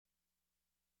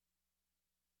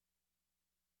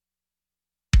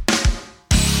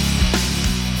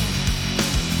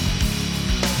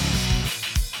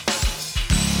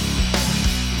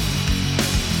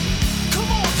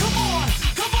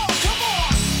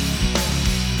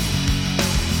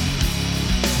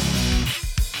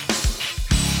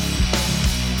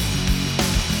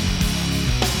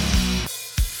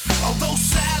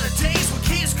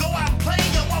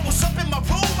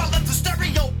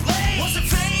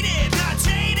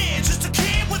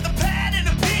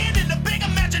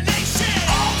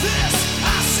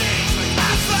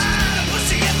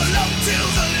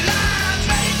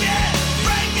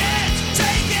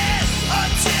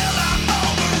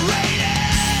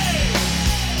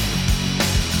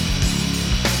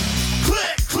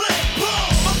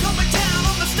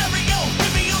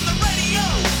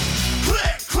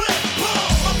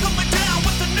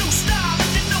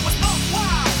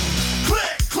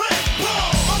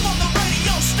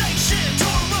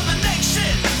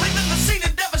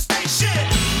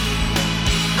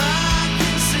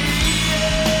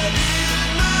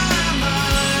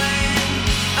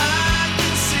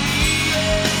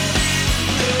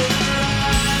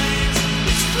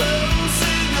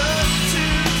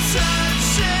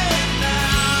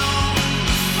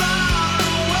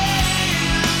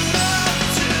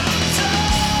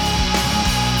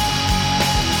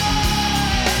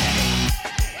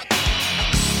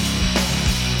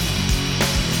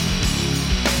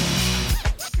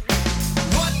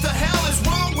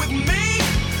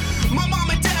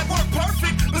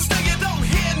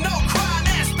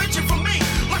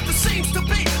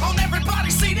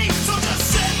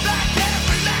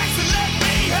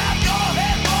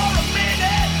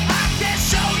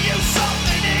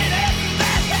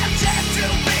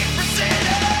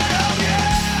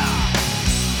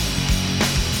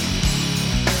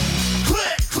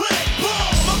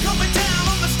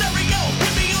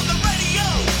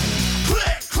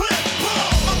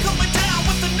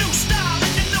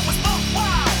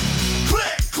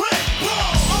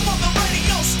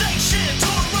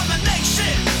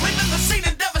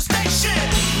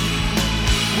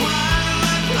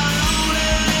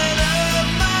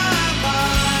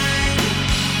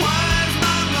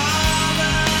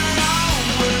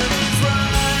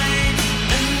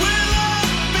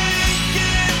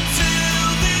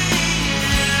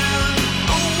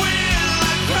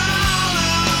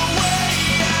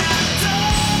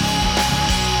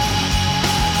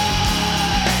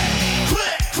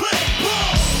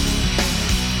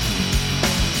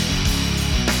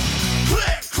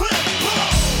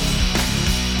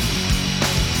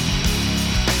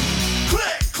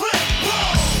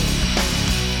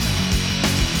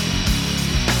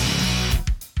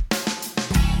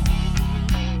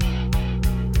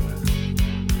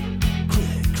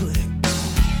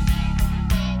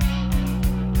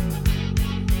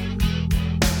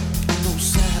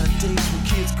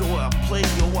where I play,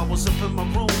 yo. I was up in my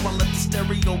room, I let the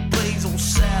stereo blaze on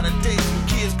Saturdays when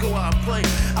kids go out and play.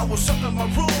 I was up in my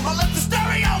room, I let the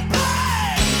stereo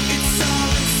play. It's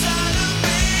all inside of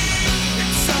me.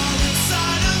 It's all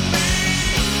inside of me.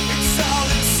 It's all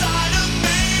inside of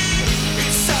me.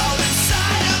 It's all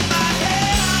inside of my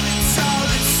head. It's all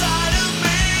inside of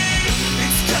me.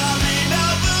 It's coming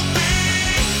over me.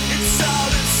 It's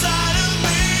all inside of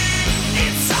me.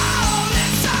 It's all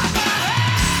inside my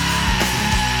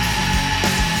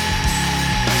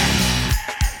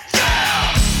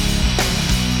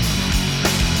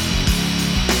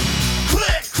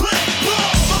Click, click,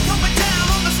 boom. I'm coming down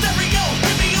on the stereo.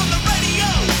 Hit me on the radio.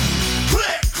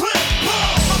 Click, click,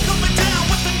 boom. I'm coming down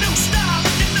with a new style,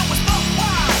 and you know it's buck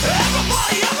wild.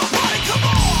 Everybody, everybody, come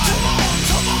on. Come on,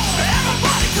 come on.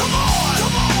 Everybody, come on.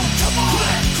 Come on, come on.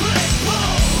 Click, click,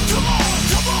 boom. Come on,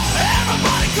 come on.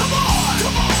 Everybody, come on.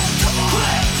 Come on, come on.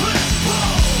 Click, click,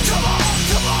 boom. Come on,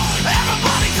 come on.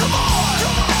 Everybody, come on.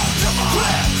 Come on, come on.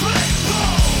 Click, click,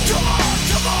 boom. Come on,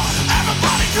 come on.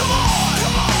 Everybody, come on.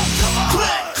 Come on, come on.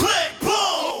 Click, click,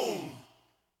 boom.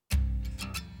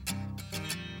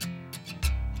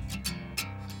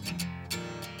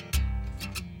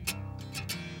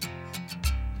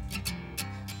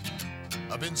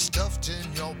 I've been stuffed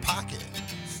in your pocket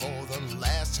for the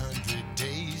last 100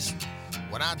 days.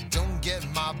 When I don't get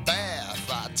my bath,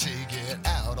 I take it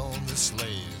out on the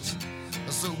sleighs.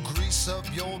 So grease up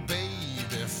your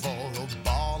baby for a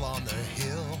ball on the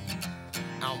hill.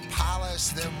 I'll polish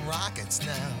them rockets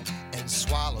now and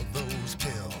swallow those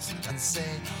pills and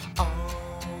say, oh.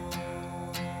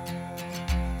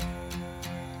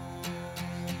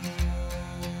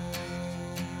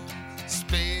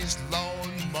 Space Lord,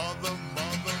 mother,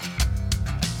 mother.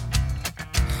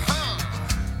 Huh.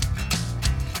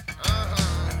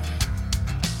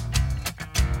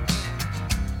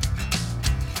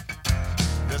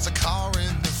 There's a car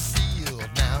in the field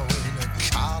now in a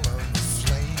column of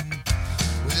flame.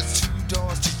 With its 2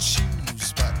 doors to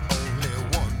choose, but only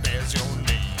one bears your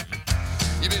name.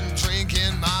 You've been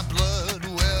drinking my blood,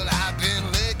 well, I've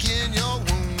been licking your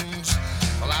wounds.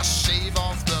 Well, I shave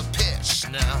off the pitch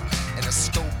now and the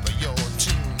scope of your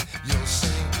tune. You'll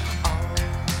sing, oh.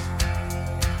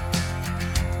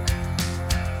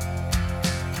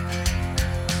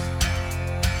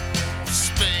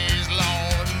 Space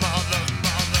Lord, mother,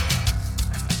 mother.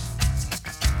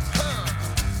 Huh.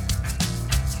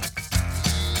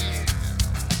 Yeah.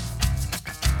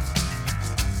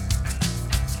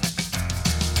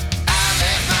 I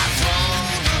left my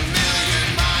throne 1,000,000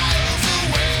 miles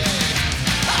away.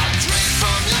 I drink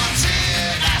from your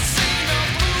tin, I sing the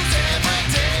blues every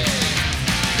day.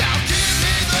 Now give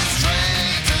me the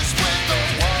strength to split the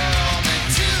world in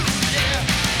two. Yeah,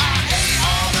 I ate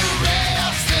all the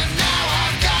rest, and now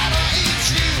I've gotta eat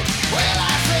you. Well,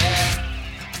 I said,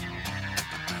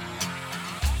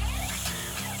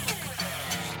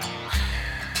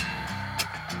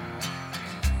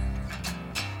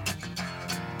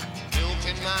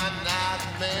 milking my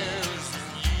nightmares,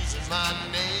 using my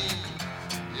name.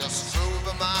 You're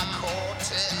stroking my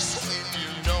cortex when you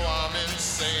know I'm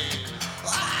insane.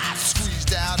 I've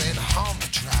squeezed out in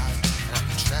homicide, and I'm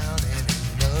drowning in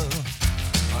love.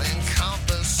 I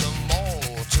encompass some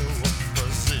more to a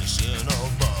position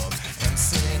above and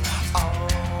sing, oh.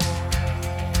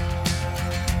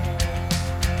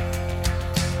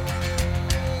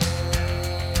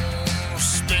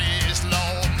 Space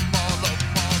Lord, mother,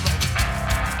 mother.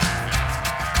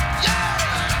 Yeah!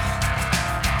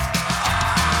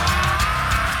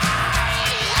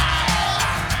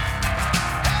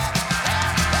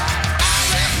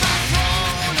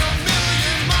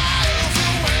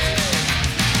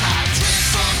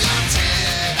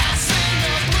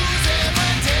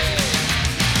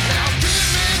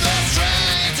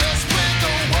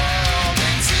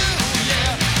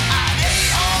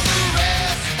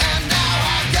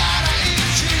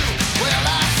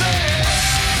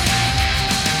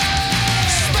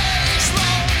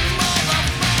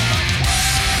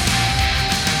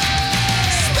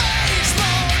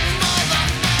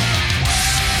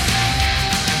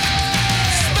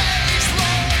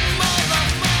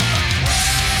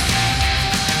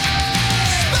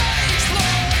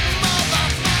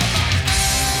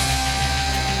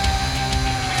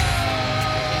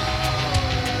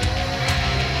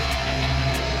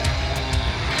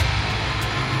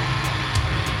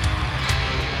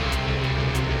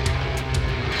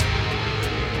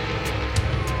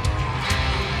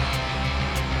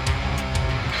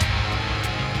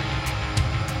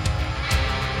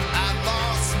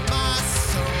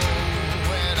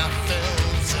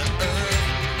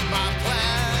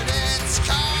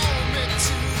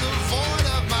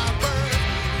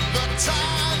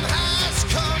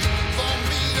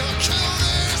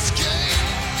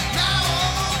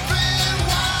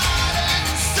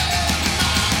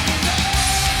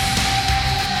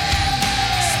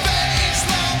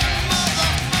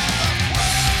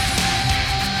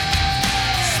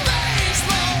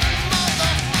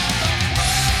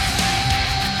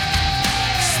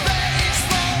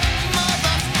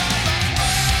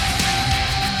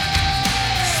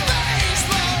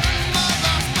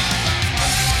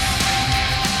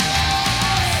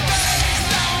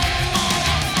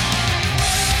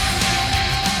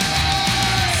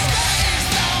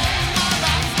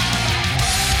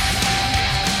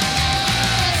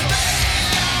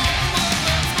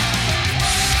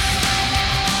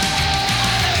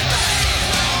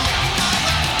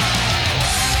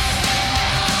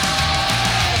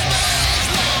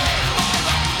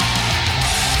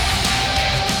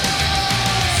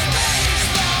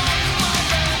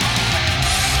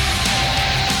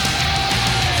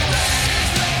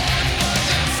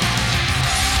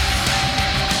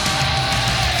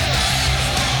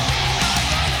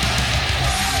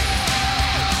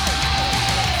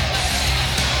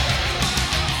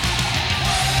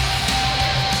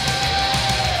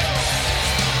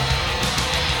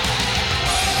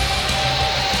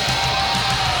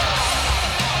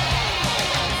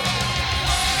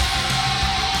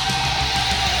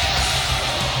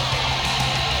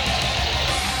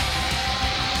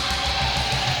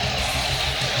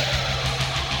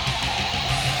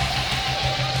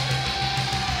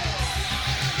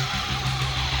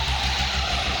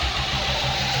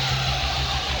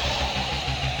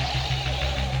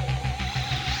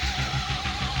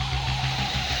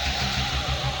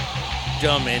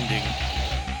 dumb ending.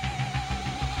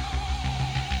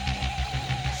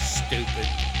 Stupid.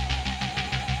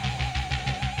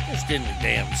 Just in the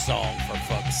damn song, for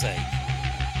fuck's sake.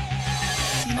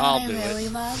 You know I'll what do I really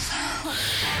it. love?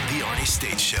 The Arnie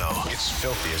State Show. It's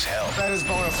filthy as hell. That is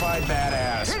bona fide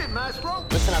badass.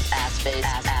 Listen up, ass face,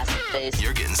 ass face.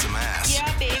 You're getting some ass.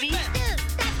 Yeah, baby.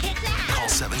 Call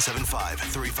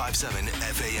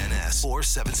 775-357-FANS or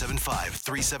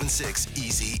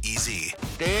 775-376-EASY-EASY.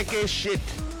 Take a shit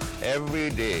every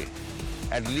day.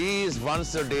 At least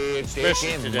once a day, take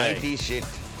Especially a today. mighty shit.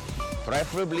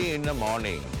 Preferably in the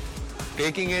morning.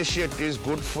 Taking a shit is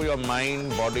good for your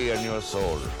mind, body, and your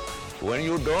soul. When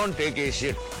you don't take a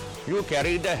shit, you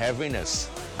carry the heaviness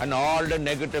and all the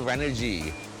negative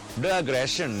energy, the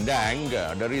aggression, the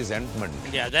anger, the resentment.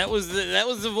 Yeah, that was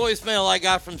the voicemail I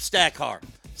got from Stackhart.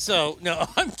 So, no,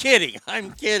 I'm kidding.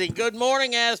 Good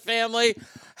morning, ass family.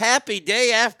 Happy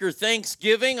day after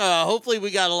Thanksgiving. Hopefully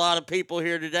we got a lot of people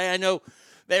here today. I know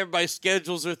everybody's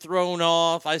schedules are thrown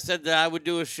off. I said that I would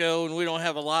do a show, and we don't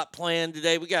have a lot planned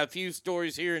today. We got a few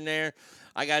stories here and there.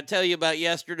 I got to tell you about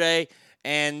yesterday,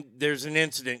 and there's an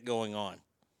incident going on.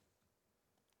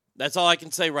 That's all I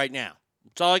can say right now.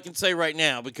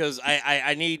 Because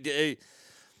I need,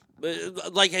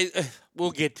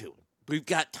 we'll get to it. We've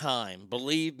got time.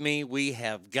 Believe me, we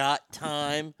have got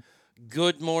time.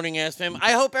 Good morning, SFM.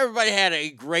 I hope everybody had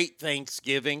a great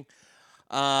Thanksgiving.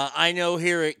 I know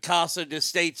here at Casa de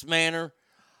States Manor,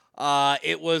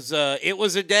 it was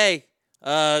a day.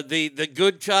 The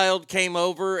good child came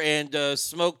over and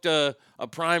smoked a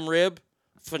prime rib.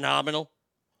 Phenomenal.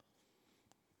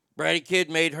 Bratty Kid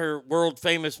made her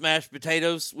world-famous mashed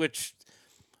potatoes, which,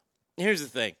 here's the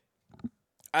thing.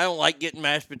 I don't like getting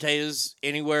mashed potatoes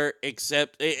anywhere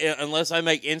except, unless I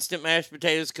make instant mashed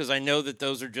potatoes, because I know that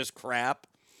those are just crap.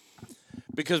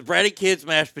 Because Bratty Kid's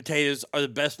mashed potatoes are the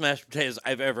best mashed potatoes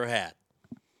I've ever had.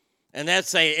 And that's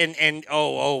saying,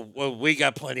 well, we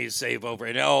got plenty to save over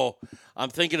it. I'm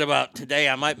thinking about today,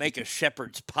 I might make a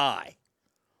shepherd's pie.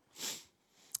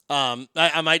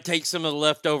 I might take some of the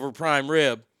leftover prime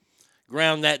rib,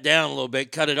 ground that down a little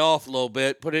bit, cut it off a little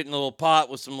bit, put it in a little pot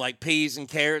with some like peas and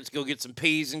carrots. Go get some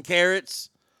peas and carrots.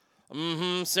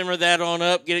 Simmer that on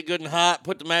up, get it good and hot,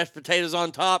 put the mashed potatoes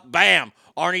on top. Bam!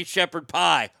 Arnie shepherd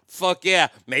pie. Fuck yeah.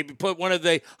 Maybe put one of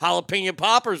the jalapeno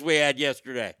poppers we had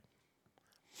yesterday.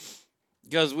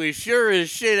 Because we sure as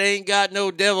shit ain't got no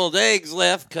deviled eggs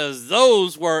left, because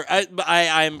those were,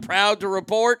 I'm proud to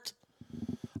report,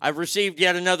 I've received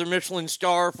yet another Michelin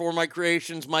star for my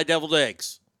creations, my deviled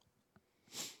eggs.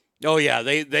 Oh yeah,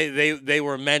 they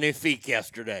were magnifique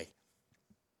yesterday.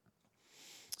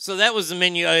 So that was the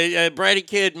menu. Bratty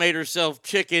Kid made herself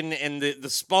chicken, and the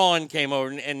spawn came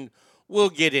over, and we'll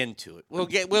get into it. We'll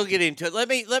get into it.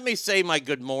 Let me say my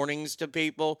good mornings to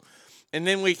people, and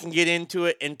then we can get into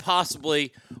it and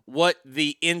possibly what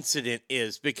the incident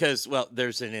is, because, well,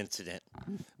 there's an incident.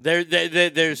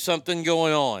 There's something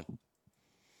going on.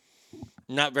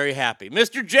 Not very happy.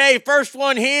 Mr. J, first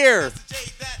one here.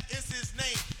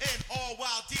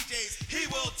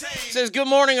 Says, good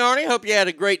morning, Arnie. Hope you had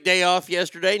a great day off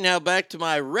yesterday. Now back to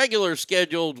my regular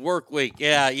scheduled work week.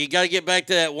 Yeah, you got to get back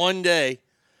to that one day.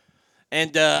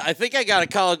 And I think I got a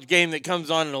college game that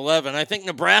comes on at 11. I think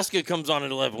Nebraska comes on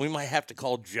at 11. We might have to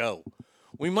call Joe.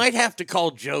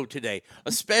 Today.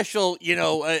 A special,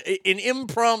 an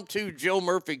impromptu Joe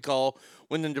Murphy call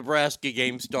when the Nebraska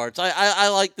game starts. I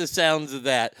like the sounds of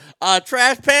that.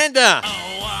 Trash Panda.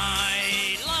 Oh,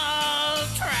 I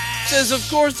love trash. Says, of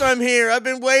course I'm here. I've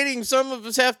been waiting. Some of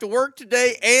us have to work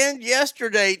today and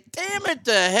yesterday. Damn it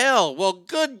to hell. Well,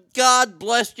 good God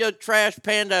bless you, Trash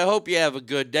Panda. I hope you have a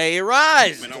good day.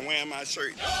 Rise. Man, I'm wearing my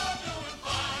shirt.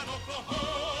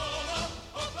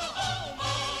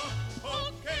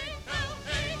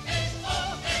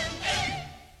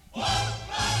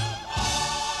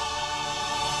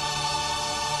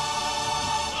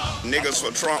 Niggas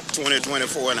for Trump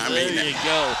 2024, and I mean There you that.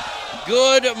 go.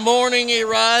 Good morning,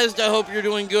 Arised. I hope you're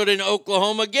doing good in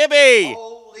Oklahoma. Gibby.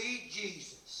 Holy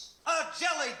Jesus. A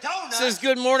jelly donut. Says,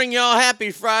 good morning, y'all.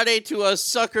 Happy Friday to us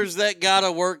suckers that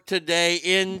gotta work today.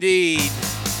 Indeed.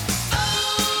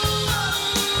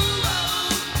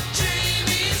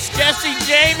 Jesse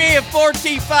Jamie at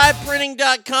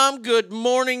 4T5printing.com. Good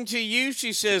morning to you.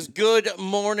 She says, good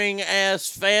morning, ass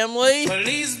family.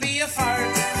 Please be a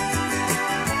fart.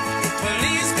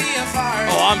 Please be a fart.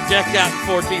 Oh, I'm decked out in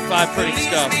 4T5 printing Please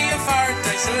stuff. be a fart.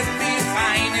 I should be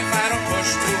fine if I don't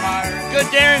push too hard. Good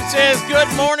Darren says, good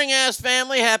morning, ass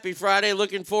family. Happy Friday.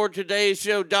 Looking forward to today's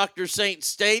show, Dr. Saint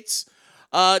states.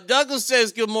 Douglas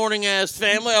says, good morning, ass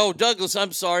family. Oh, Douglas,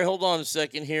 I'm sorry. Hold on a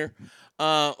second here.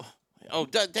 Oh,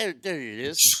 there it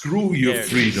is. Screw your There it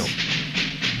is. freedom.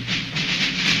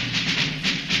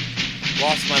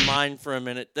 Lost my mind for a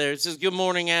minute there. It says, good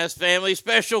morning, ass family.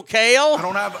 Special Kale. I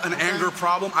don't have an anger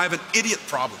problem. I have an idiot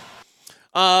problem.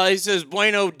 He says,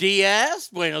 Buenos dias.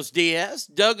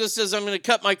 Douglas says, I'm going to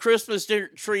cut my Christmas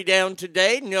tree down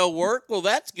today. No work. Well,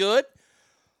 that's good.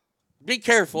 Be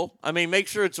careful. I mean, make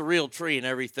sure it's a real tree and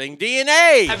everything.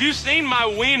 DNA. Have you seen my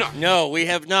wiener? No, we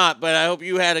have not, but I hope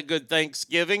you had a good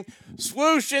Thanksgiving.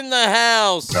 Swoosh in the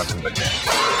house.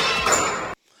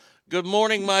 Good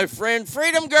morning, my friend.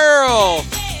 Freedom Girl.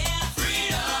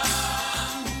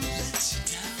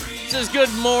 Says,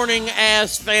 good morning,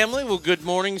 ass family. Well, good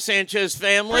morning, Sanchez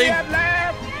family. Free at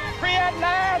last. Free at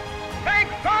last. Thank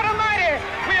God Almighty.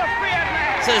 We are free at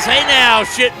last. Says, hey now,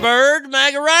 shitbird,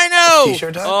 MAGA Rhino.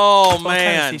 T-shirt time? Oh,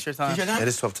 man. T-shirt time? It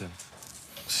is 12 time.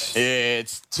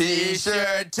 It's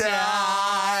T-shirt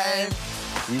time.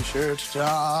 T-shirt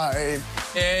time.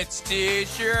 It's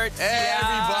T-shirt time.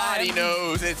 Everybody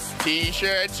knows it's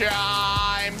T-shirt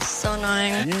time. So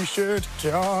annoying. T-shirt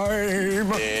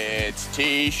time. It's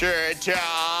T-shirt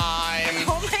time.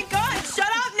 Oh my God, shut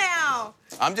up now.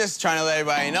 I'm just trying to let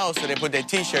everybody know so they put their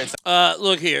T-shirts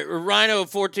Look here, Rhino at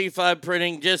 4T5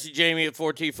 Printing, Jesse Jamie at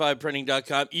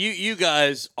 4T5Printing.com. You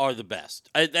guys are the best.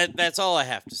 That's all I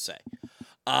have to say.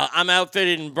 I'm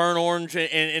outfitted in burnt orange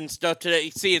and stuff today.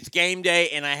 See, it's game day,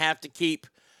 and I have to keep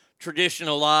tradition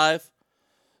alive.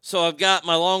 So I've got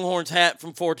my Longhorns hat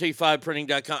from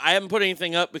 4T5Printing.com. I haven't put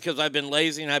anything up because I've been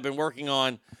lazy, and I've been working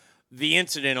on the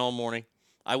incident all morning.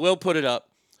 I will put it up.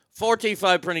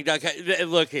 4T5Printing.com.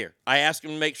 Look here. I ask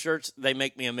them to make shirts. They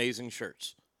make me amazing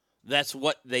shirts. That's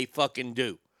what they fucking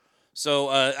do.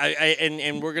 So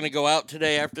and we're going to go out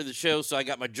today after the show, so I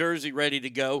got my jersey ready to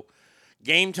go.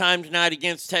 Game time tonight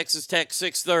against Texas Tech,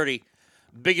 6:30.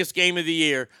 Biggest game of the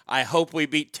year. I hope we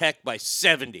beat Tech by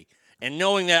 70. And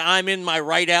knowing that I'm in my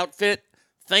right outfit,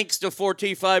 thanks to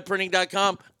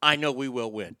 4T5Printing.com, I know we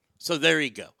will win. So there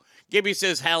you go. Gibby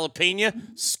says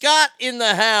jalapeno. Scott in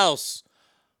the house.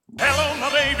 Hello, my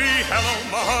baby.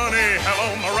 Hello, my honey.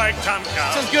 Hello, my ragtime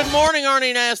gal. Says, good morning, Arnie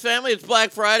and Ass family. It's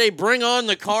Black Friday. Bring on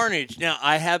the carnage. Now,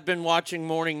 I have been watching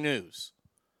morning news.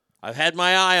 I've had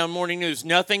my eye on morning news.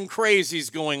 Nothing crazy's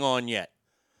going on yet.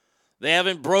 They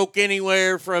haven't broke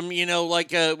anywhere from,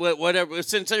 whatever.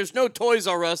 Since there's no Toys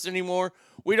R Us anymore,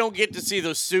 we don't get to see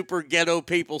those super ghetto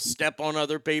people step on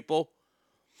other people.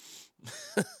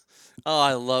 Oh,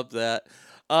 I love that.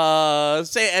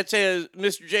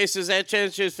 Mr. J says, at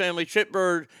Sanchez family,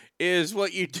 Chipbird is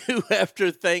what you do after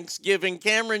Thanksgiving.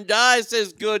 Cameron Dye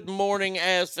says, good morning,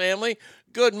 ass family.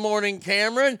 Good morning,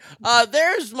 Cameron.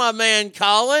 There's my man,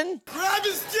 Colin. Grab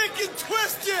his dick and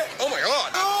twist it. Oh, my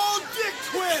God. Oh, dick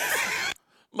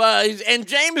twist. And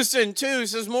Jameson, too,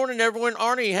 says, morning, everyone.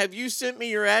 Arnie, have you sent me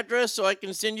your address so I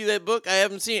can send you that book? I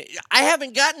haven't seen it. I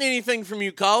haven't gotten anything from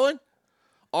you, Colin.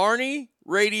 Arnie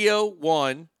Radio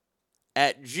 1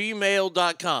 at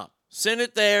gmail.com. Send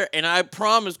it there, and I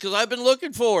promise, because I've been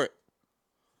looking for it.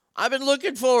 I'm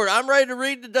ready to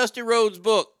read the Dusty Rhodes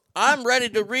book. I'm ready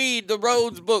to read the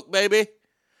Rhodes book, baby.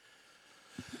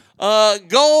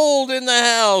 Gold in the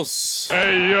house.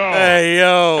 Hey, yo. Hey,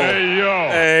 yo. Hey, yo.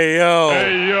 Hey, yo.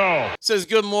 Hey, yo. Says,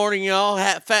 good morning, y'all.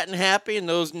 Fat and happy, and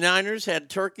those Niners had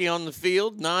turkey on the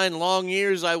field. 9 long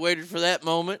years I waited for that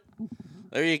moment.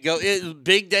 There you go. It was a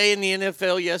big day in the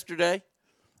NFL yesterday.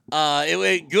 It was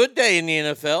a good day in the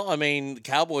NFL. I mean, the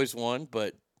Cowboys won,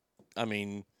 but, I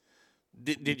mean,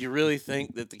 did you really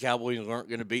think that the Cowboys weren't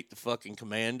going to beat the fucking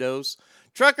Commandos?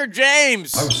 Trucker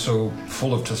James! I was so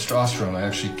full of testosterone, I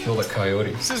actually killed a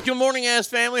coyote. Says, good morning, ass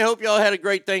family. Hope y'all had a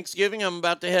great Thanksgiving. I'm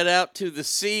about to head out to the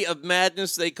sea of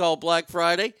madness they call Black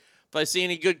Friday. If I see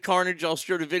any good carnage, I'll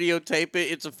sure to videotape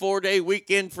it. It's a 4-day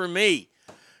weekend for me.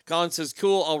 Colin says,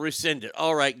 cool, I'll rescind it.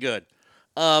 All right, good.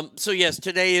 So, yes,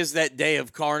 today is that day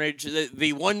of carnage.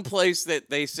 The one place that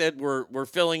they said we're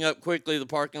filling up quickly, the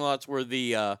parking lots, were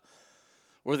the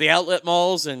outlet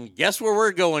malls. And guess where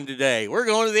we're going today? We're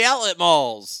going to the outlet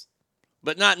malls.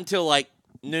 But not until, like,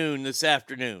 noon this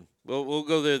afternoon. We'll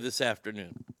go there this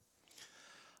afternoon.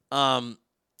 I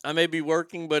may be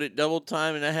working, but at double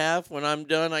time and a half. When I'm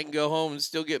done, I can go home and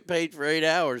still get paid for 8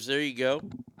 hours. There you go.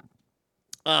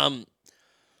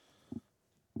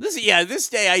 This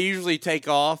day I usually take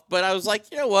off, but I was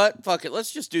like, you know what? Fuck it.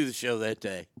 Let's just do the show that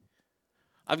day.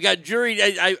 I've got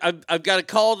I've got a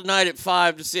call tonight at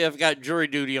 5 to see if I've got jury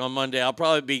duty on Monday. I'll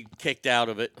probably be kicked out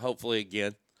of it, hopefully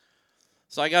again.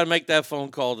 So I got to make that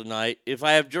phone call tonight. If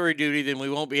I have jury duty, then we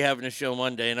won't be having a show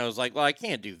Monday. And I was like, well, I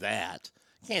can't do that.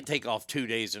 I can't take off 2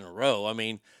 days in a row. I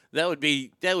mean, that would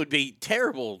be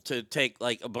terrible to take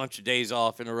like a bunch of days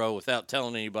off in a row without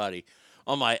telling anybody.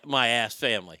 on my ass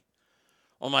family,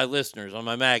 on my listeners, on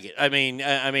my maggot. I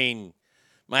mean,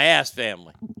 my ass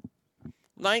family.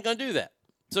 I ain't gonna do that.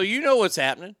 So you know what's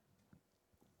happening.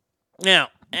 Now,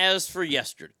 as for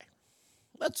yesterday,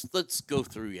 let's go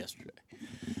through yesterday.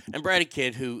 And Bratty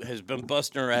Kid, who has been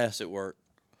busting her ass at work,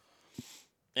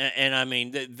 and I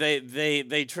mean,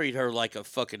 they treat her like a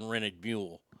fucking rented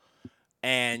mule.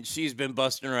 And she's been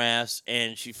busting her ass,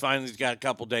 and she finally's got a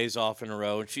couple days off in a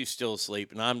row, and she's still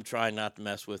asleep. And I'm trying not to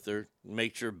mess with her,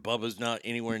 make sure Bubba's not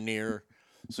anywhere near her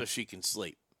so she can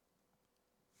sleep.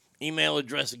 Email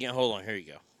address again. Hold on, here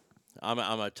you go. I'm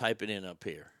going to type it in up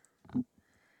here.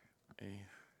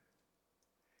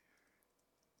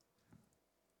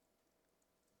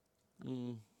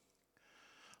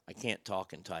 I can't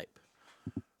talk and type.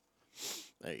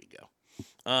 There you go.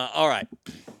 All right.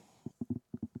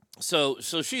 So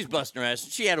she's busting her ass.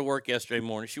 She had to work yesterday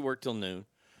morning. She worked till noon.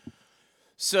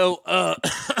 So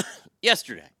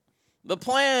yesterday, the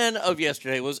plan of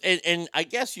yesterday was, and I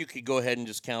guess you could go ahead and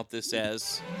just count this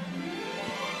as...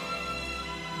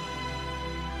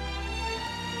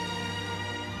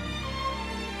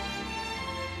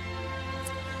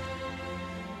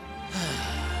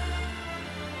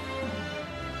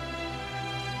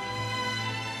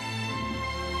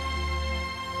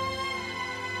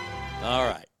 All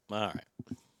right.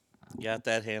 Got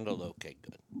that handled? Okay,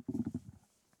 good.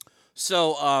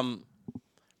 So,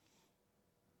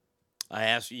 I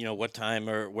asked, what time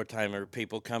are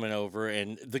people coming over?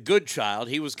 And the good child,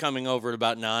 he was coming over at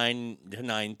about 9 to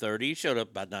 9:30. He showed up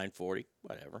about 9:40,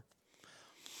 whatever.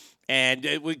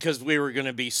 And because we were going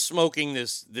to be smoking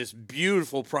this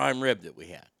beautiful prime rib that we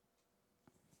had.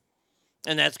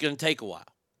 And that's going to take a while.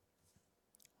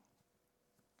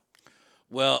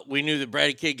 Well, we knew that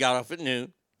Bratty Kid got off at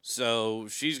noon, so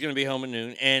she's going to be home at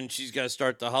noon, and she's got to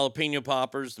start the jalapeno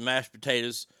poppers, the mashed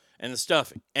potatoes, and the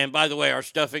stuffing. And by the way, our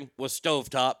stuffing was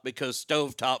stovetop because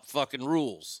stovetop fucking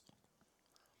rules.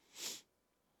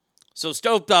 So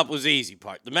stovetop was the easy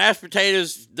part. The mashed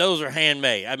potatoes, those are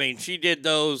handmade. I mean, she did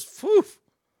those. Whew.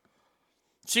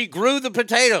 She grew the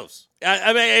potatoes.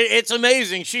 I mean, it's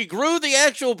amazing. She grew the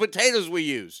actual potatoes we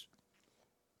used.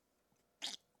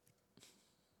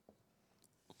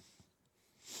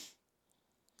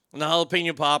 And the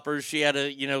jalapeno poppers, she had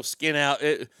to, skin out.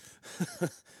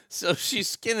 So she's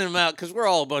skinning them out because we're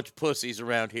all a bunch of pussies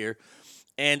around here.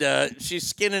 And she's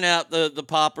skinning out the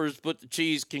poppers, put the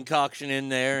cheese concoction in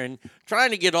there, and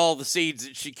trying to get all the seeds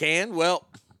that she can. Well,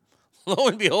 lo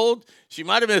and behold, she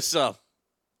might have missed some.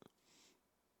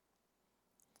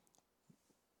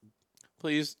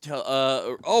 Please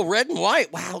tell. Red and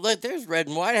white. Wow, there's red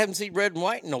and white. I haven't seen red and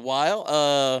white in a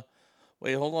while.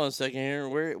 Wait, hold on a second here.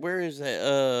 Where is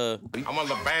that? I'm one of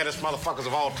the baddest motherfuckers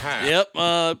of all time.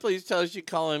 Yep. Please tell us you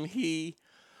call him he.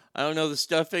 I don't know, the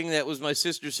stuffing that was my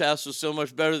sister's house was so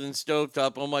much better than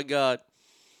stovetop. Oh, my God.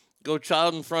 Go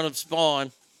child in front of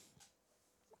Spawn.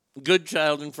 Good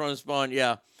child in front of Spawn,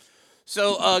 yeah.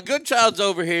 So, good child's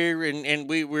over here, and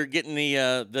we're getting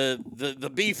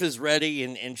the beef is ready,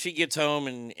 and she gets home,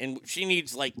 and she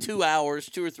needs like 2 hours,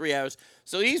 2 or 3 hours.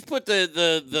 So he's put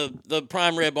the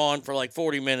prime rib on for like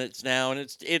 40 minutes now,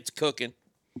 and it's cooking.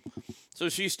 So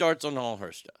she starts on all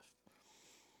her stuff.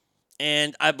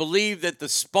 And I believe that the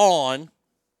Spawn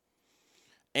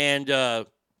and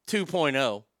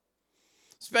 2.0,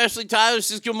 especially Tyler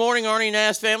says, good morning, Arnie and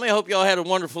Ass family. I hope y'all had a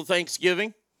wonderful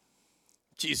Thanksgiving.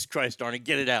 Jesus Christ, Arnie,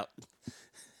 get it out.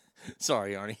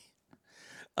 Sorry, Arnie.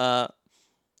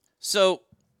 So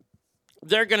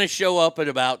they're going to show up at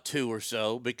about 2 or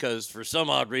so because for some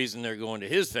odd reason they're going to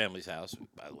his family's house.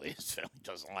 By the way, his family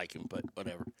doesn't like him, but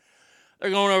whatever. They're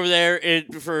going over there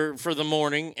for the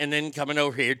morning and then coming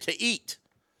over here to eat.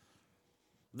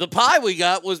 The pie we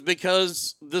got was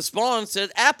because the Spawn said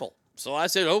apple. So I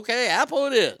said, okay, apple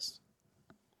it is.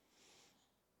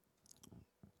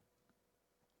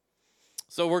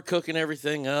 So we're cooking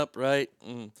everything up, right?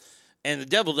 And the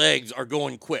deviled eggs are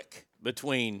going quick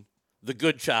between the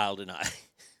good child and I.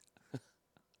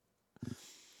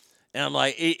 And I'm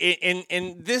like,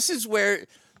 and this is where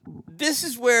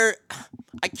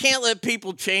I can't let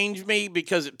people change me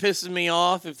because it pisses me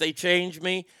off if they change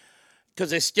me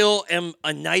because I still am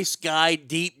a nice guy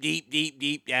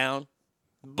deep down.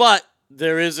 But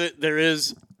there is an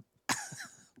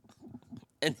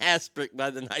asterisk by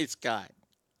the nice guy.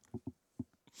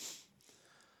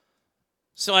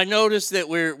 So I noticed that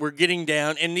we're getting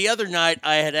down. And the other night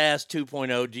I had asked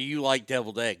 2.0, do you like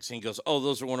deviled eggs? And he goes, oh,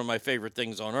 those are one of my favorite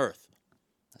things on earth.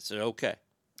 I said, okay.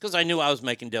 Because I knew I was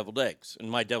making deviled eggs. And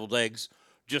my deviled eggs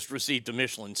just received a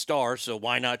Michelin star, so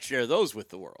why not share those with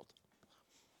the world?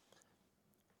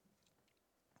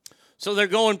 So they're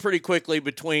going pretty quickly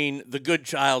between the good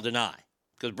child and I,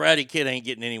 because Bratty Kid ain't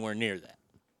getting anywhere near that.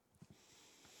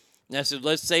 And I said,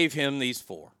 let's save him these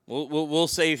 4. We'll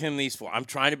save him these 4. I'm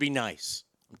trying to be nice.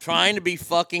 I'm trying to be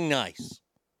fucking nice.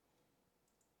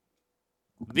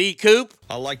 B Coop?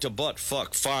 I like to butt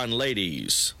fuck fine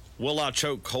ladies. Will I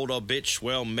choke hold a bitch?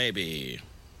 Well, maybe.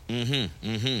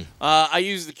 I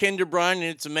use the Kinder Brine, and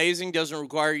it's amazing. Doesn't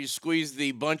require you to squeeze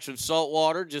the bunch of salt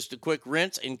water. Just a quick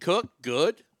rinse and cook.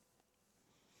 Good.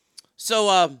 So,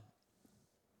 I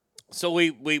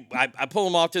pull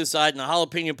them off to the side, and the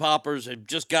jalapeno poppers have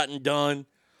just gotten done.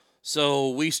 So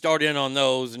we start in on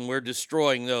those, and we're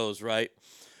destroying those, right?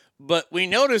 But we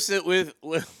noticed that with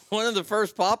one of the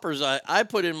first poppers I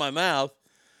put in my mouth,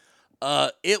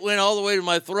 it went all the way to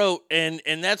my throat, and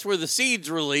that's where the seeds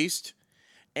released.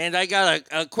 And I got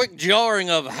a quick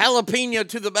jarring of jalapeno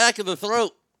to the back of the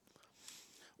throat,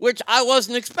 which I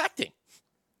wasn't expecting.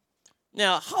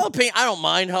 Now, jalapeno, I don't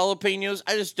mind jalapenos.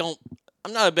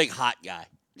 I'm not a big hot guy.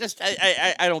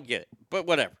 I don't get it. But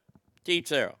whatever. To each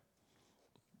their own.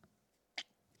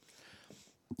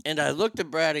 And I looked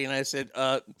at Bratty and I said,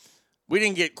 we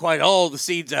didn't get quite all the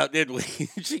seeds out, did we?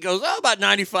 She goes, about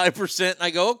 95%. And I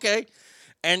go, okay.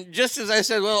 And just as I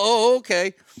said, well,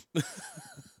 okay.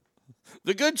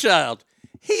 The good child,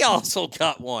 he also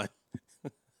got one.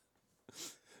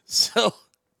 So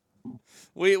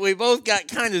we both got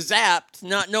kind of zapped,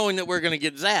 not knowing that we're going to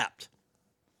get zapped.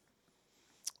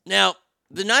 Now,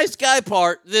 the nice guy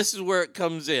part, this is where it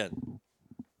comes in.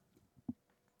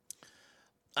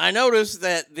 I noticed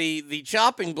that the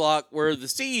chopping block where the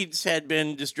seeds had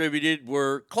been distributed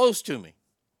were close to me.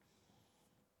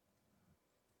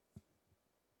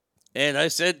 And I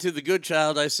said to the good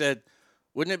child, I said,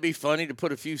 wouldn't it be funny to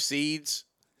put a few seeds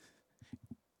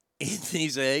in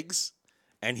these eggs?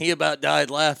 And he about died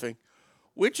laughing,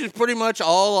 which is pretty much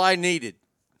all I needed.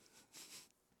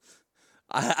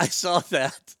 I saw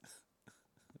that.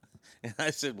 And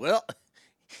I said, well,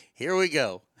 here we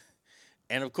go.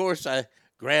 And, of course, I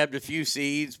grabbed a few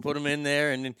seeds, put them in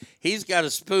there, and then he's got a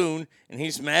spoon, and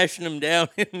he's smashing them down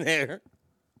in there.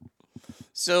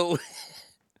 So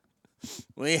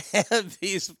we have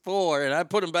these 4, and I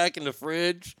put them back in the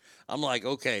fridge. I'm like,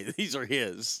 okay, these are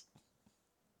his.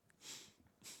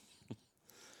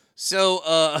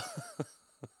 So,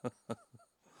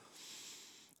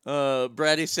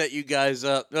 Bratty set you guys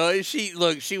up. No, she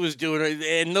was doing it,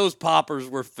 and those poppers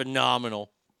were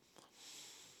phenomenal.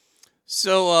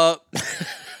 So,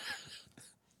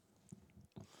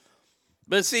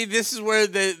 but see, this is where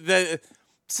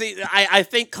I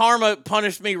think karma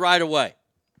punished me right away.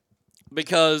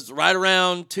 Because right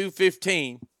around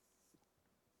 2:15,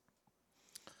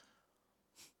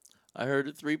 I heard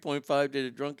at 3.5 did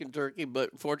a drunken turkey,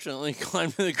 but fortunately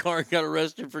climbed in the car and got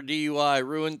arrested for DUI,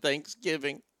 ruined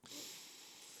Thanksgiving.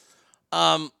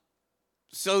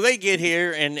 So they get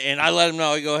here, and I let them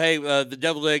know. I go, hey, the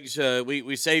deviled eggs,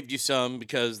 we saved you some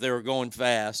because they were going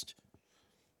fast.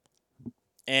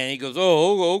 And he goes,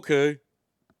 oh, okay.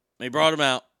 They brought them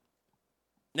out.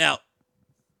 Now,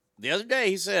 the other day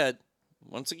he said,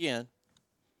 once again,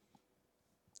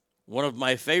 one of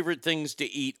my favorite things to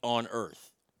eat on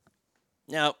earth.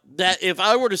 Now, that if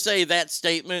I were to say that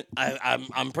statement,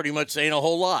 I'm pretty much saying a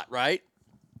whole lot, right?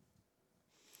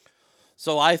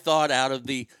 So I thought out of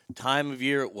the time of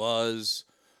year it was,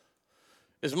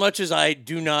 as much as I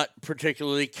do not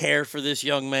particularly care for this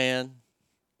young man,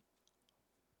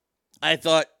 I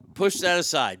thought, push that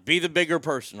aside. Be the bigger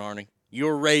person, Arnie. You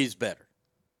were raised better.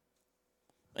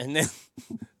 And then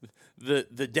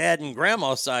the dad and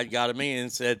grandma side got to me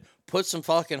and said, put some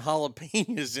fucking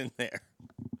jalapenos in there.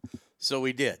 So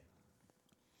we did.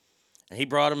 And he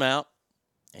brought them out,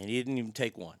 and he didn't even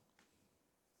take one.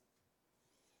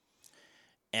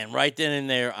 And right then and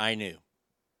there, I knew.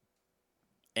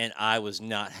 And I was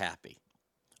not happy.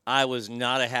 I was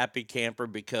not a happy camper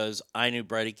because I knew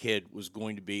Bratty Kid was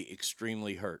going to be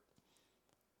extremely hurt.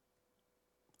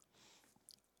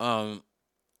 Time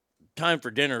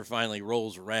for dinner finally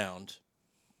rolls around.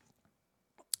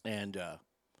 And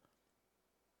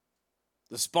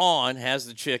the spawn has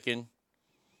the chicken,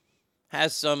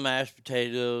 has some mashed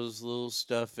potatoes, little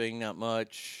stuffing, not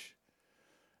much.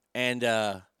 And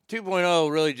 2.0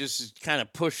 really just is kind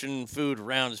of pushing food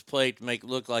around his plate to make it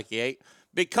look like he ate,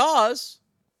 because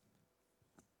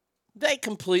they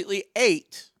completely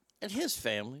ate at his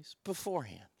family's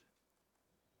beforehand.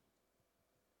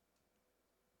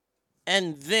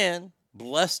 And then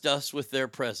blessed us with their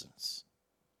presence.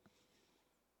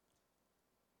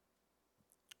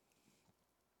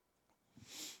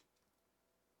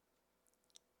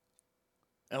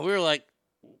 And we were like,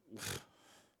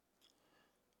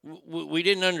 we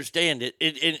didn't understand it.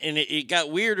 It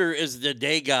got weirder as the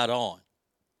day got on.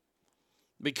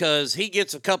 Because he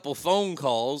gets a couple phone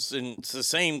calls, and it's the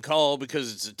same call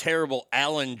because it's a terrible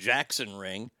Alan Jackson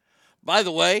ring. By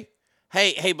the way,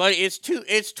 hey, buddy, it's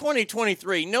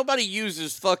 2023. Nobody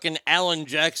uses fucking Alan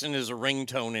Jackson as a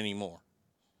ringtone anymore.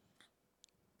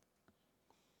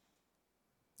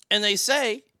 And they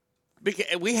say,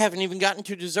 because we haven't even gotten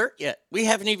to dessert yet. We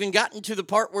haven't even gotten to the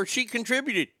part where she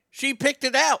contributed. She picked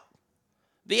it out.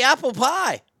 The apple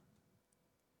pie.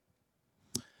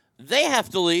 They have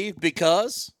to leave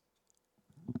because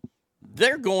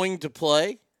they're going to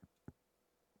play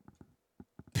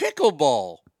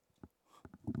pickleball.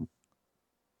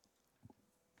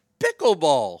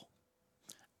 Pickleball.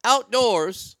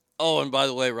 Outdoors. Oh, and by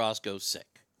the way, Roscoe's sick.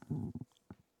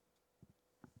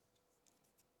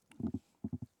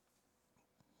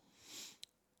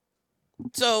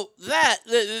 So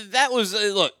that was,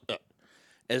 look,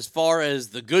 as far as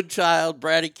the good child,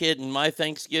 Bratty Kid, and my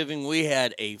Thanksgiving, we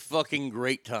had a fucking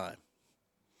great time.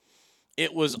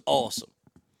 It was awesome.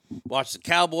 Watch the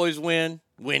Cowboys win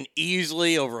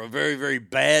easily over a very, very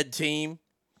bad team.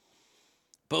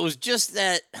 But it was just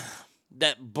that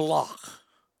block.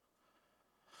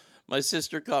 My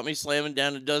sister caught me slamming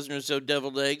down a dozen or so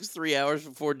deviled eggs 3 hours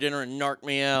before dinner and narked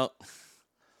me out.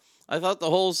 I thought the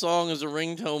whole song as a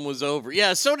ringtone was over.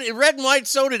 Yeah, so did Red and White,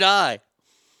 so did I.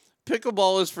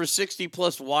 Pickleball is for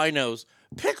 60-plus winos.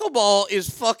 Pickleball is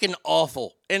fucking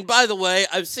awful. And by the way,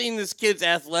 I've seen this kid's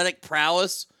athletic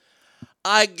prowess.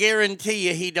 I guarantee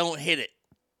you he don't hit it.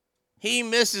 He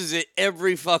misses it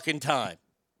every fucking time.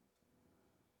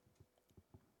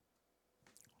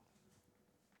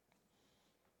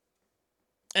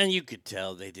 And you could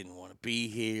tell they didn't want to be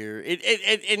here.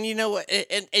 And you know what?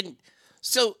 And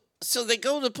so they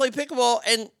go to play pickleball,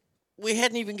 and we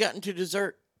hadn't even gotten to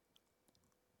dessert.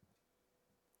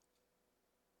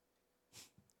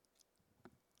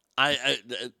 I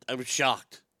was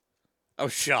shocked. I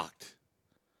was shocked.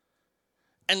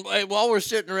 And while we're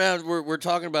sitting around, we're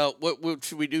talking about what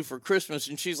should we do for Christmas,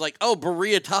 and she's like, "Oh,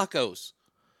 birria tacos."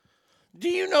 Do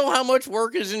you know how much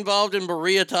work is involved in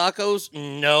birria tacos?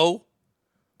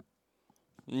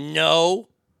 No.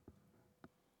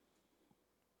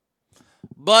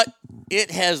 But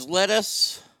it has led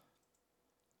us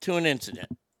to an incident.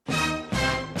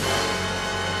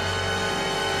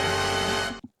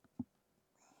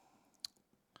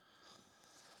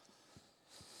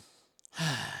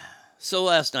 So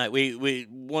last night, we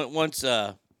once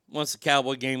the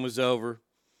Cowboy game was over,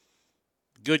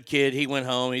 good kid, he went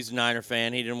home. He's a Niner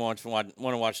fan. He didn't want to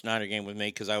watch the Niner game with me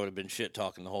because I would have been shit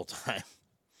talking the whole time.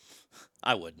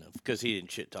 I wouldn't have, because he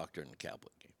didn't shit talk during the Cowboy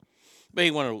game. But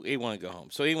he wanted to go home,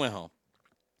 so he went home.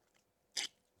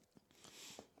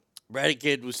 Bratty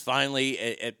Kid was finally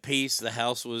at peace. The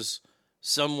house was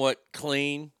somewhat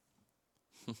clean.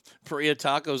 Birria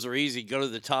tacos are easy. Go to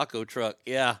the taco truck.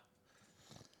 Yeah.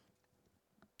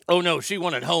 Oh no, she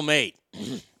wanted homemade.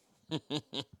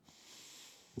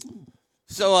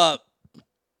 So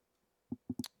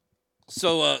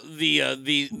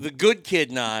the good kid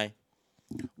and I,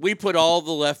 we put all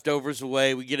the leftovers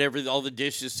away. We get all the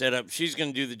dishes set up. She's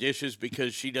going to do the dishes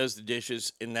because she does the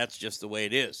dishes, and that's just the way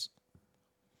it is.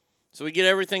 So we get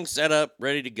everything set up,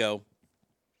 ready to go.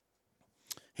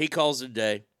 He calls it a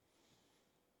day.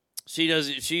 She does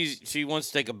it. She wants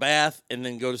to take a bath and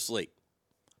then go to sleep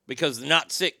because the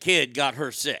not sick kid got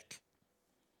her sick,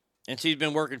 and she's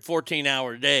been working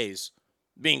 14-hour days,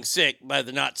 being sick by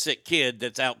the not sick kid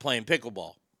that's out playing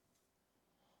pickleball.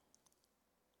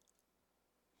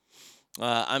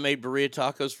 I made birria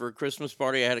tacos for a Christmas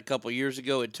party I had a couple years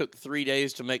ago. It took 3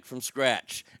 days to make from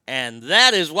scratch. And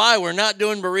that is why we're not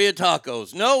doing birria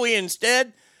tacos. No, we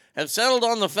instead have settled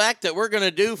on the fact that we're going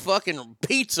to do fucking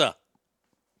pizza.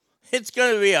 It's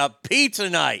going to be a pizza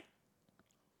night.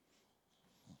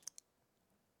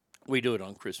 We do it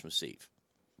on Christmas Eve.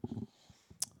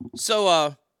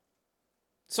 So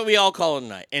we all call it a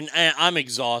night, and I'm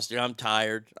exhausted. I'm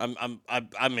tired. I'm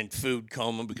in food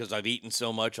coma because I've eaten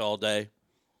so much all day.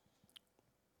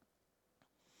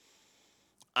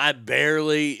 I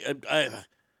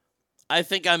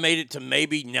think I made it to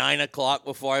maybe 9 o'clock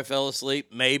before I fell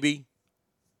asleep. Maybe.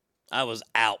 I was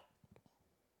out.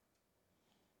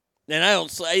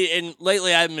 And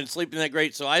lately I haven't been sleeping that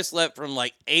great, so I slept from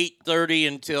like 8:30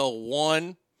 until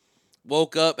 1.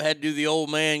 Woke up, had to do the old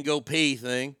man go pee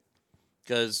thing.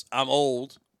 Because I'm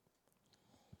old.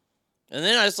 And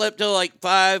then I slept till like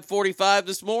 5:45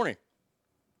 this morning.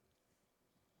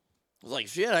 I was like,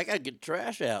 shit, I got to get the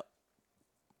trash out.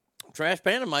 Trash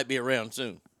Panda might be around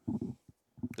soon.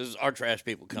 Because our trash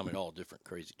people come at all different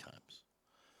crazy times.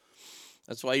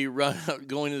 That's why you run out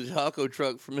going to the taco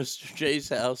truck from Mr. J's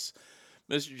house.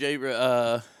 Mr. J,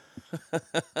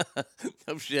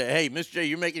 hey, Mr. J,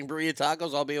 you're making burrito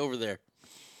tacos? I'll be over there.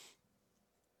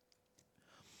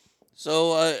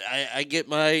 So I get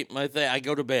my thing. I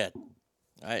go to bed.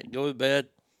 All right, go to bed.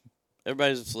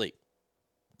 Everybody's asleep.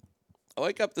 I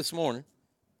wake up this morning,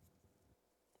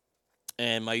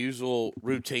 and my usual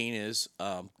routine is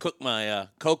cook my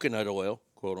coconut oil,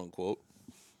 quote unquote.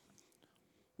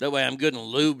 That way I'm good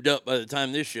and lubed up by the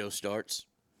time this show starts.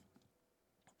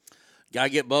 Got to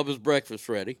get Bubba's breakfast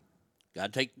ready.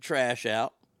 Got to take the trash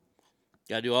out.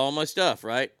 Got to do all my stuff,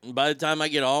 right? And by the time I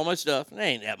get all my stuff, it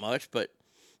ain't that much, but,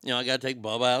 I got to take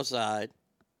Bubba outside.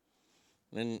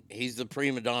 And he's the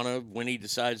prima donna when he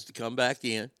decides to come back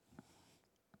in.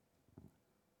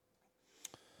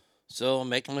 So I'm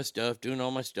making my stuff, doing all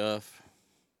my stuff.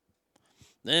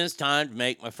 Then it's time to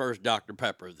make my first Dr.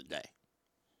 Pepper of the day.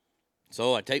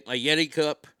 So I take my Yeti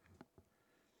cup,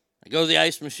 I go to the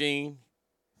ice machine,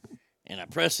 and I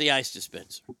press the ice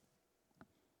dispenser.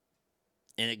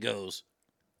 And it goes,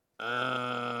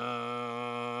 I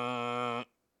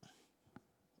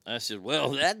said,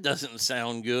 well, that doesn't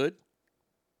sound good.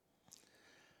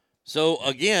 So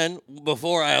again,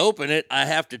 before I open it, I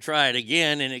have to try it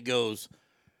again, and it goes,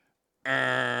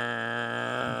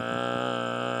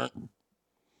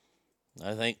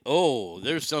 I think,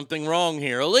 there's something wrong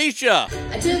here. Alicia!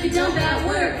 I took a dump at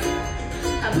work.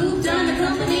 I pooped on the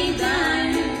company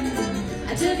dime.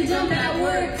 I took a dump at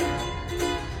work.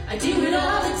 I do it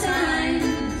all the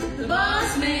time. The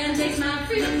boss man takes my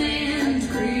freedom and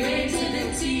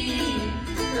creativity.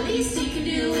 The least he can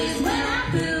do is when I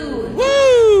poo.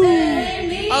 Woo! Hey,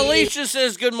 me. Alicia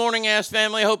says, good morning, Ass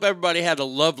Family. Hope everybody had a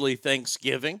lovely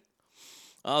Thanksgiving.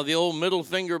 The old middle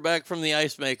finger back from the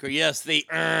ice maker. Yes, the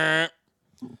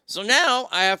So now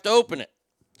I have to open it.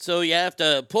 So you have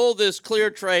to pull this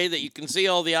clear tray that you can see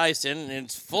all the ice in, and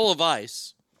it's full of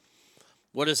ice.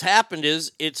 What has happened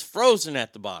is it's frozen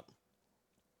at the bottom.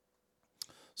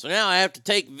 So now I have to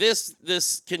take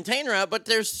this container out, but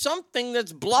there's something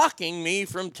that's blocking me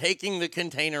from taking the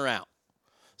container out.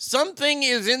 Something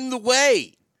is in the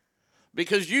way.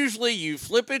 Because usually you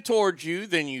flip it towards you,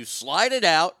 then you slide it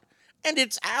out, and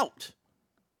it's out.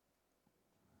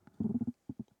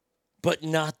 But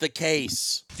not the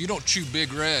case. If you don't chew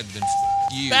Big Red, then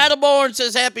you. Battleborn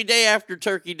says, happy day after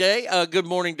Turkey Day. Good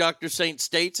morning, Dr. St.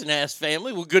 States and Ass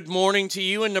Family. Well, good morning to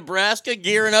you in Nebraska,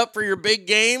 gearing up for your big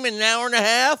game in an hour and a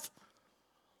half.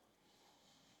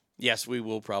 Yes, we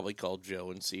will probably call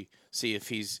Joe and see if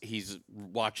he's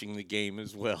watching the game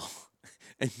as well.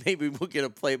 And maybe we'll get a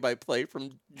play-by-play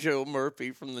from Joe Murphy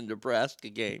from the Nebraska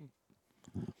game.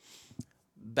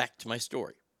 Back to my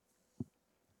story.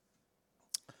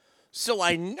 So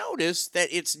I noticed that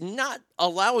it's not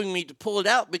allowing me to pull it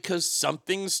out because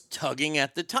something's tugging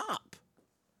at the top.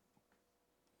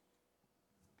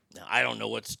 Now, I don't know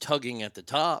what's tugging at the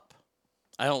top.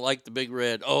 I don't like the Big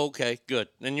Red. Oh, okay, good.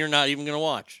 Then you're not even going to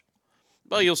watch.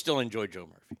 Well, you'll still enjoy Joe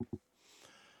Murphy.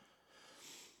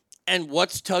 And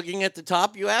what's tugging at the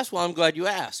top, you ask? Well, I'm glad you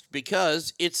asked,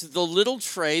 because it's the little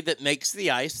tray that makes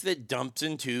the ice that dumps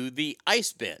into the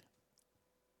ice bin.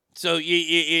 So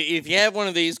if you have one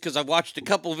of these, because I've watched a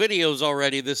couple videos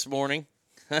already this morning.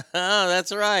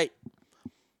 That's right.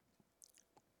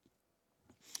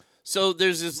 So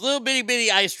there's this little bitty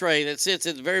ice tray that sits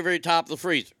at the very, very top of the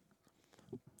freezer.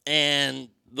 And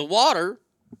the water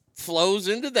flows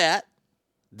into that.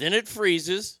 Then it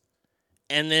freezes.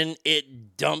 And then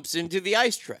it dumps into the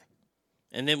ice tray.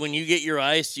 And then when you get your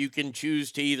ice, you can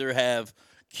choose to either have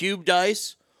cubed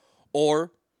ice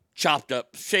or chopped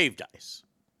up shaved ice.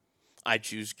 I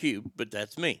choose cube, but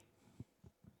that's me.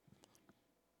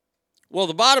 Well,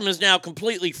 the bottom is now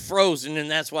completely frozen, and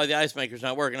that's why the ice maker's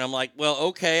not working. I'm like, well,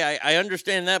 okay, I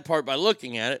understand that part by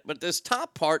looking at it, but this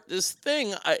top part, this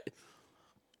thing,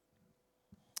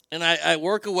 I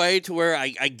work a way to where I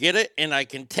get it, and I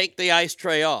can take the ice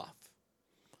tray off.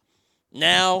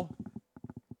 Now,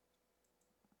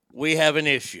 we have an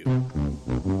issue.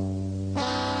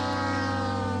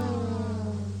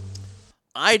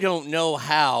 I don't know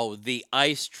how the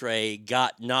ice tray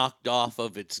got knocked off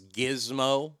of its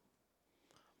gizmo.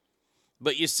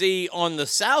 But you see, on the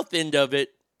south end of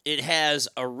it, it has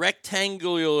a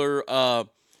rectangular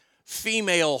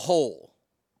female hole.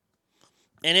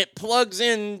 And it plugs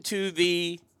into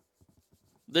the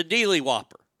dealy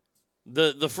whopper,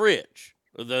 the fridge,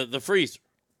 or the freezer,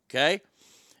 okay?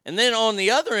 And then on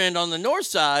the other end, on the north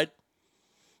side,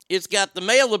 it's got the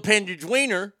male appendage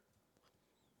wiener,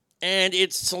 and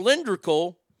it's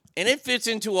cylindrical, and it fits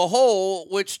into a hole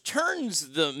which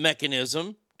turns the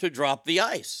mechanism to drop the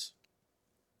ice.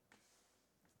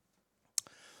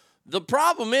 The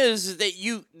problem is that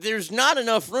there's not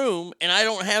enough room, and I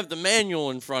don't have the manual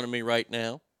in front of me right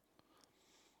now.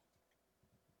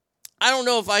 I don't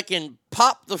know if I can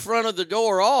pop the front of the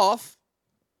door off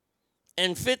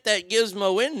and fit that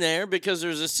gizmo in there because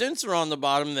there's a sensor on the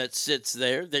bottom that sits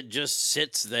there, that just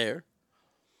sits there.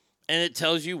 And it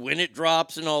tells you when it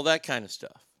drops and all that kind of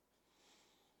stuff.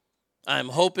 I'm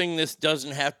hoping this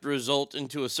doesn't have to result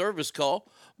into a service call,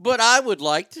 but I would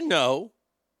like to know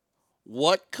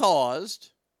what caused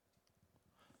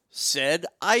said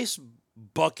ice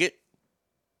bucket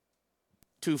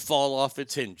to fall off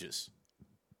its hinges.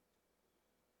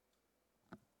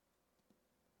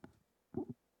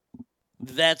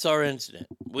 That's our incident.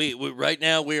 We right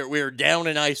now we're down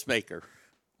an ice maker.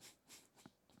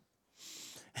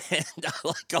 And I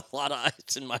like a lot of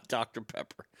ice in my Dr.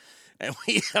 Pepper. And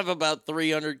we have about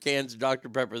 300 cans of Dr.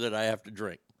 Pepper that I have to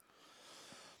drink.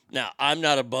 Now, I'm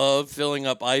not above filling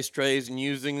up ice trays and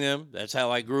using them. That's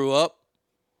how I grew up.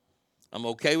 I'm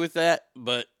okay with that.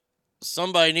 But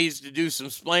somebody needs to do some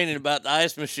explaining about the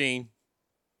ice machine.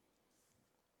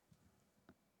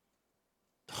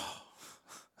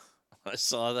 I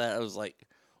saw that. I was like,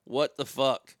 what the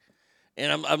fuck?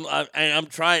 And I'm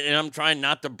trying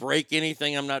not to break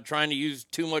anything. I'm not trying to use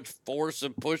too much force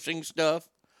of pushing stuff.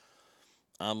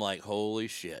 I'm like, holy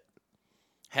shit.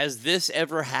 Has this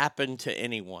ever happened to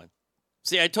anyone?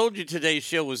 See, I told you today's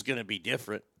show was going to be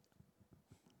different.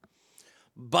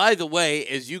 By the way,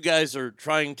 as you guys are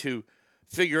trying to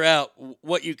figure out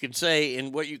what you can say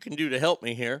and what you can do to help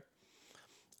me here,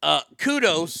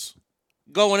 kudos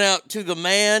going out to the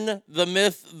man, the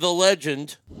myth, the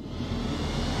legend,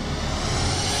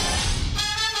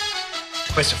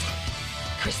 Christopher,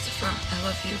 I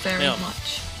love you very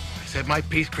much. I said my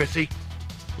piece, Chrissy.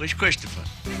 Where's Christopher?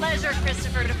 Pleasure,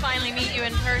 Christopher, to finally meet you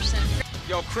in person.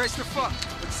 Yo, Christopher,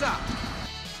 what's up?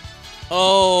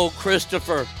 Oh,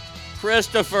 Christopher.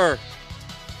 Christopher,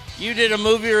 you did a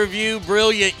movie review.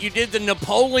 Brilliant. You did the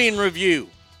Napoleon review,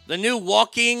 the new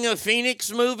Joaquin Phoenix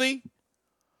movie,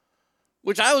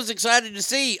 which I was excited to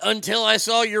see until I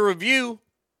saw your review.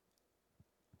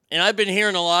 And I've been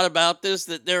hearing a lot about this,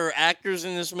 that there are actors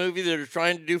in this movie that are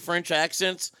trying to do French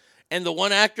accents. And the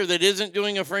one actor that isn't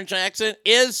doing a French accent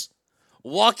is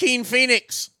Joaquin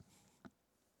Phoenix.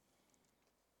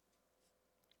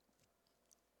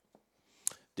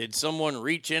 Did someone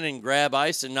reach in and grab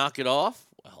ice and knock it off?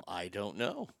 Well, I don't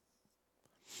know.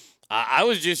 I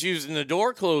was just using the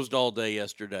door closed all day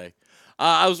yesterday.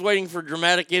 I was waiting for a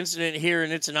dramatic incident here,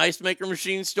 and it's an ice maker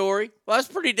machine story. Well, that's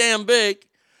pretty damn big.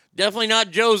 Definitely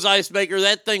not Joe's ice maker.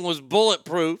 That thing was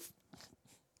bulletproof.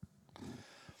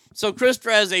 So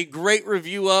Christopher has a great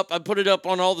review up. I put it up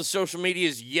on all the social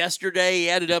medias yesterday. He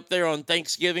had it up there on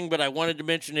Thanksgiving, but I wanted to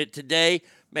mention it today.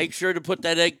 Make sure to put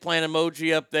that eggplant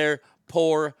emoji up there.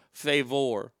 Por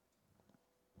favor.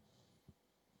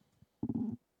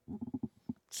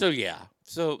 So yeah.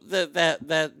 So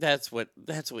that's what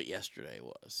yesterday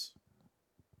was.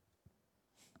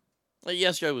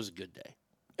 Yesterday was a good day.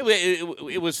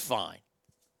 It was fine.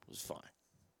 It was fine.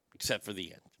 Except for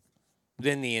the end.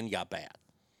 Then the end got bad.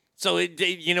 So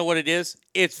you know what it is?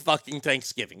 It's fucking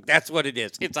Thanksgiving. That's what it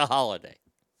is. It's a holiday.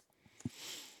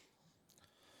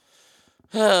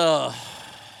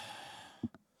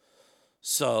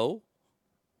 So,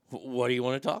 what do you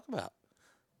want to talk about?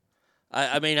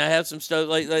 I mean, I have some stuff.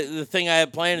 Like the thing I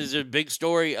have planned is a big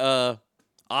story.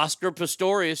 Oscar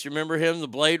Pistorius, you remember him, the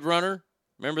Blade Runner?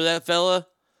 Remember that fella?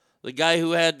 The guy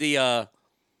who had the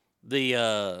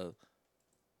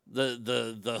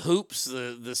hoops,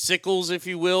 the sickles, if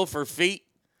you will, for feet,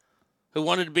 who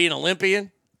wanted to be an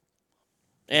Olympian.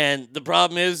 And the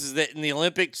problem is that in the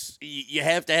Olympics, you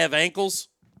have to have ankles.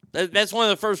 That's one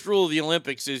of the first rules of the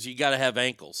Olympics is you got to have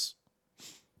ankles.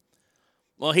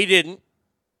 Well, he didn't.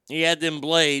 He had them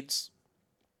blades.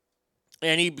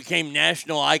 And he became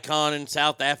national icon in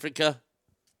South Africa.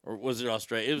 Or was it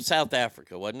Australia? It was South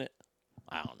Africa, wasn't it?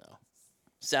 I don't know.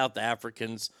 South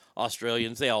Africans,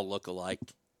 Australians, they all look alike.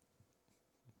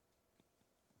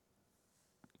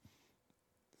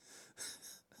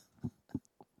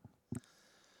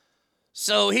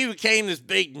 So he became this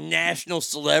big national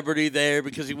celebrity there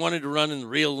because he wanted to run in the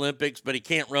real Olympics, but he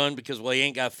can't run because, well, he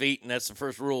ain't got feet, and that's the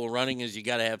first rule of running is you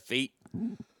got to have feet.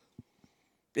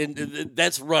 And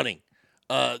that's running.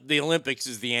 The Olympics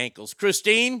is the ankles.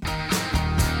 Christine?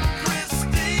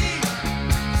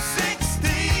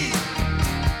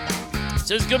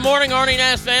 Says, good morning, Arnie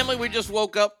Nass family. We just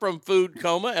woke up from food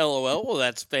coma, LOL. Well,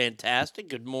 that's fantastic.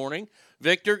 Good morning.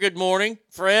 Victor, good morning.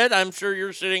 Fred, I'm sure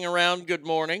you're sitting around. Good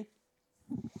morning.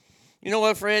 You know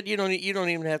what, Fred? You don't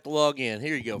even have to log in.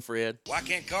 Here you go, Fred. Why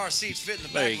can't car seats fit in the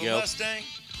back of a Mustang?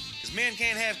 Because men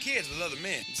can't have kids with other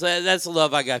men. So that's the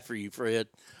love I got for you, Fred.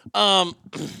 So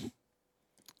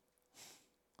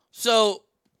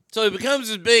he becomes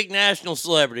this big national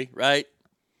celebrity, right?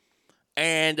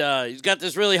 And he's got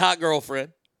this really hot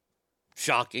girlfriend.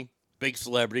 Shocking. Big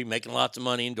celebrity, making lots of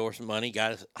money, endorsement money.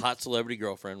 Got a hot celebrity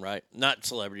girlfriend, right? Not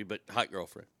celebrity, but hot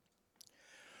girlfriend.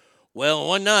 Well,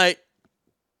 one night,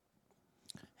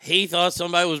 he thought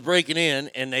somebody was breaking in,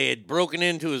 and they had broken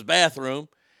into his bathroom,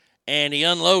 and he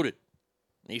unloaded.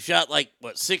 He shot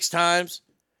 6 times?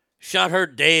 Shot her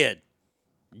dead.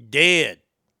 Dead.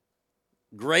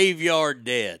 Graveyard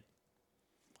dead.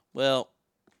 Well,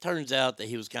 turns out that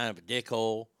he was kind of a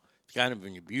dickhole, kind of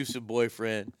an abusive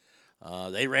boyfriend.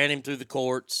 They ran him through the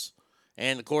courts,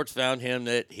 and the courts found him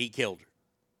that he killed her.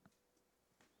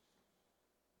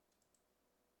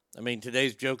 I mean,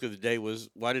 today's joke of the day was,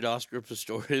 why did Oscar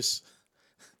Pistorius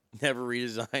never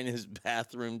redesign his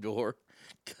bathroom door?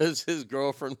 Because his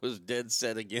girlfriend was dead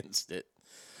set against it.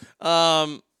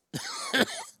 Well,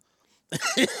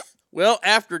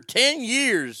 after 10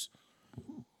 years,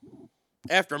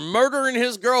 after murdering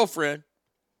his girlfriend,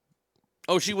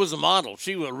 she was a model.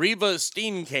 She was Reva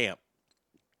Steenkamp.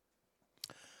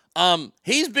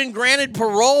 He's been granted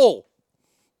parole.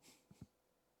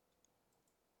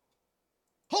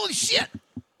 Holy shit!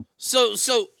 So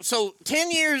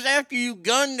 10 years after you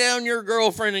gunned down your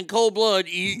girlfriend in cold blood,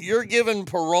 you're given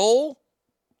parole?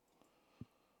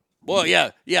 Boy,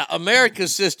 yeah,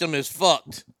 America's system is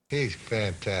fucked. He's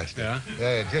fantastic.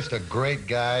 Yeah, just a great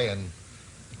guy and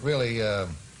really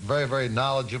very, very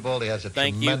knowledgeable. He has a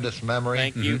tremendous memory.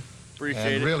 Thank you.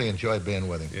 Appreciate it. Really enjoyed being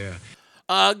with him. Yeah.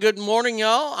 Good morning,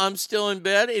 y'all. I'm still in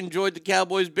bed. Enjoyed the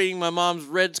Cowboys beating my mom's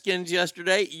Redskins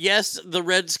yesterday. Yes, the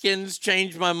Redskins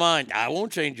changed my mind. I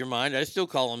won't change your mind. I still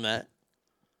call them that.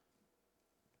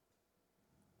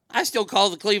 I still call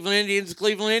the Cleveland Indians the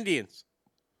Cleveland Indians.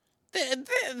 You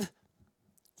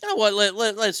know what?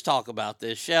 Let's talk about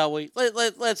this, shall we?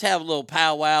 Let's have a little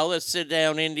powwow. Let's sit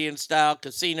down Indian style,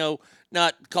 casino,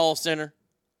 not call center.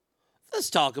 Let's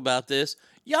talk about this.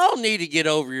 Y'all need to get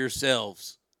over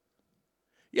yourselves.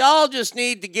 Y'all just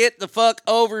need to get the fuck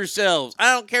over yourselves.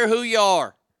 I don't care who you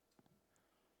are.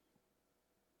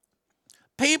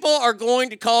 People are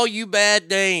going to call you bad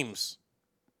names.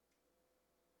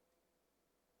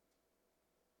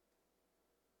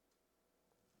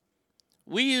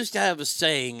 We used to have a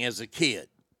saying as a kid.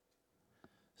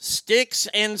 Sticks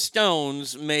and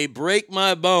stones may break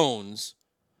my bones,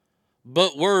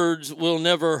 but words will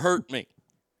never hurt me.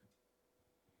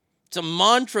 It's a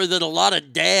mantra that a lot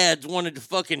of dads wanted to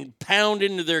fucking pound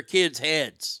into their kids'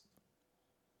 heads.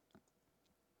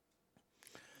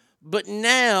 But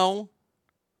now,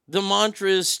 the mantra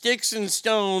is sticks and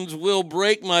stones will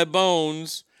break my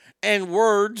bones, and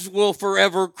words will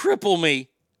forever cripple me.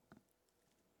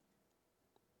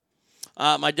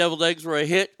 My deviled eggs were a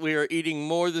hit. We are eating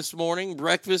more this morning.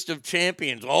 Breakfast of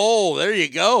champions. Oh, there you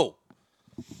go.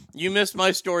 You missed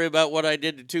my story about what I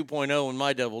did to 2.0 in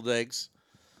my deviled eggs.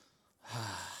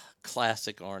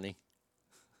 Classic Arnie.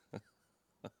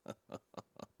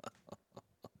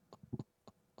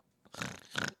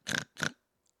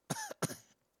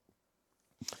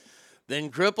 Then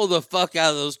cripple the fuck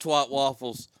out of those twat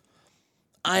waffles.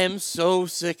 I am so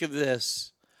sick of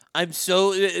this. I'm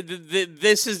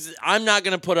not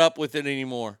going to put up with it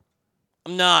anymore.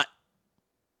 I'm not.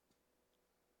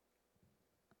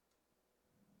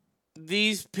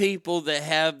 These people that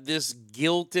have this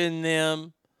guilt in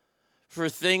them for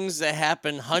things that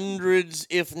happened hundreds,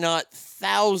 if not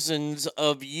thousands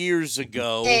of years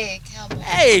ago. Hey, cowboy.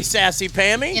 Hey, Sassy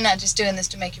Pammy. You're not just doing this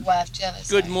to make your wife jealous.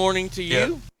 Good morning to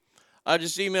you. I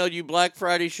just emailed you Black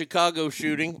Friday Chicago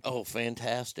shooting. Oh,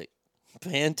 fantastic.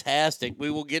 Fantastic. We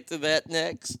will get to that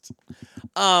next.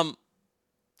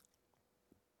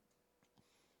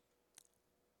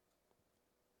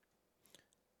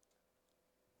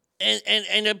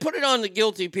 And I put it on the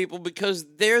guilty people because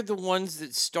they're the ones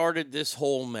that started this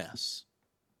whole mess.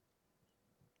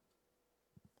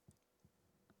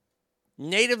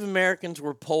 Native Americans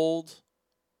were polled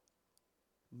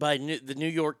by the New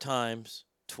York Times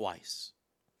twice.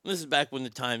 This is back when the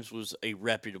Times was a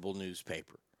reputable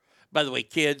newspaper. By the way,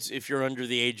 kids, if you're under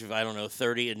the age of,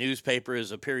 30, a newspaper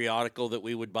is a periodical that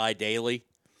we would buy daily.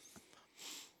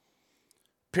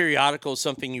 Periodical is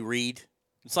something you read.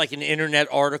 It's like an internet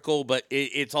article, but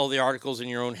it's all the articles in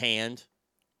your own hand.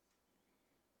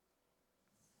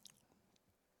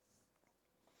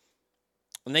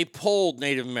 And they polled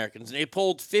Native Americans. And they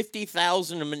polled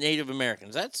 50,000 Native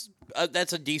Americans. That's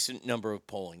a decent number of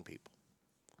polling people.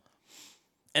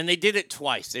 And they did it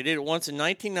twice. They did it once in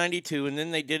 1992, and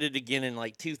then they did it again in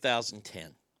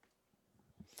 2010.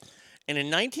 And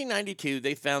in 1992,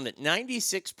 they found that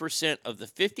 96% of the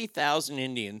 50,000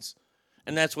 Indians,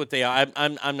 and that's what they are.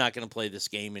 I'm not going to play this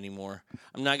game anymore.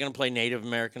 I'm not going to play Native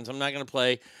Americans. I'm not going to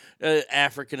play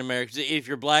African Americans. If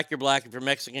you're black, you're black. If you're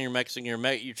Mexican, you're Mexican.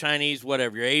 You're Chinese,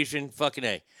 whatever. You're Asian, fucking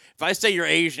A. If I say you're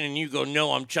Asian and you go,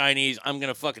 no, I'm Chinese, I'm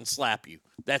going to fucking slap you.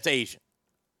 That's Asian.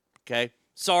 Okay?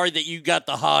 Sorry that you got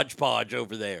the hodgepodge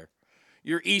over there.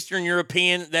 You're Eastern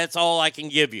European, that's all I can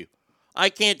give you. I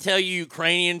can't tell you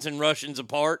Ukrainians and Russians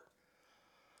apart.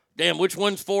 Damn, which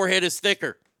one's forehead is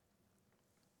thicker?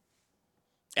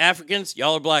 Africans,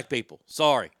 y'all are black people.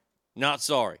 Sorry. Not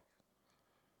sorry.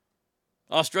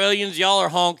 Australians, y'all are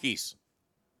honkies.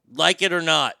 Like it or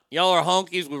not. Y'all are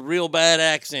honkies with real bad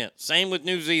accents. Same with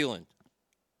New Zealand.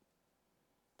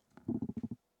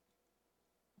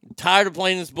 I'm tired of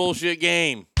playing this bullshit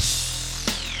game.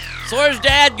 Sawyer's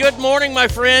dad, good morning, my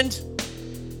friend.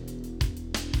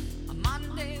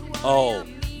 Oh,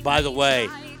 by the way,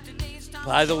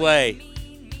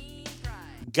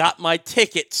 got my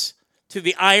tickets to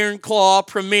the Iron Claw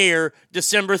premiere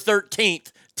December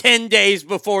 13th, 10 days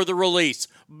before the release.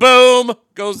 Boom,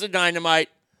 goes the dynamite.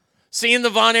 Seeing the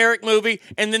Von Erich movie,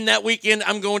 and then that weekend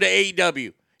I'm going to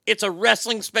AEW. It's a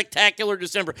wrestling spectacular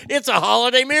December. It's a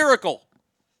holiday miracle.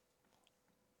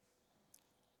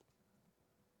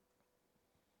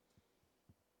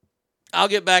 I'll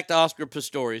get back to Oscar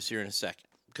Pistorius here in a second,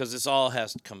 because this all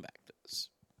has to come back to this.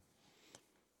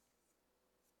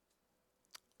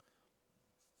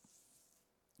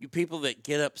 You people that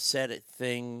get upset at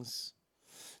things,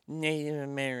 Native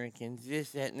Americans,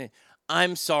 this, that, and that.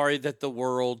 I'm sorry that the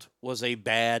world was a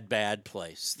bad, bad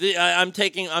place. I'm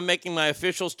making my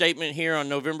official statement here on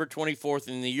November 24th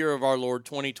in the year of our Lord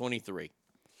 2023.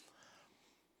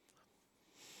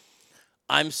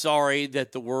 I'm sorry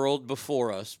that the world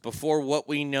before us, before what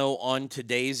we know on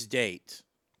today's date,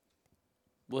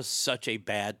 was such a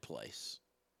bad place.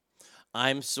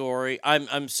 I'm sorry.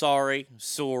 I'm sorry.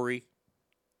 Sorry.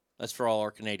 That's for all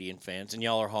our Canadian fans, and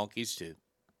y'all are honkies too.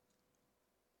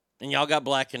 And y'all got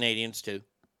black Canadians too.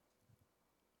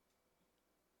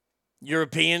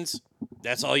 Europeans,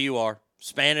 that's all you are.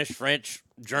 Spanish, French,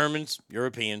 Germans,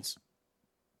 Europeans.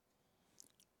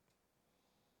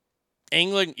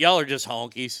 England, y'all are just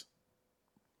honkies.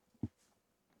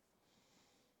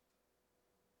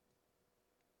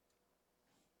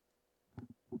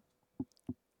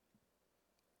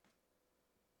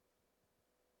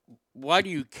 Why do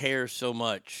you care so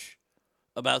much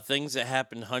about things that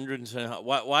happened hundreds and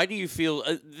why do you feel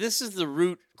this is the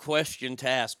root question to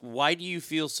ask? Why do you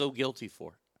feel so guilty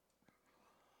for it?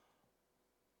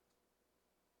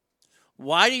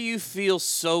 Why do you feel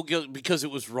so guilty? Because it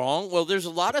was wrong? Well, there's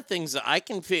a lot of things that I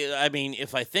can feel. I mean,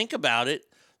 if I think about it,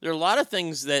 there are a lot of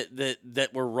things that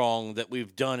were wrong that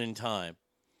we've done in time.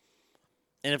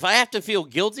 And if I have to feel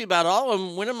guilty about all of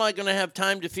them, when am I going to have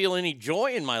time to feel any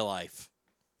joy in my life?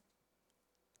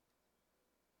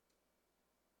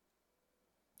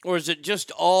 Or is it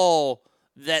just all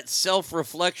that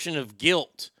self-reflection of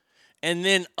guilt and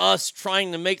then us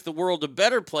trying to make the world a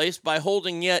better place by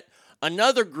holding yet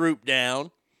another group down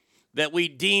that we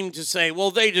deem to say, well,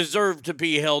 they deserve to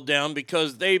be held down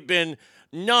because they've been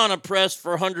non-oppressed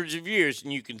for hundreds of years.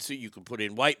 And you can see, you can put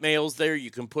in white males there,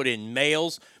 you can put in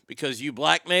males, because you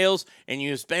black males and you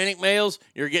Hispanic males,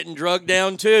 you're getting drugged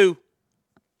down too.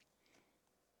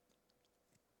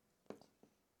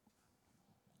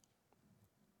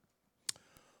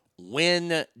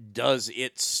 When does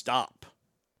it stop?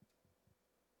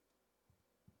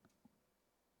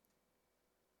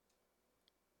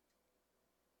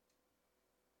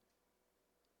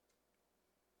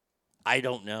 I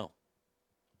don't know.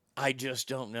 I just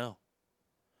don't know.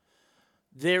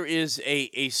 There is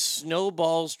a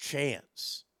snowball's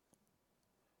chance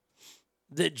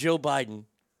that Joe Biden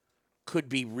could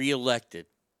be reelected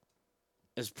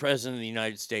as president of the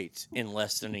United States in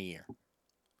less than a year.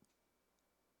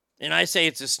 And I say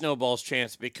it's a snowball's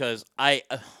chance because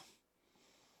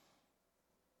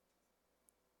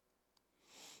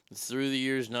it's through the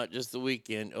years, not just the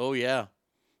weekend. Oh, yeah.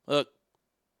 Look.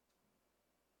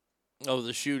 Oh,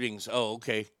 the shootings. Oh,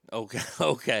 okay.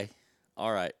 Okay.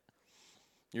 All right.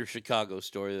 Your Chicago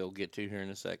story that we'll get to here in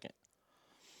a second.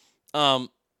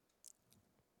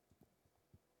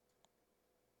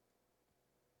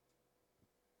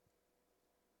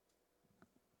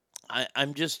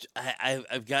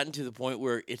 I've gotten to the point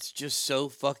where it's just so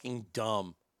fucking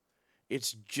dumb.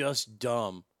 It's just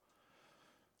dumb.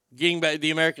 Getting back,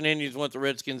 the American Indians want the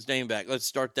Redskins' name back. Let's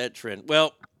start that trend.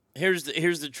 Well, here's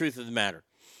the truth of the matter.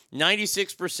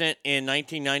 96% in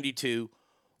 1992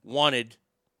 wanted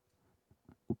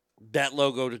that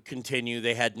logo to continue.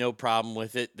 They had no problem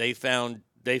with it. They found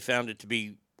it to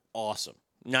be awesome.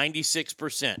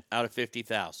 96% out of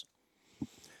 50,000.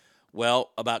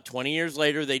 Well, about 20 years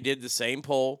later, they did the same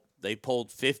poll. They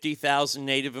polled 50,000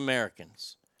 Native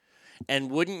Americans.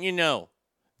 And wouldn't you know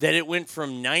that it went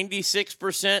from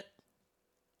 96%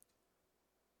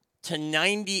 to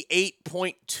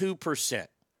 98.2%.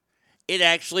 It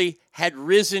actually had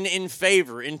risen in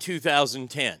favor in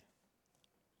 2010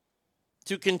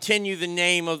 to continue the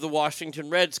name of the Washington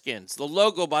Redskins. The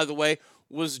logo, by the way,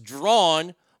 was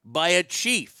drawn by a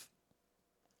chief.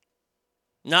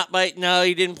 No,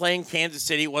 he didn't play in Kansas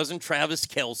City. It wasn't Travis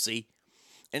Kelce.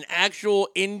 An actual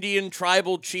Indian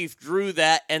tribal chief drew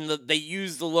that, and they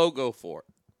used the logo for it.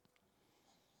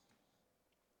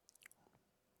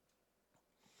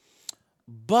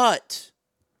 But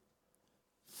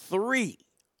 3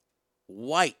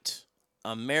 white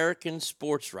American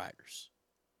sports writers,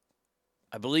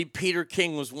 I believe Peter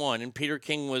King was one, and Peter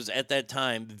King was at that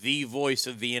time the voice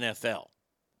of the NFL.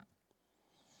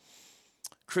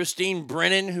 Christine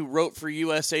Brennan, who wrote for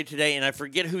USA Today, and I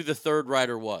forget who the third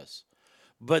writer was.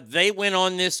 But they went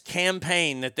on this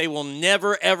campaign that they will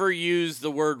never, ever use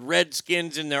the word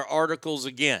Redskins in their articles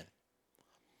again.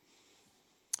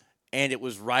 And it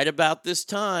was right about this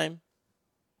time,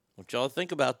 I want y'all to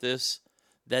think about this,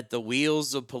 that the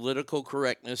wheels of political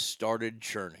correctness started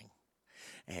churning.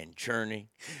 And churning,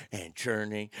 and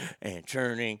churning, and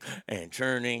churning, and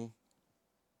churning.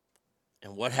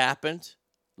 And what happened?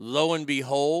 Lo and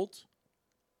behold,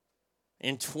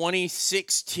 in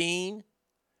 2016,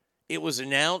 it was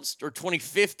announced, or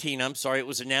 2015, it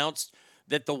was announced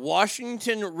that the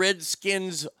Washington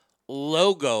Redskins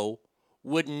logo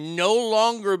would no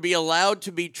longer be allowed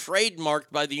to be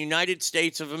trademarked by the United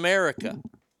States of America.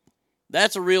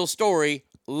 That's a real story.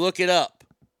 Look it up.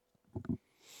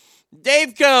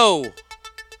 Daveco.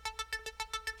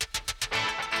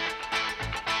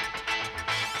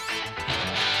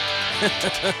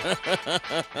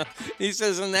 He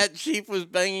says, and that chief was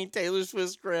banging Taylor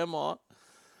Swift's grandma.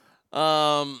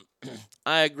 I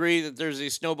agree that there's a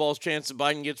snowball's chance that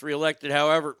Biden gets reelected.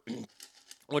 However,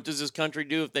 what does this country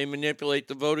do if they manipulate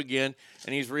the vote again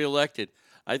and he's reelected?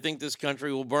 I think this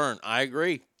country will burn. I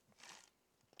agree.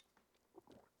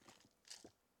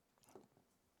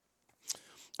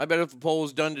 I bet if the poll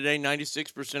was done today,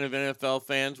 96% of NFL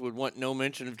fans would want no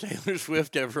mention of Taylor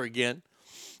Swift ever again.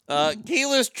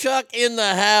 Keyless Chuck in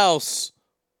the house.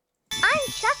 I'm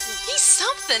Chucky. He's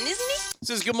something, isn't he?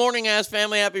 Says, good morning, Ass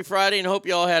Family. Happy Friday, and hope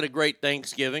you all had a great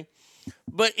Thanksgiving.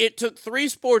 But it took 3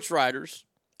 sports writers,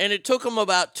 and it took them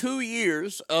about 2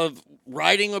 years of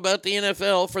writing about the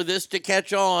NFL for this to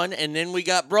catch on, and then we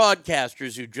got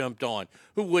broadcasters who jumped on,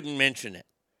 who wouldn't mention it.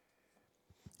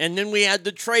 And then we had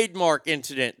the trademark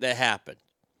incident that happened,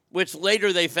 which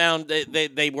later they found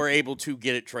that they were able to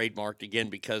get it trademarked again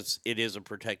because it is a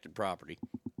protected property.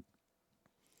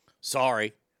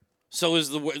 Sorry. So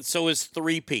is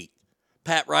three-peat.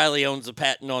 Pat Riley owns the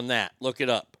patent on that. Look it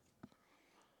up.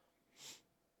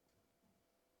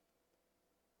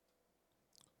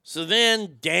 So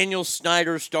then Daniel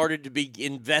Snyder started to be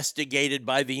investigated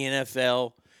by the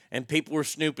NFL, and people were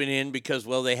snooping in because,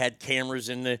 well, they had cameras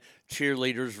in the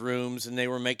cheerleaders' rooms, and they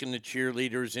were making the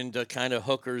cheerleaders into kind of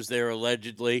hookers there,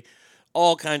 allegedly.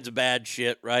 All kinds of bad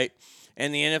shit, right?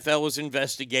 And the NFL was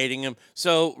investigating him.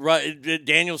 So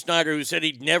Daniel Snyder, who said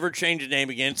he'd never change his name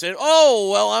again, said, oh,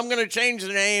 well, I'm going to change the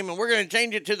name, and we're going to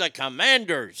change it to the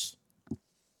Commanders.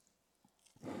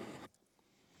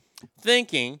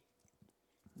 Thinking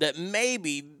that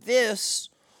maybe this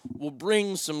will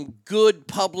bring some good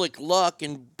public luck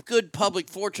and good public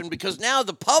fortune, because now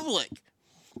the public,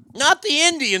 not the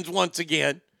Indians once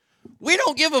again, we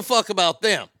don't give a fuck about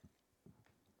them.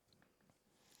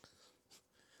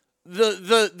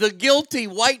 The guilty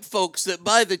white folks that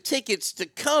buy the tickets to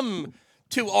come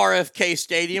to RFK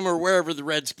Stadium or wherever the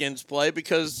Redskins play,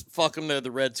 because fuck them, they're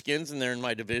the Redskins and they're in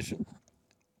my division.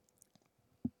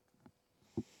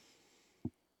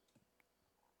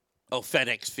 Oh,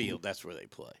 FedEx Field, that's where they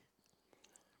play.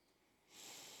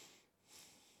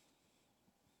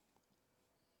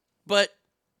 But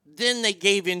then they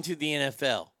gave in to the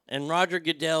NFL. And Roger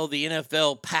Goodell, the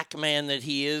NFL Pac-Man that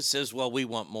he is, says, well, we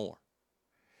want more.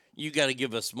 You got to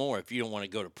give us more if you don't want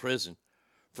to go to prison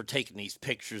for taking these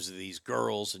pictures of these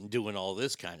girls and doing all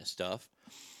this kind of stuff.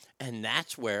 And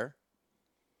that's where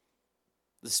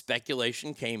the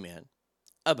speculation came in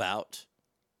about,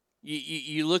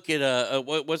 you look at,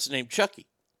 what's the name, Chucky,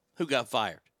 who got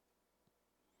fired.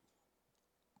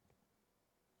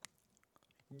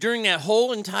 During that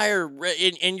whole entire,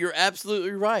 and you're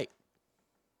absolutely right,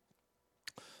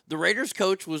 The Raiders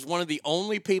coach was one of the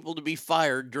only people to be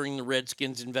fired during the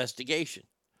Redskins investigation.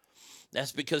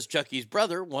 That's because Chucky's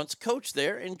brother once coached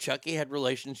there, and Chucky had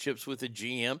relationships with the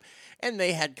GM, and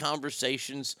they had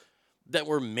conversations that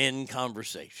were men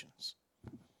conversations.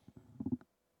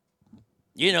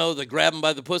 You know, the grab him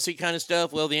by the pussy kind of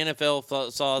stuff. Well, the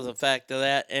NFL saw the fact of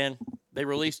that, and they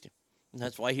released him. And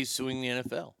that's why he's suing the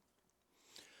NFL.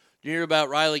 Did you hear about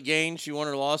Riley Gaines? She won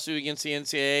her lawsuit against the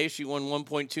NCAA. She won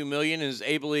 $1.2 million and is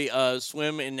able to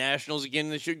swim in nationals again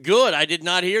this year. Good. I did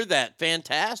not hear that.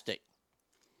 Fantastic.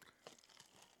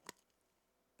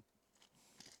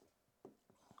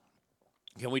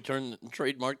 Can we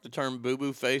trademark the term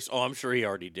boo-boo face? Oh, I'm sure he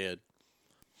already did.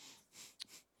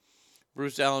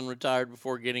 Bruce Allen retired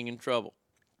before getting in trouble.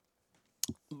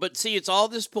 But see, it's all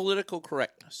this political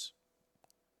correctness.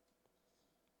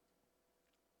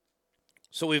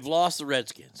 So we've lost the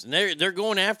Redskins. And they're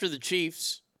going after the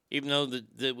Chiefs, even though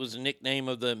that was a nickname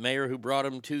of the mayor who brought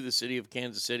them to the city of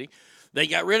Kansas City. They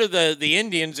got rid of the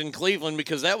Indians in Cleveland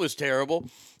because that was terrible,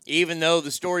 even though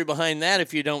the story behind that,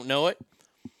 if you don't know it,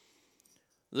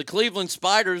 the Cleveland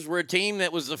Spiders were a team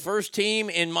that was the first team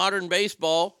in modern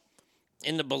baseball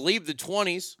in the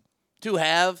 20s to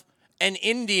have an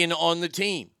Indian on the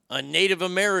team, a Native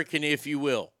American, if you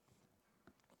will.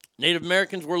 Native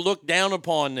Americans were looked down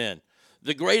upon then.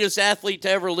 The greatest athlete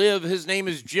to ever live, his name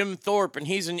is Jim Thorpe, and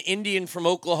he's an Indian from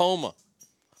Oklahoma.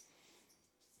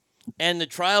 And the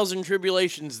trials and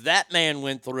tribulations that man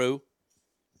went through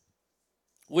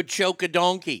would choke a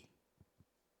donkey.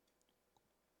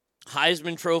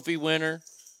 Heisman Trophy winner,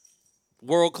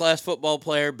 world-class football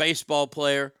player, baseball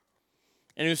player,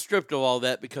 and he was stripped of all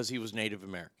that because he was Native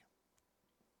American.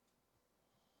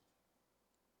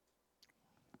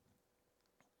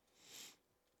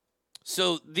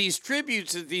 So these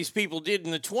tributes that these people did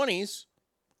in the 20s,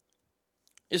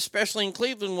 especially in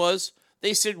Cleveland, was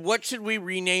they said, what should we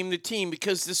rename the team?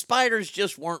 Because the Spiders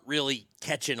just weren't really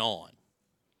catching on.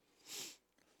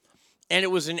 And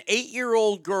it was an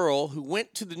 8-year-old girl who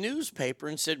went to the newspaper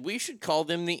and said, we should call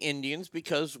them the Indians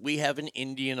because we have an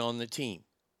Indian on the team.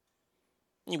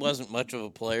 He wasn't much of a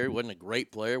player. He wasn't a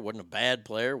great player. Wasn't a bad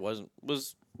player.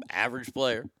 Was average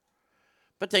player.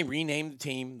 But they renamed the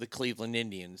team the Cleveland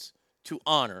Indians to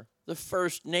honor the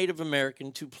first Native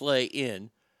American to play in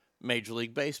Major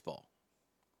League Baseball.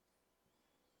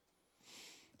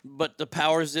 But the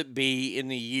powers that be in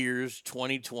the years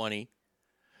 2020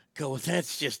 go,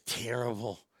 that's just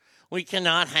terrible. We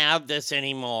cannot have this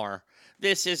anymore.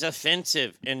 This is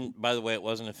offensive. And by the way, it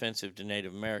wasn't offensive to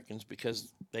Native Americans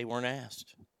because they weren't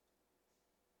asked.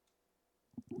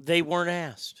 They weren't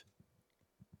asked.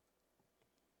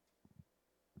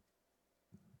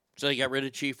 So they got rid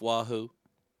of Chief Wahoo.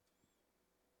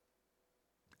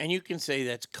 And you can say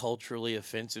that's culturally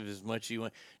offensive as much as you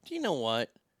want. Do you know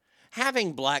what?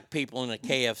 Having black people in a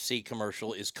KFC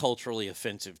commercial is culturally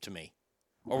offensive to me.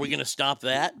 Are we going to stop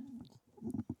that?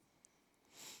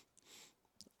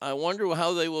 I wonder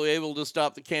how they will be able to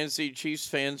stop the Kansas City Chiefs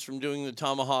fans from doing the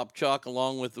tomahawk chalk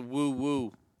along with the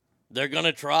woo-woo. They're going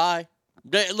to try.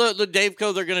 Look, Dave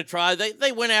Co., they're going to try.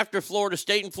 They went after Florida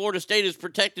State, and Florida State is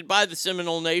protected by the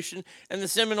Seminole Nation, and the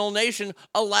Seminole Nation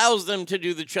allows them to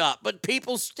do the chop. But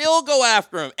people still go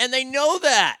after them, and they know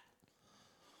that.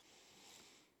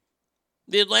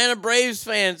 The Atlanta Braves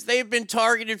fans, they've been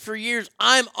targeted for years.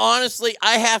 I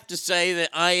have to say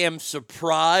that I am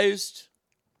surprised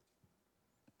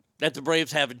that the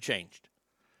Braves haven't changed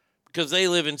because they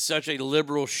live in such a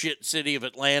liberal shit city of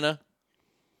Atlanta.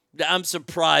 I'm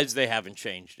surprised they haven't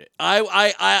changed it.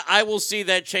 I will see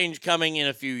that change coming in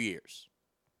a few years.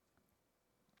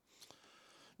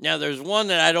 Now, there's one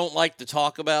that I don't like to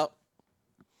talk about.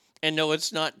 And no,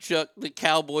 it's not Chuck the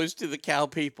Cowboys to the cow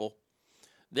people.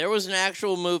 There was an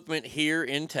actual movement here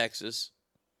in Texas,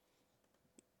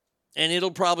 and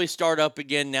it'll probably start up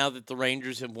again now that the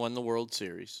Rangers have won the World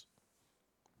Series.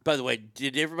 By the way,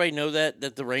 did everybody know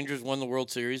that the Rangers won the World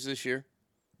Series this year?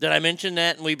 Did I mention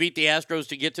that? And we beat the Astros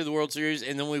to get to the World Series,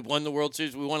 and then we won the World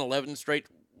Series. We won 11 straight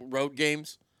road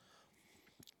games.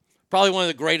 Probably one of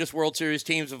the greatest World Series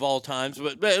teams of all times,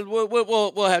 but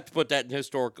we'll have to put that in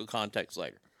historical context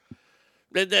later.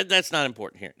 That's not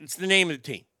important here. It's the name of the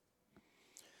team.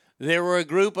 There were a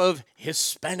group of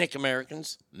Hispanic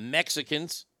Americans,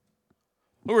 Mexicans,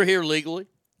 who were here legally,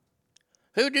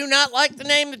 who do not like the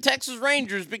name the Texas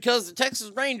Rangers because the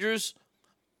Texas Rangers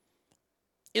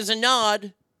is a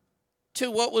nod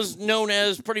to what was known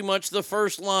as pretty much the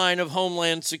first line of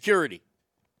Homeland Security.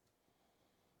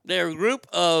 They're a group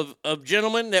of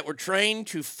gentlemen that were trained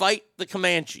to fight the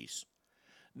Comanches.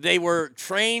 They were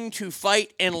trained to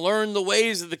fight and learn the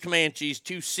ways of the Comanches,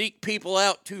 to seek people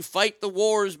out, to fight the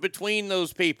wars between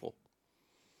those people.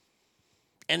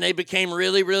 And they became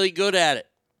really, really good at it.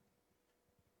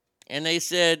 And they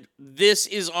said, this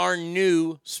is our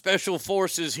new special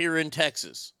forces here in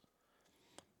Texas.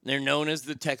 They're known as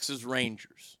the Texas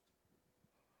Rangers.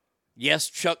 Yes,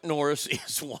 Chuck Norris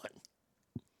is one.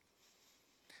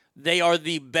 They are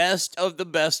the best of the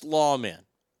best lawmen.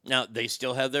 Now, they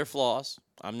still have their flaws.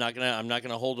 I'm not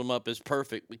gonna hold them up as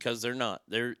perfect because they're not.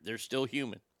 They're still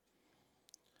human.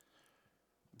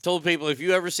 I've told people, if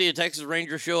you ever see a Texas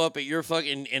Ranger show up at your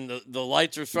fucking and the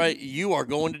lights are bright, you are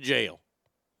going to jail.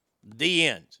 The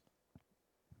end.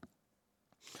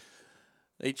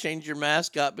 They changed your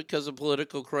mascot because of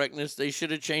political correctness. They should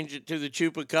have changed it to the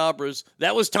Chupacabras.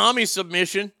 That was Tommy's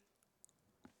submission.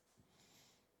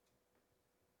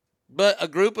 But a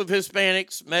group of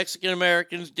Hispanics, Mexican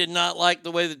Americans, did not like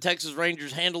the way the Texas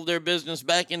Rangers handled their business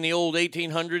back in the old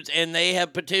 1800s, and they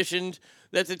have petitioned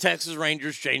that the Texas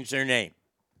Rangers change their name.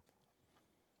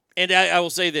 And I will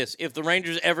say this. If the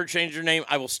Rangers ever change their name,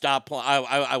 I will stop.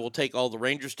 I will take all the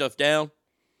Ranger stuff down.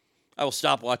 I will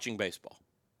stop watching baseball.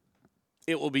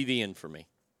 It will be the end for me.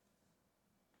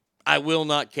 I will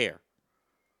not care.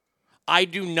 I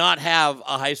do not have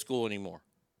a high school anymore.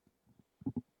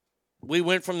 We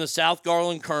went from the South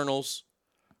Garland Colonels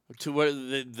to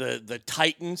the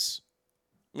Titans.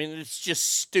 I mean, it's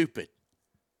just stupid.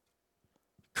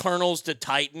 Colonels to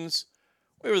Titans.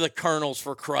 We were the Colonels,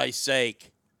 for Christ's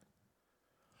sake.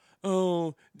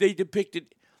 Oh, they depicted...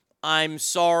 I'm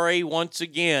sorry once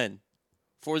again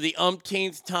for the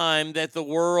umpteenth time that the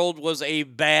world was a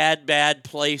bad, bad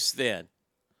place then.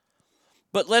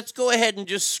 But let's go ahead and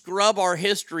just scrub our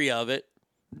history of it.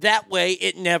 That way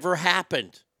it never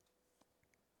happened.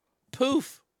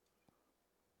 Poof.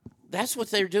 That's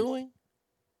what they're doing.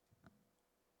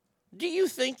 Do you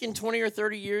think in 20 or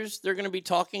 30 years they're going to be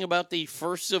talking about the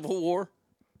first Civil War?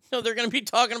 No, they're going to be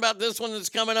talking about this one that's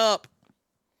coming up.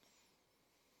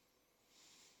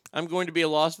 I'm going to be a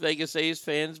Las Vegas A's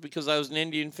fan because I was an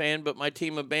Indian fan, but my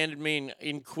team abandoned me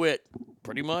and quit,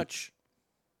 pretty much.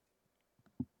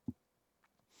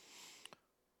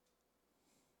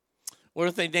 What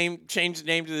if they change the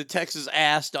name to the Texas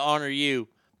Ass to honor you?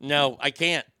 No, I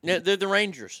can't. They're the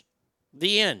Rangers.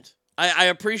 The end. I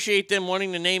appreciate them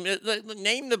wanting to name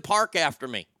the park after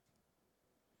me.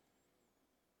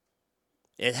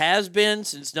 It has been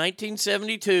since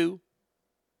 1972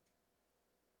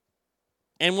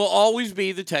 and will always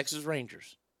be the Texas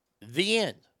Rangers. The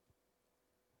end.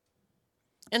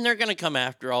 And they're going to come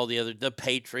after all the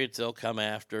Patriots they'll come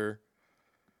after.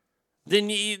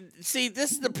 Then you see,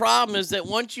 this is the problem, is that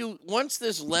once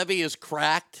this levee is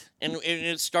cracked and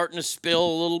it's starting to spill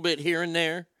a little bit here and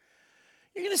there,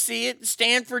 you're gonna see it.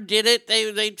 Stanford did it.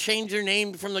 They changed their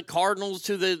name from the Cardinals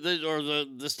to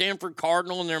the Stanford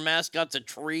Cardinal, and their mascot's a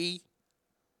tree.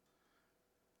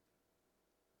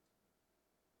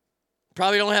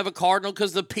 Probably don't have a Cardinal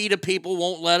because the PETA people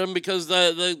won't let them because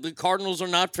the Cardinals are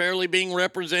not fairly being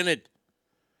represented.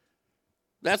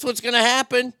 That's what's gonna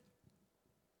happen.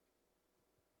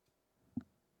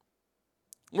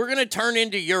 We're going to turn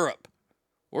into Europe.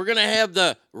 We're going to have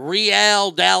the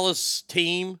Real Dallas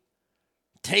team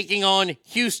taking on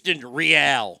Houston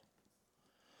Real.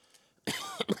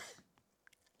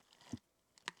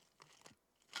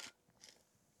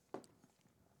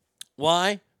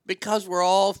 Why? Because we're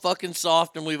all fucking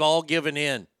soft and we've all given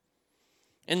in.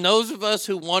 And those of us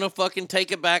who want to fucking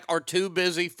take it back are too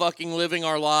busy fucking living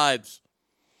our lives.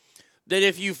 That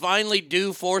if you finally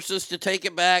do force us to take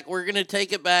it back, we're going to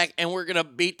take it back and we're going to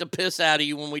beat the piss out of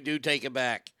you when we do take it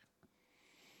back.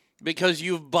 Because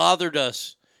you've bothered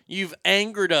us. You've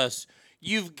angered us.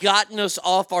 You've gotten us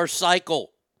off our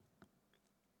cycle.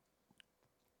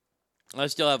 I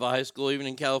still have a high school, even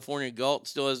in California. Galt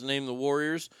still has the name the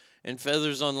Warriors and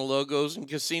feathers on the logos and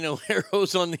casino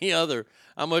arrows on the other.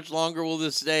 How much longer will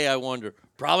this stay, I wonder?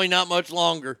 Probably not much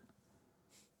longer.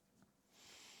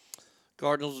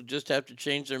 Cardinals will just have to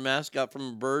change their mascot from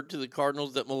a bird to the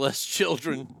Cardinals that molest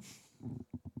children.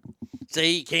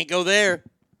 See, you can't go there.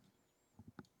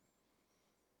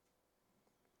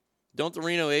 Don't the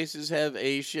Reno Aces have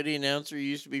a shitty announcer you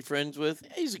used to be friends with?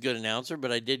 He's a good announcer,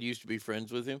 but I did used to be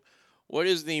friends with him. What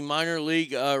is the minor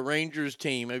league Rangers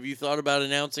team? Have you thought about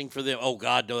announcing for them? Oh,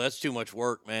 God, no, that's too much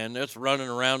work, man. That's running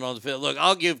around on the field. Look,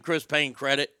 I'll give Chris Payne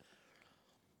credit,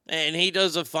 and he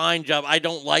does a fine job. I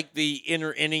don't like the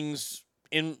inner innings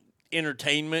in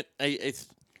entertainment.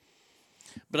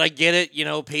 But I get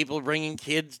it, people bringing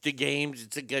kids to games.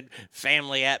 It's a good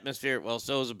family atmosphere. Well,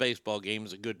 so is a baseball game.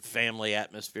 It's a good family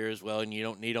atmosphere as well, and you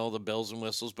don't need all the bells and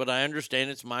whistles. But I understand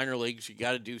it's minor leagues. You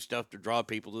got to do stuff to draw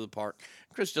people to the park.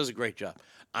 Chris does a great job.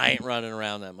 I ain't running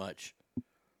around that much.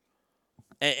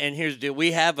 And here's the deal: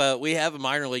 we have a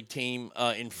minor league team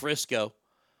in Frisco,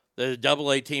 the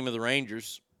AA team of the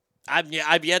Rangers.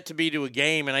 I've yet to be to a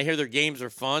game, and I hear their games are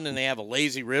fun, and they have a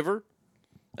lazy river.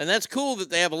 And that's cool that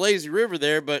they have a lazy river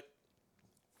there, but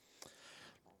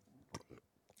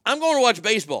I'm going to watch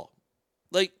baseball.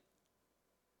 Like,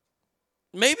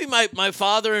 maybe my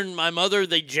father and my mother,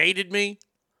 they jaded me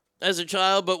as a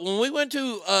child, but when we went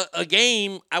to a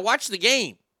game, I watched the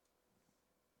game.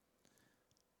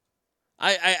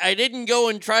 I didn't go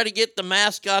and try to get the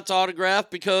mascot's autograph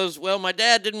because, well, my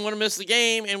dad didn't want to miss the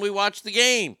game, and we watched the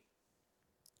game.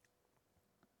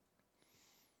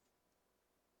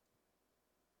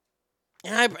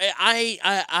 And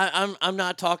I'm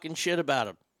not talking shit about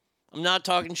them. I'm not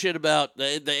talking shit about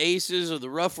the Aces or the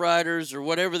Rough Riders or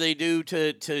whatever they do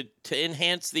to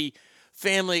enhance the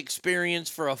family experience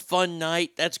for a fun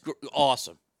night. That's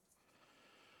awesome.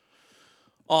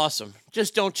 Awesome.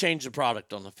 Just don't change the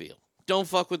product on the field. Don't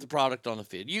fuck with the product on the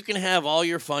field. You can have all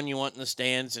your fun you want in the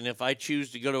stands, and if I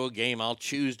choose to go to a game, I'll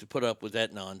choose to put up with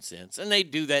that nonsense. And they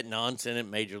do that nonsense at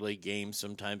Major League games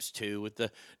sometimes, too, with the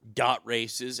dot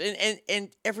races. And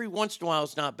every once in a while,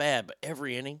 it's not bad, but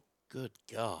every inning, good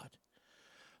God.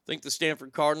 I think the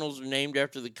Stanford Cardinals are named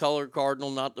after the color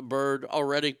cardinal, not the bird.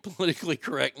 Already politically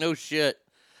correct. No shit.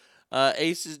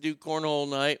 Aces do cornhole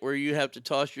night where you have to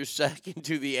toss your sack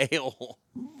into the ale.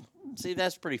 See,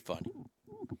 that's pretty funny.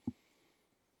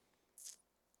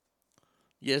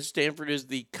 Yes, Stanford is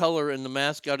the color and the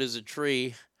mascot is a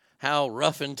tree. How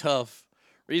rough and tough.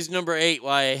 Reason number 8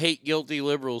 why I hate guilty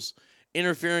liberals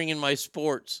interfering in my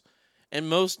sports. And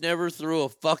most never threw a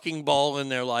fucking ball in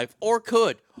their life. Or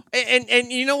could.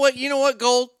 And you know what? You know what,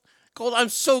 Gold? Gold, I'm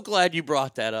so glad you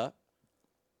brought that up.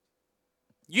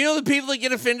 You know the people that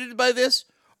get offended by this?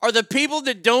 Are the people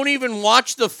that don't even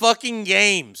watch the fucking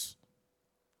games.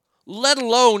 Let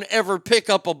alone ever pick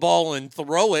up a ball and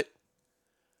throw it.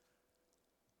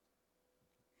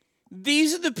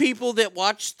 These are the people that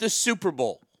watch the Super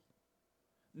Bowl.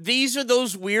 These are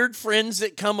those weird friends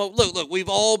that come up. Look, we've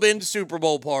all been to Super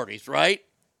Bowl parties, right?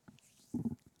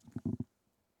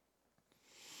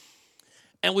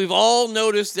 And we've all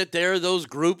noticed that there are those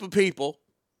group of people.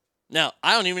 Now,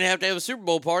 I don't even have to have a Super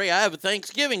Bowl party. I have a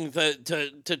Thanksgiving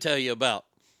to tell you about,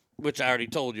 which I already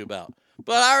told you about.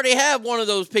 But I already have one of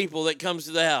those people that comes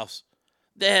to the house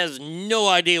that has no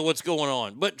idea what's going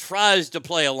on, but tries to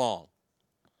play along.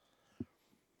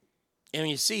 And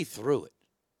you see through it.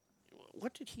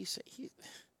 What did he say?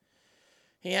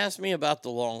 He asked me about the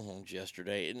Longhorns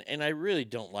yesterday, and I really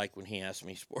don't like when he asks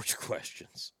me sports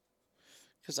questions.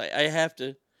 Because I have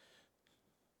to...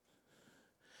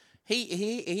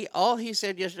 He all he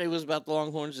said yesterday was about the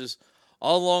Longhorns is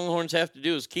all Longhorns have to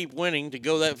do is keep winning to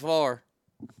go that far.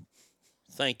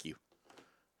 Thank you.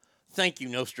 Thank you,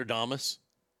 Nostradamus.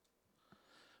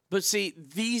 But see,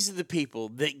 these are the people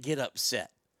that get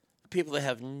upset. People that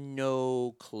have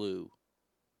no clue.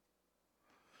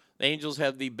 The Angels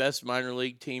have the best minor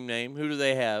league team name. Who do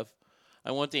they have?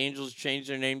 I want the Angels to change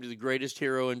their name to the greatest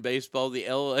hero in baseball, the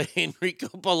L.A. Enrico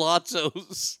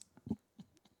Palazzos.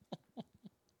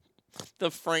 The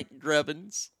Frank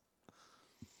Drebins.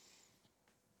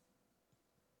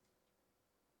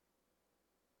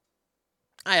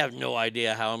 I have no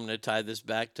idea how I'm going to tie this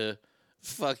back to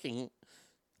fucking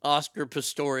Oscar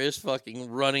Pistorius fucking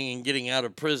running and getting out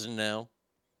of prison now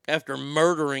after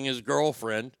murdering his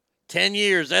girlfriend. 10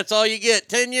 years, that's all you get.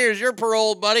 10 years, you're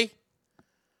paroled, buddy.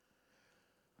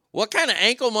 What kind of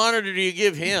ankle monitor do you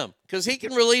give him? Because he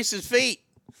can release his feet.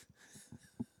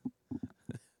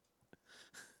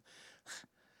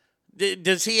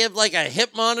 Does he have like a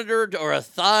hip monitor or a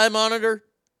thigh monitor?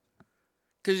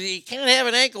 Because he can't have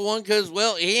an ankle one because,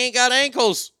 well, he ain't got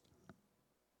ankles.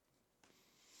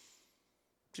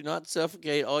 Do not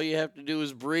suffocate. All you have to do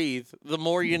is breathe. The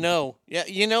more you know. Yeah,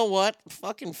 you know what?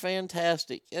 Fucking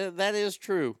fantastic. Yeah, that is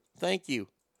true. Thank you.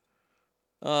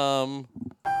 Hope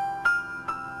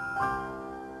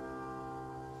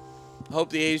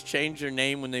the A's change their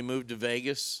name when they move to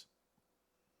Vegas.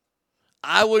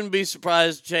 I wouldn't be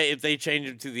surprised if they change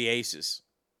it to the Aces.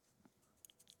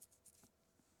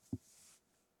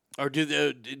 Or did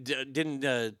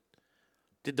the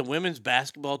women's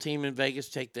basketball team in Vegas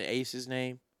take the Aces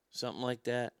name? Something like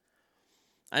that.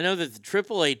 I know that the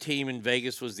AAA team in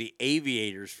Vegas was the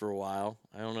Aviators for a while.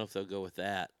 I don't know if they'll go with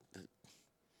that.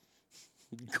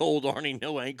 Gold Arnie,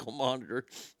 no ankle monitor.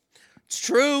 It's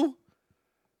true.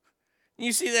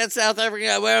 You see that South African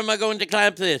guy? Where am I going to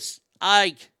clamp this?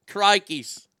 Ike,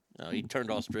 crikeys. No, he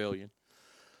turned Australian.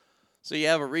 So you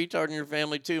have a retard in your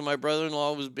family, too. My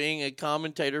brother-in-law was being a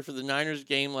commentator for the Niners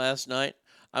game last night.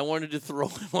 I wanted to throw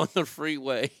him on the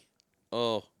freeway.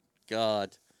 Oh,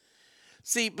 God.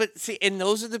 See, and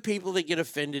those are the people that get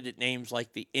offended at names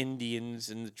like the Indians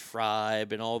and the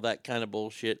tribe and all that kind of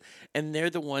bullshit. And they're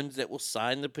the ones that will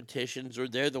sign the petitions, or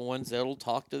they're the ones that will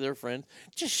talk to their friends.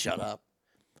 Just shut up.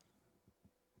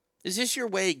 Is this your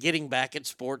way of getting back at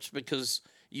sports because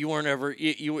you weren't ever...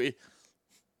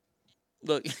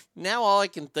 Look, now all I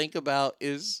can think about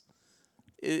is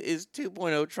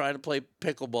 2.0 trying to play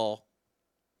pickleball.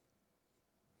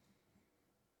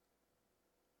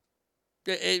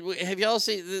 Have y'all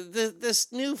seen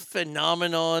this new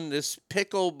phenomenon, this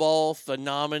pickleball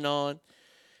phenomenon?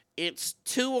 It's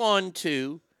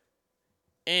 2-on-2,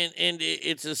 and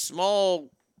it's a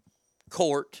small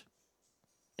court,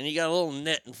 and you got a little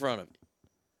net in front of you.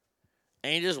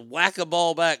 And you just whack a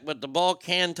ball back, but the ball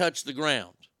can touch the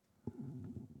ground.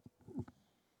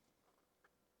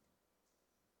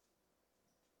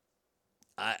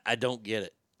 I don't get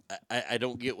it. I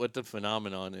don't get what the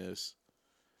phenomenon is.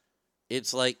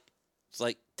 It's like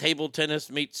table tennis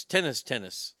meets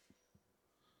tennis.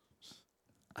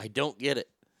 I don't get it.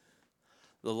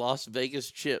 The Las Vegas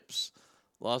Chips,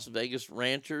 Las Vegas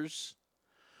Ranchers.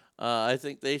 I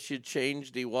think they should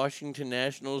change the Washington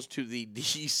Nationals to the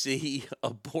DC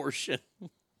Abortion.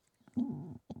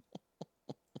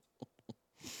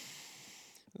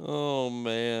 Oh,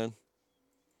 man.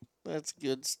 That's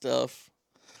good stuff.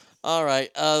 All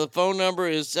right. The phone number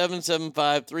is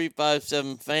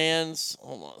 775-357-FANS.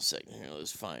 Hold on a second here.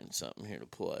 Let's find something here to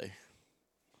play.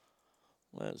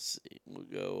 Let's see. We'll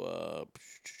go.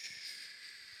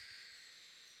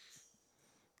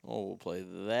 We'll play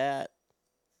that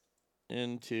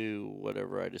into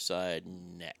whatever I decide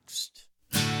next.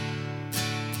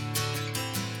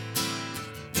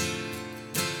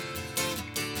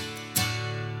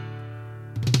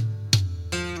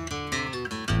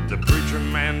 The preacher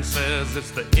man says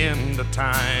it's the end of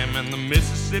time, and the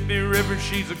Mississippi River,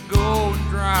 she's a going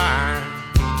dry.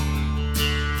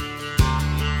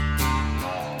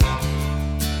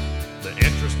 The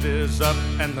interest is up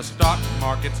and the stock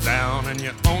market's down, and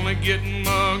you're only getting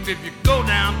mugged if you go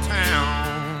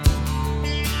downtown.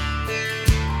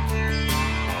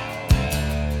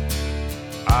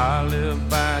 I live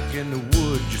back in the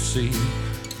woods, you see,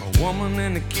 my woman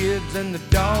and the kids and the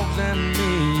dogs and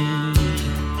me.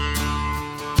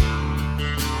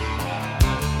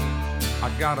 I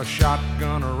got a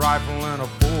shotgun, a rifle, and a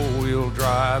four-wheel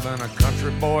drive, and a country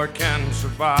boy can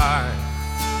survive.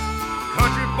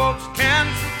 Country folks can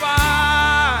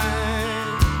survive.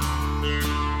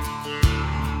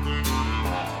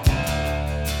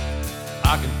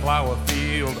 I can plow a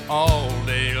field all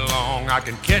day long. I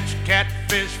can catch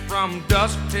catfish from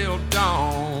dusk till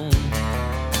dawn.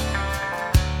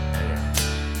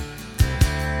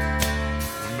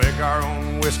 Make our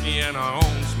own whiskey and our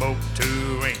own smoke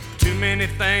too. Ain't too many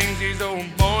things these old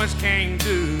boys can't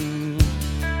do.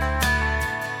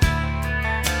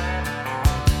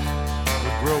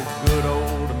 We grow good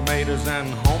old tomatoes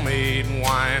and homemade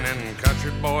wine, and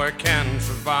country boy can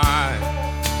survive.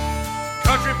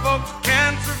 Country folks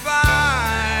can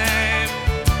survive.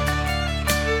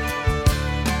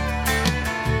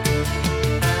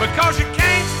 Because you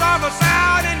can't starve us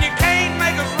out and you can't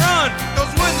make us run,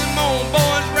 'cause when them old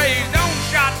boys raised on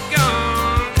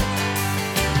shotguns,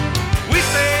 we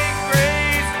say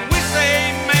grace and we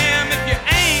say ma'am. If you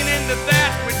ain't into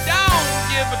that, we don't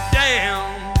give a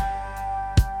damn.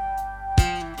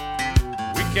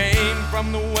 We came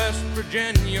from the West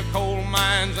Virginia coal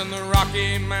mines and the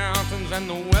Rocky Mountains and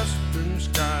the western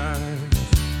skies.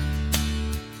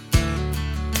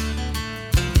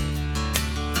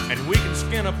 And we can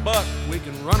skin a buck, we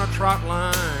can run a trot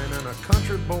line, and a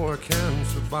country boy can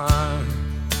survive.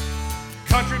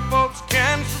 Country folks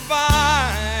can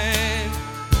survive.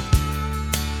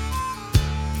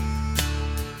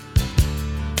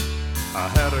 I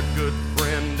had a good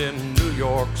friend in New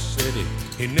York City.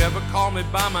 He never called me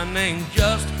by my name,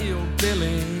 just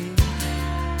Hillbilly.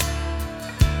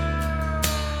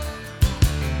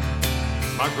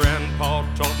 My grandpa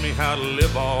taught me how to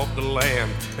live off the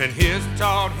land, and his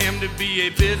taught him to be a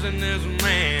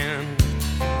businessman.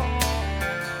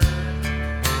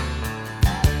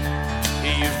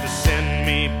 He used to send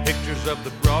me pictures of the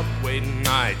Broadway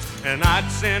nights, and I'd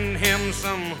send him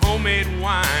some homemade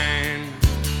wine.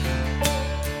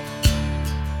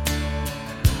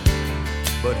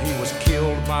 but he was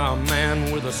killed by a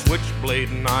man with a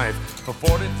switchblade knife. For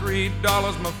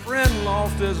 $43, my friend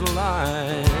lost his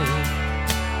life.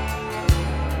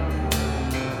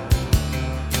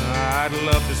 I'd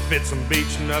love to spit some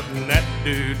beach nut in that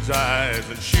dude's eyes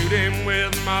and shoot him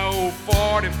with my old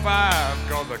 45,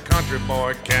 'cause a country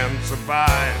boy can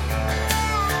survive.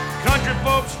 Country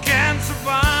folks can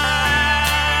survive.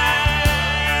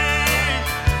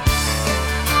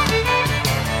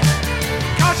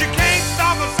 'Cause you can't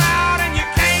stop us out and you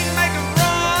can't make us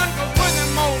run, 'cause we're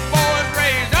them old boys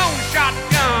raised on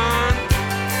shotgun.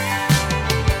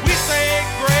 We say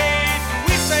grace and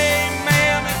we say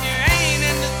ma'am, if you ain't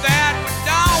into that, we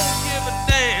don't give a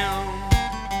damn.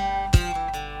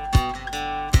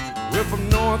 We're from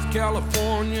North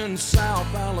California and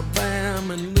South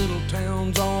Alabama and little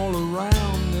towns all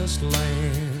around this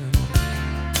land.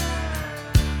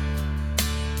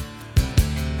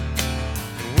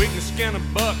 We can skin a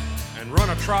buck and run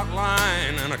a trot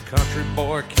line, and a country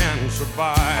boy can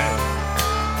survive.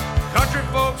 Country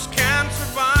folks can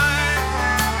survive.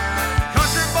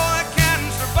 Country boy can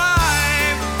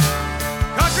survive.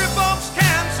 Country folks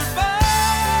can survive.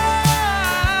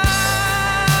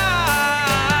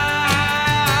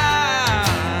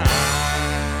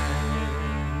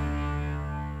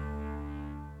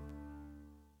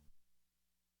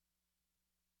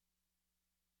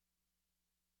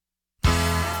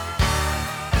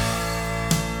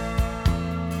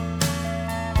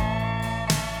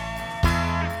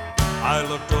 I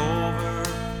looked over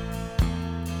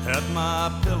at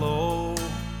my pillow,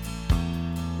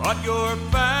 but your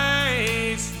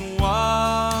face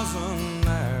wasn't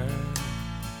there.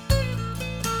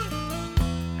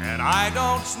 And I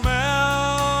don't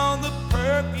smell the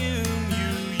perfume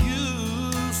you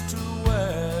used to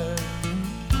wear.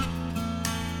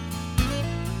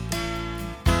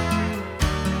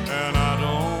 And I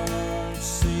don't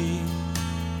see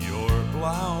your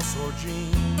blouse or jeans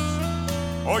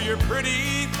or your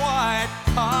pretty white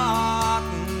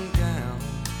cotton gown.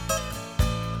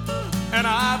 And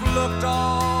I've looked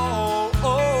all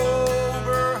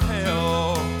over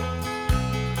hell,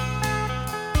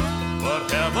 but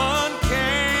heaven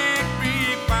can't be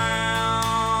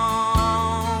found.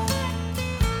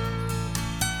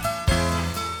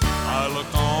 I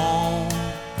looked on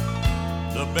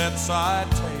the bedside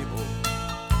table,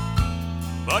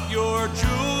 but your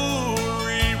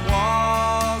jewelry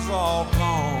was all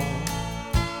gone.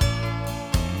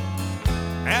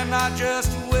 And I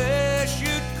just wish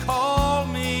you'd call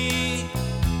me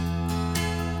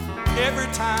every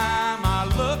time I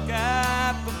look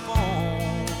at the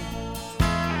phone.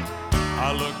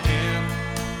 I looked in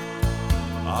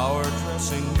our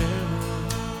dressing mirror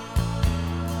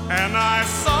and I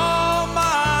saw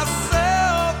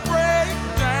myself break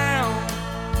down.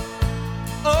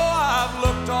 Oh, I've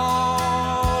looked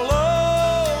all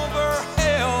over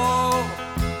hell,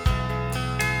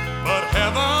 but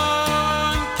heaven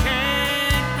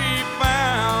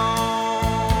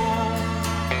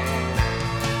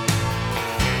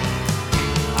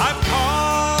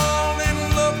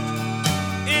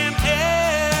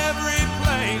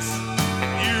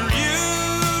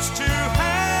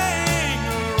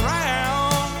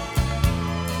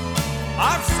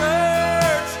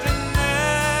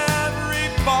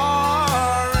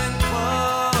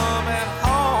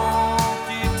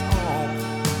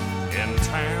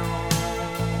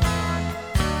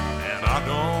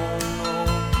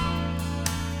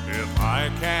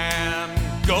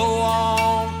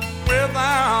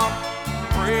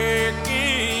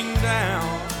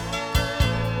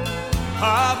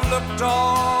looked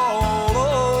all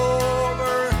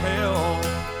over hell,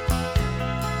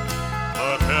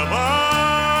 but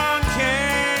heaven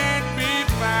can't be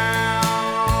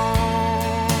found.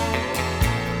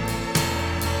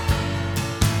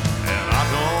 And I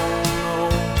don't know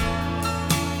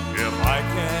if I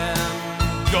can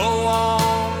go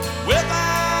on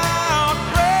without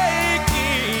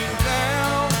breaking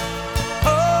down.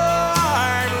 Oh,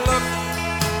 I looked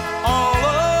all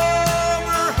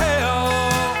over hell,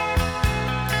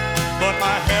 but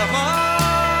my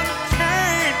heaven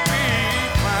can't be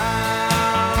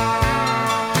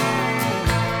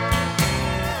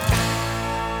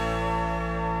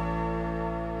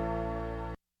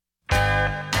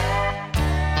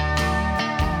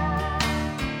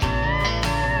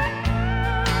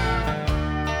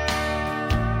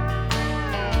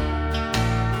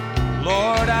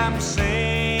Lord, I'm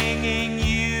singing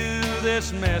you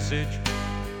this message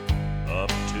up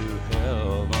to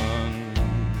heaven,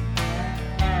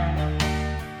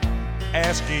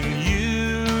 asking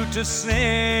you to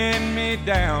send me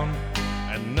down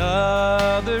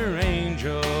another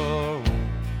angel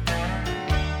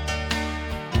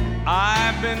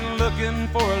I've been looking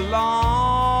for a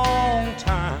long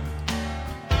time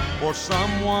for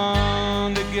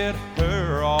someone to get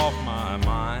her off my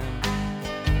mind.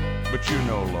 But you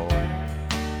know, Lord,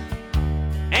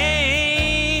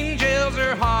 angels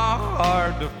are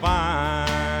hard to find.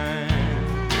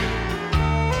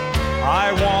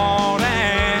 I want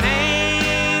an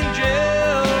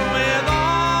angel with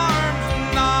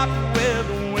arms, not with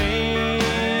wings.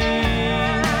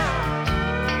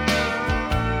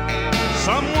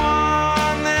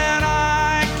 Someone that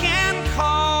I can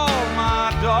call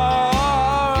my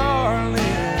darling.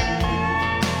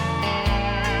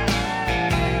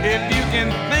 If you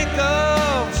can think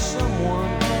of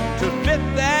someone to fit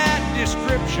that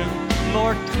description,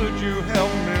 Lord, could you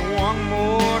help me one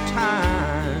more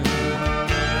time?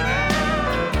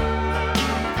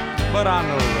 But I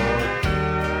know, Lord,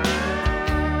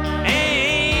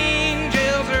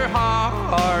 angels are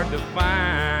hard to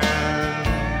find.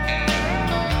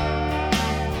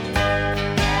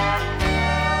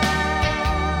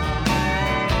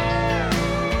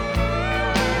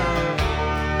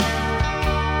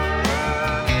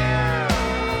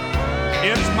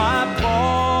 It's my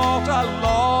fault I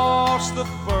lost the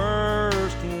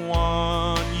first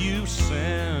one you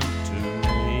sent to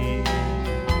me.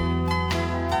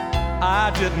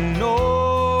 I didn't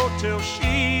know till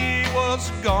she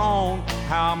was gone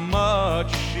how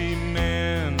much she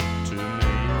meant to me.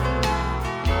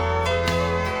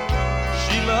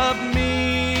 She loved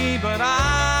me, but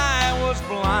I was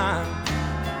blind.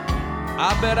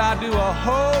 I bet I do a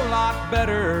whole lot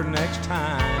better next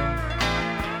time.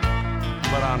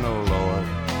 But I know, Lord,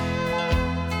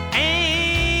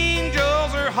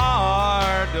 angels are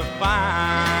hard to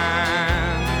find.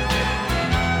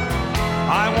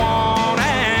 I want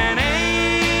an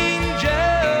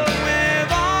angel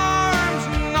with arms,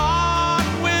 not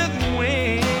with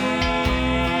wings.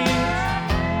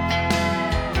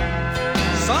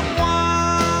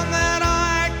 Someone that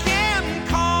I can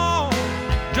call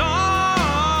darling.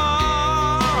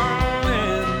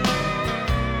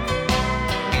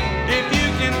 If you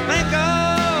can think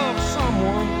of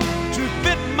someone to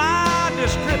fit my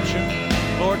description,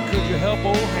 Lord, could you help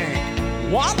old Hank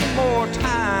one more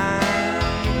time?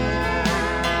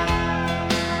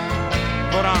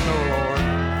 But I know, Lord,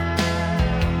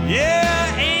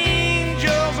 yeah,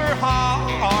 angels are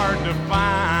hard to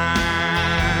find.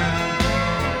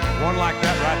 One like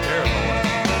that right there, Lord.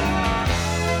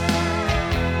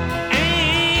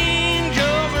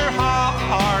 Angels are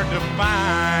hard to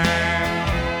find.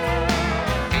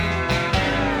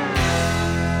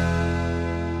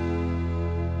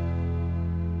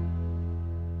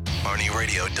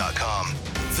 ArnieRadio.com.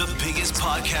 The biggest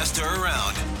podcaster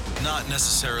around. Not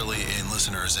necessarily in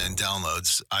listeners and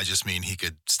downloads. I just mean he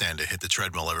could stand to hit the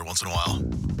treadmill every once in a while.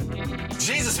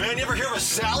 Jesus, man, you ever hear of a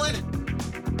salad?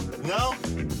 No?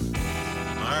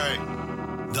 All right.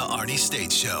 The Arnie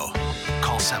States Show.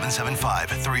 Call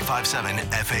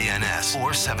 775-357-FANS or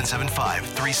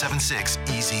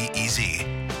 775-376-EASY-EASY.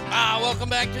 Welcome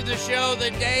back to the show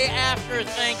the day after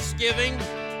Thanksgiving.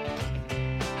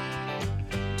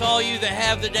 To all you that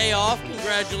have the day off,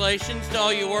 congratulations. To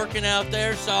all you working out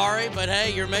there, sorry, but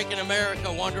hey, you're making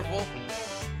America wonderful.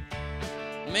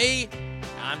 Me,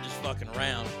 I'm just fucking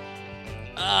around.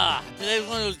 Today's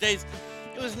one of those days.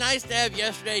 It was nice to have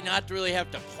yesterday not to really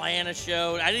have to plan a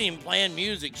show. I didn't even plan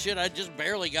music. Shit, I just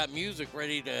barely got music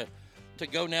ready to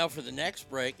go now for the next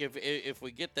break if we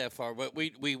get that far. But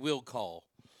we will call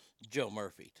Joe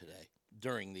Murphy today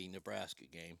during the Nebraska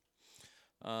game.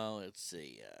 Let's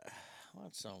see.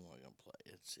 What song are we going to play?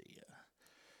 Let's see.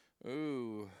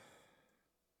 Ooh,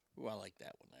 I like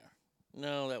that one there.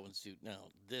 No, that one's too.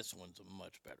 No, this one's a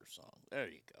much better song. There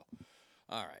you go.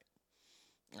 All right,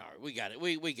 we got it.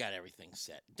 We got everything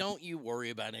set. Don't you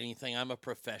worry about anything. I'm a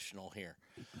professional here.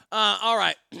 All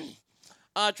right.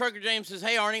 Trucker James says,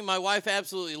 "Hey Arnie, my wife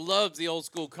absolutely loves the old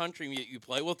school country you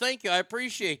play." Well, thank you. I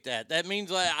appreciate that. That means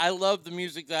I love the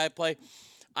music that I play.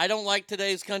 I don't like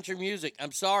today's country music.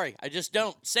 I'm sorry. I just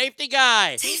don't. Safety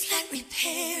guy. Safe like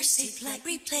repair, safe like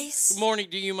replace. Good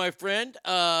morning to you, my friend.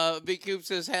 B. Coop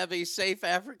says, have a safe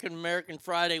African-American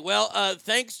Friday. Well,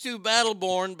 thanks to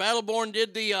Battleborn. Battleborn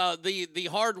did the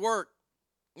hard work.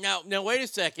 Now, wait a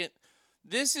second.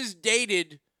 This is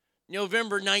dated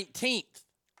November 19th.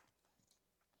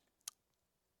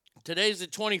 Today's the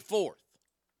 24th.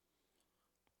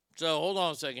 So, hold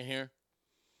on a second here.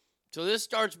 So this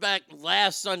starts back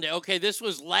last Sunday. Okay, this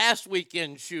was last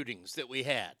weekend shootings that we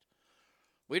had.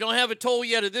 We don't have a toll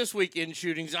yet of this weekend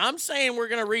shootings. I'm saying we're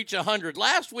going to reach 100.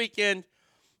 Last weekend,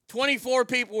 24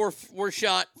 people were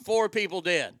shot, 4 people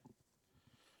dead.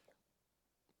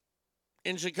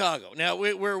 in Chicago. Now,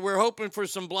 we're hoping for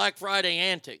some Black Friday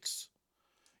antics,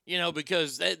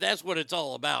 because that's what it's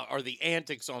all about, are the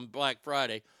antics on Black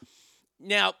Friday.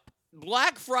 Now,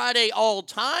 Black Friday all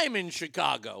time in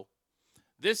Chicago,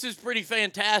 this is pretty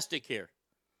fantastic here.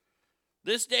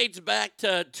 This dates back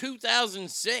to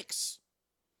 2006.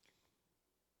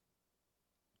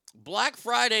 Black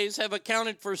Fridays have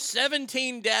accounted for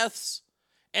 17 deaths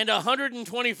and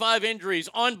 125 injuries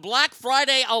on Black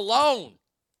Friday alone.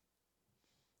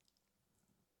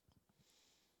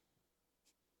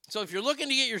 So if you're looking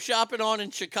to get your shopping on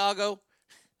in Chicago,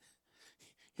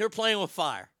 you're playing with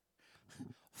fire.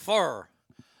 Fire,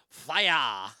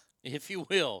 if you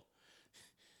will.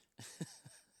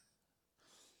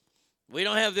 We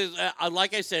don't have this.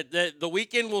 Like I said, the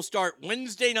weekend will start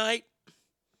Wednesday night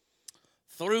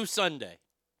through Sunday.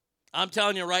 I'm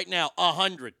telling you right now,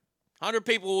 100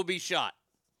 people will be shot.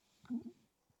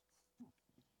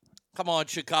 Come on,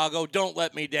 Chicago, don't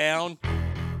let me down.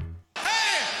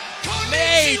 Hey,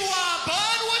 Mate. konnichiwa,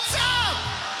 bud. What's up?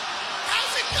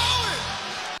 How's it going?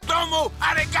 Domo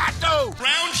arigato.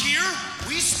 Round here,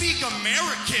 we speak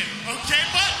American, okay,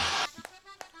 bud?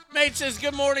 Mate says,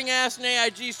 good morning, Ask and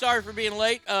AIG. Sorry for being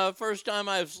late. First time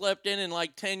I've slept in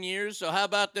like 10 years. So how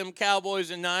about them Cowboys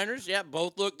and Niners? Yeah,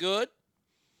 both look good.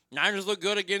 Niners look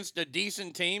good against a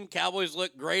decent team. Cowboys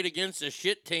look great against a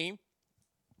shit team.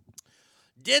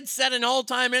 Did set an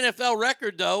all-time NFL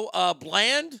record, though.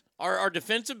 Bland, our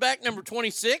defensive back, number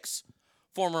 26,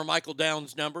 former Michael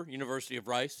Downs number, University of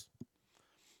Rice.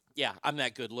 Yeah, I'm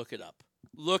that good. Look it up.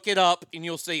 Look it up, and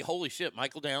you'll see, holy shit,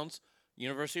 Michael Downs,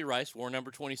 University of Rice, wore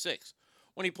number 26.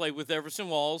 When he played with Everson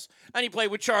Walls, and he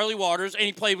played with Charlie Waters, and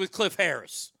he played with Cliff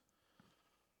Harris.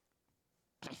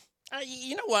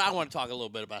 You know what? I want to talk a little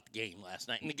bit about the game last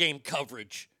night and the game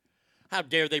coverage. How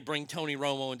dare they bring Tony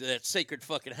Romo into that sacred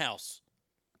fucking house?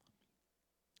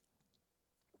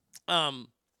 But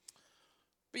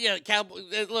yeah, Cowboy.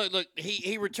 Look.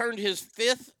 He returned his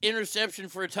 5th interception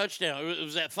for a touchdown.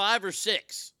 Was that 5 or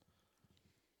 6?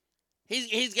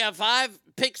 He's got 5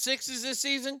 pick sixes this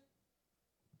season.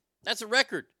 That's a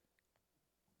record.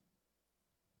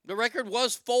 The record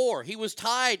was 4. He was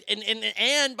tied.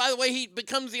 And by the way, he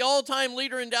becomes the all-time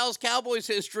leader in Dallas Cowboys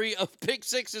history of pick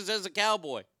sixes as a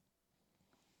Cowboy.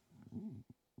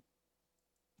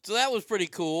 So that was pretty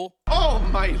cool. Oh,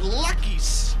 my lucky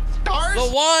stars. The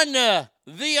one,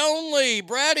 the only,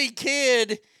 Bratty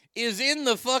Kid is in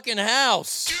the fucking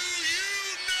house. Do you know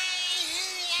who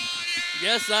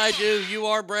I am? Yes, I do. You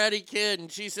are Bratty Kid.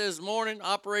 And she says, morning,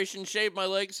 Operation Shave My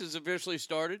Legs has officially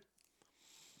started.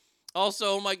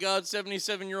 Also, oh my God,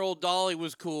 77-year-old Dolly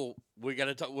was cool. We got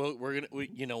to talk.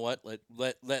 You know what?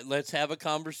 Let's have a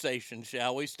conversation,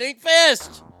 shall we?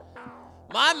 Stinkfist,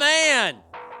 my man.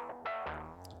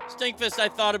 Stinkfist, I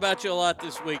thought about you a lot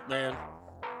this week, man.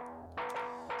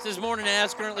 Says morning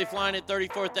ass, currently flying at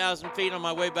 34,000 feet on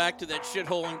my way back to that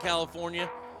shithole in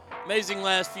California. Amazing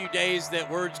last few days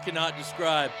that words cannot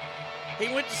describe.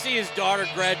 He went to see his daughter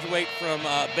graduate from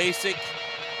basic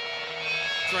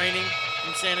training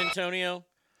in San Antonio.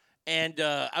 And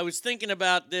I was thinking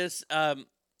about this. And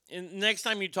next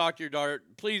time you talk to your daughter,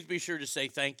 please be sure to say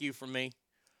thank you from me.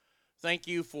 Thank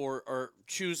you for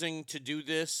choosing to do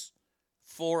this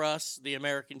for us, the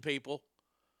American people.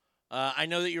 I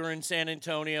know that you're in San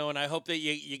Antonio, and I hope that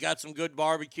you got some good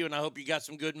barbecue, and I hope you got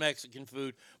some good Mexican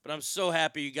food. But I'm so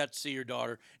happy you got to see your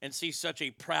daughter and see such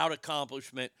a proud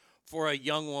accomplishment for a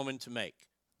young woman to make.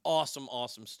 Awesome,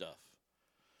 awesome stuff.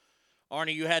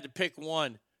 Arnie, you had to pick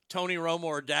one, Tony Romo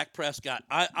or Dak Prescott.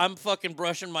 I'm fucking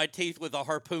brushing my teeth with a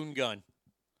harpoon gun.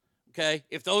 Okay?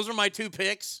 If those are my 2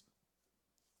 picks.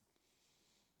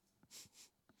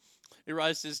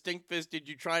 Uriah says, Stinkfist, did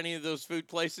you try any of those food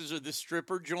places or the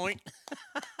stripper joint?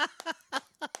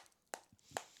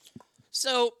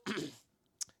 So,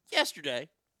 yesterday,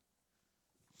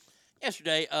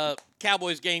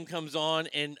 Cowboys game comes on,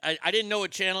 and I didn't know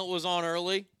what channel it was on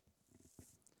early.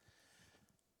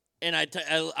 And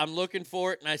I'm looking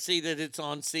for it, and I see that it's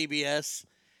on CBS.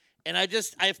 And I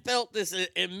felt this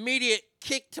immediate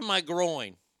kick to my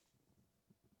groin.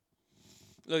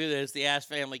 Look at this, the Ass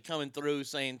family coming through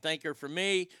saying, thank her for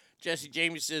me. Jesse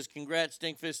James says, congrats,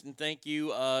 Stinkfist, and thank you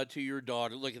to your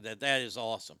daughter. Look at that. That is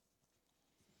awesome.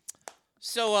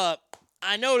 So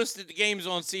I noticed that the game's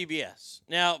on CBS.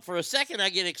 Now, for a second, I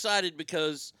get excited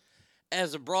because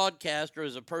as a broadcaster,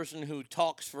 as a person who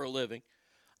talks for a living,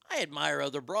 I admire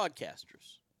other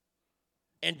broadcasters.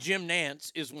 And Jim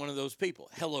Nantz is one of those people.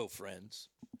 Hello, friends.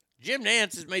 Jim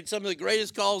Nantz has made some of the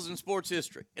greatest calls in sports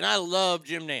history. And I love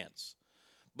Jim Nantz.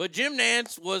 But Jim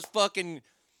Nantz was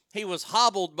he was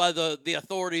hobbled by the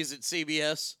authorities at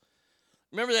CBS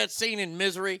Remember that scene in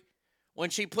Misery when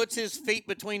she puts his feet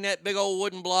between that big old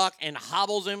wooden block and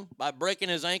hobbles him by breaking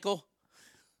his ankle?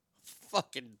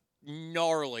 Fucking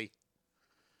gnarly.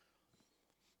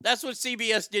 That's what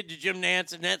CBS did to Jim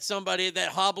Nance, and that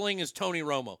hobbling is Tony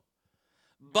Romo.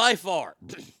 By far.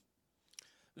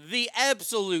 The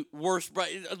absolute worst.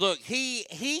 Look,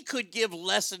 he could give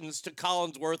lessons to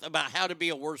Collinsworth about how to be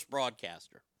a worse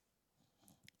broadcaster.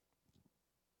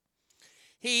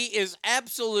 He is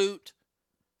absolute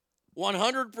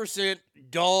 100%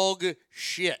 dog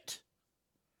shit.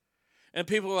 And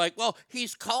people are like, well,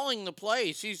 he's calling the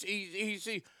plays.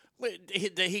 He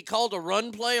called a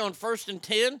run play on 1st and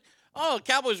 10. Oh,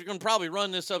 Cowboys are going to probably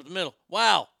run this up the middle.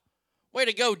 Wow. Way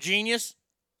to go, genius.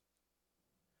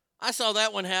 I saw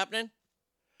that one happening.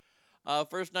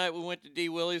 First night we went to D.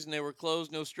 Willie's and they were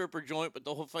closed. No stripper joint, but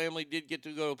the whole family did get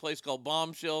to go to a place called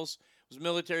Bombshells. It was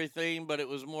military themed, but it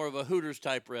was more of a Hooters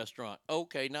type restaurant.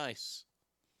 Okay, nice.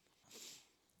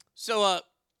 So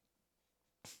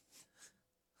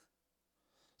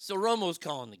Romo's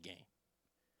calling the game.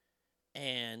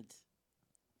 And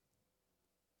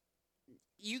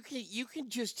you can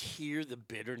just hear the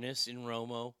bitterness in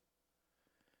Romo.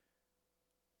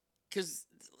 Because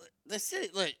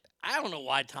look, I don't know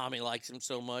why Tommy likes him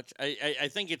so much. I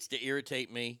think it's to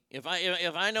irritate me. If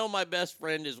I know my best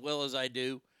friend as well as I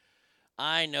do,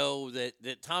 I know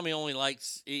that Tommy only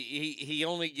likes he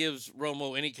only gives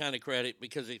Romo any kind of credit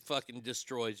because it fucking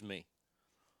destroys me.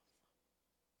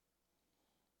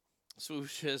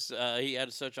 Swoosh says he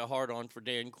had such a hard on for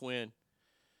Dan Quinn.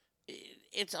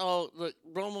 It's all, look,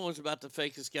 Romo was about to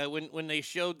fake this guy. When they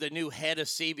showed the new head of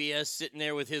CBS sitting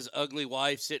there with his ugly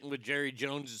wife, sitting with Jerry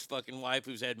Jones's fucking wife,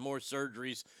 who's had more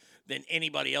surgeries than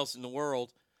anybody else in the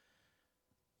world.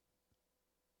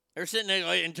 They're sitting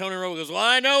there, and Tony Romo goes, well,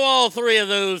 I know all three of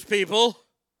those people.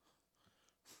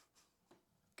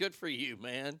 Good for you,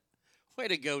 man. Way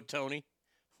to go, Tony.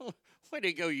 Way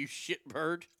to go, you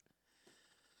shitbird.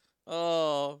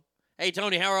 Oh. Hey,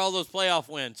 Tony, how are all those playoff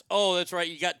wins? Oh, that's right,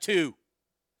 you got 2.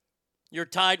 You're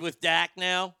tied with Dak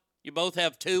now. You both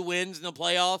have 2 wins in the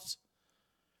playoffs.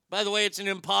 By the way, it's an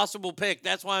impossible pick.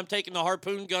 That's why I'm taking the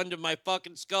harpoon gun to my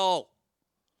fucking skull.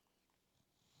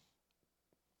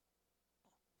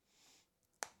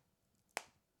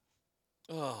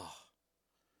 Oh.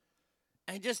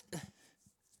 And just... A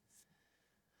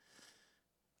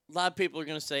lot of people are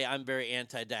going to say I'm very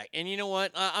anti-Dak. And you know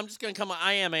what? I'm just going to come on.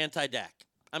 I am anti-Dak.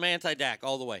 I'm anti-Dak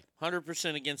all the way.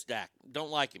 100% against Dak. Don't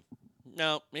like him.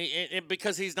 No,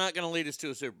 because he's not going to lead us to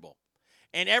a Super Bowl.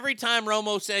 And every time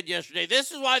Romo said yesterday,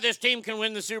 this is why this team can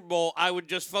win the Super Bowl, I would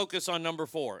just focus on number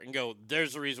 4 and go,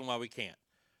 there's the reason why we can't.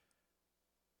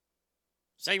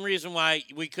 Same reason why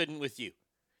we couldn't with you.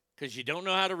 Because you don't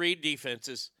know how to read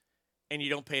defenses and you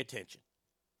don't pay attention.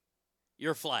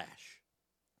 You're Flash.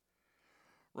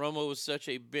 Romo was such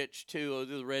a bitch, too.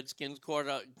 The Redskins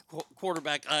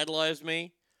quarterback idolized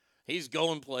me. He's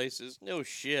going places. No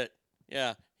shit.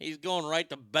 Yeah, he's going right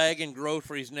to bagging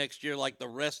groceries next year like the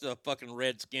rest of the fucking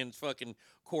Redskins fucking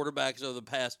quarterbacks of the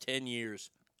past 10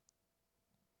 years.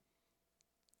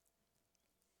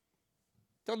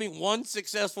 Tell me one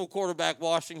successful quarterback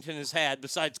Washington has had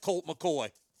besides Colt McCoy.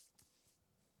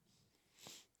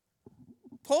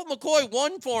 Colt McCoy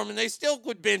won for him, and they still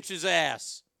could bench his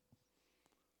ass.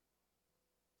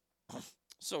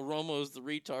 So Romo's the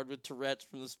retard with Tourette's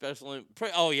from the special...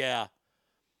 Oh, yeah.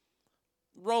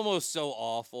 Romo's so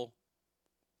awful.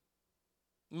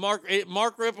 Mark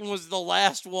Rippon was the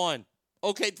last one.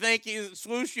 Okay, thank you.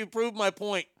 Swoosh, you proved my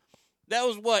point. That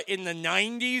was what, in the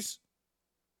 90s?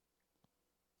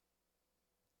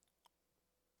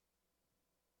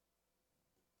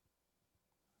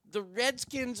 The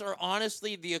Redskins are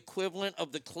honestly the equivalent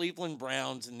of the Cleveland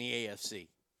Browns in the AFC.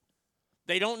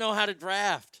 They don't know how to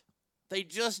draft. They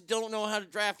just don't know how to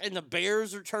draft. And the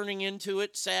Bears are turning into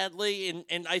it, sadly.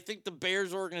 And I think the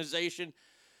Bears organization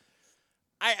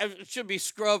I should be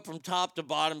scrubbed from top to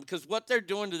bottom because what they're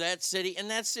doing to that city,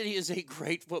 and that city is a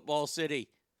great football city.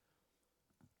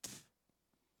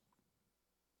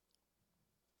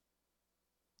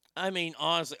 I mean,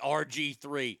 honestly,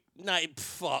 RG3.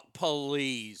 Fuck,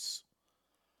 please.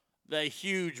 The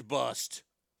huge bust.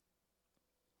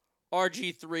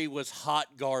 RG3 was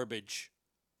hot garbage.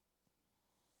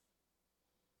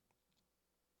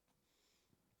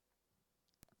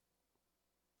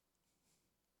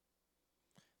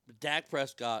 But Dak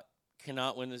Prescott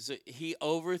cannot win this. He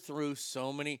overthrew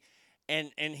so many,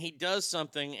 and he does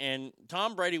something, and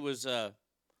Tom Brady was,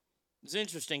 it's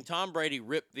interesting. Tom Brady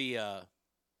ripped the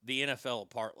NFL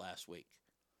apart last week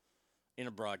in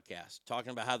a broadcast,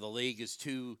 talking about how the league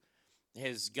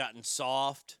has gotten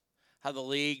soft, how the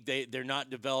league, they're not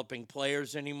developing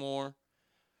players anymore.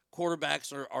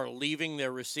 Quarterbacks are leaving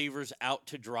their receivers out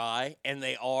to dry, and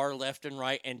they are left and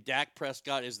right, and Dak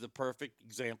Prescott is the perfect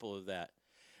example of that.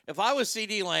 If I was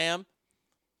CeeDee Lamb,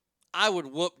 I would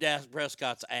whoop Dak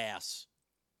Prescott's ass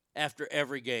after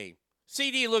every game.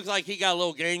 CD looks like he got a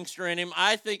little gangster in him.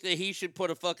 I think that he should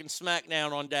put a fucking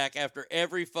smackdown on Dak after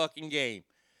every fucking game.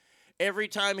 Every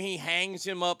time he hangs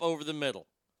him up over the middle.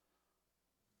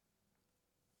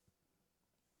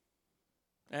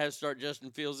 I had to start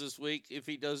Justin Fields this week. If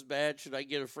he does bad, should I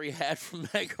get a free hat from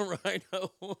Mega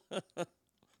Rhino?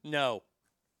 No.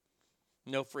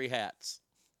 No free hats.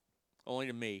 Only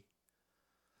to me.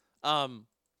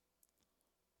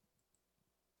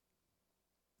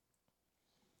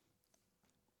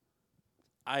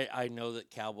 I know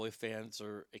that Cowboy fans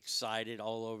are excited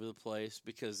all over the place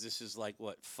because this is like,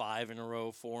 5 in a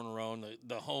row, 4 in a row, and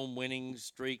the home winning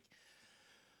streak.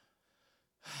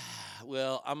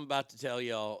 Well, I'm about to tell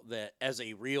y'all that as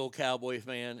a real Cowboy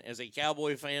fan,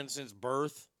 since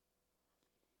birth,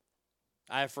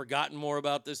 I have forgotten more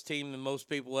about this team than most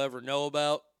people ever know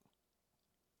about.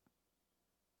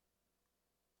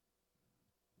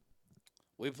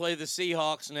 We play the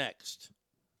Seahawks next.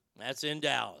 That's in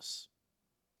Dallas.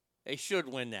 They should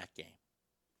win that game.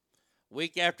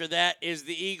 Week after that is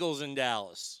the Eagles in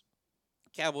Dallas.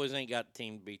 Cowboys ain't got a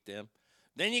team to beat them.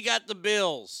 Then you got the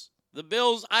Bills. The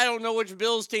Bills, I don't know which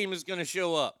Bills team is going to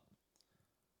show up.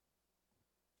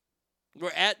 We're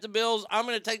at the Bills. I'm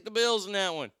going to take the Bills in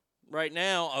that one. Right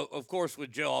now, of course,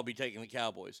 with Joe, I'll be taking the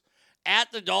Cowboys.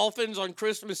 At the Dolphins on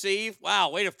Christmas Eve.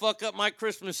 Wow, way to fuck up my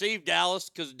Christmas Eve, Dallas,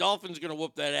 because the Dolphins going to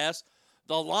whoop that ass.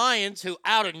 The Lions, who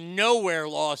out of nowhere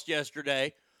lost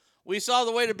yesterday. We saw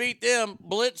the way to beat them.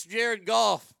 Blitz Jared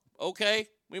Goff. Okay,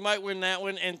 we might win that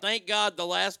one. And thank God the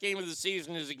last game of the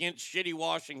season is against shitty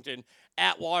Washington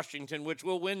at Washington, which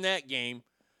will win that game.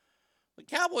 The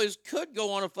Cowboys could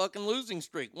go on a fucking losing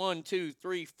streak. 1, 2,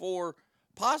 3, 4,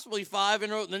 possibly 5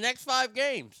 in a row. The next 5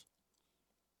 games.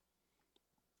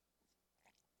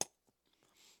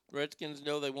 Redskins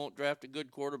know they won't draft a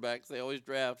good quarterback. They always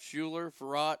draft Shuler,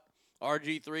 Farrat,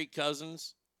 RG3,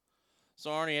 Cousins. So,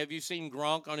 Arnie, have you seen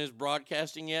Gronk on his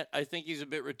broadcasting yet? I think he's a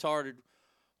bit retarded.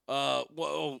 The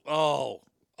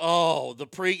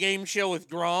pregame show with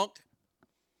Gronk?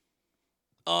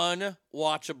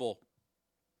 Unwatchable.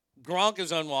 Gronk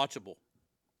is unwatchable.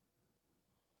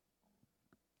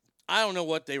 I don't know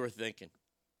what they were thinking.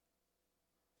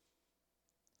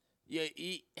 Yeah,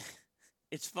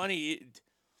 it's funny.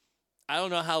 I don't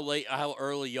know how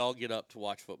early y'all get up to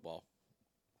watch football.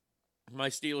 My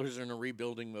Steelers are in a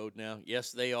rebuilding mode now.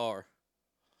 Yes, they are.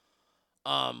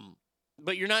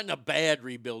 But you're not in a bad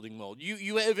rebuilding mode.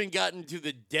 You haven't gotten to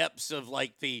the depths of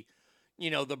like the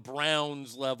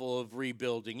Browns level of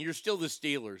rebuilding. You're still the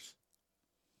Steelers.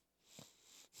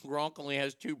 Gronk only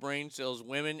has 2 brain cells,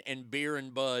 women and beer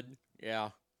and bud. Yeah.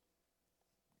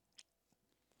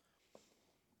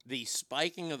 The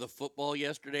spiking of the football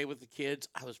yesterday with the kids,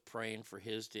 I was praying for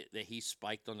that he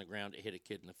spiked on the ground to hit a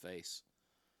kid in the face.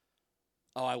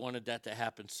 Oh, I wanted that to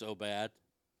happen so bad.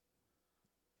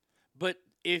 But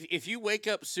if you wake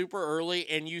up super early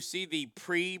and you see the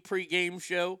pregame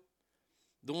show,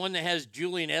 the one that has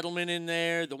Julian Edelman in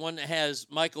there, the one that has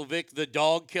Michael Vick, the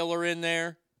dog killer, in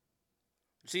there,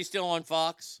 is he still on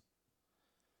Fox?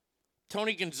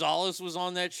 Tony Gonzalez was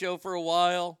on that show for a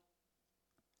while.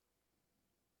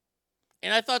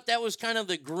 And I thought that was kind of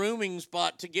the grooming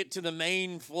spot to get to the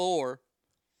main floor.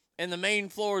 And the main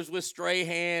floor is with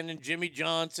Strahan and Jimmy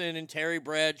Johnson and Terry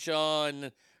Bradshaw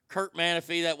and Kurt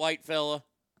Manafee, that white fella.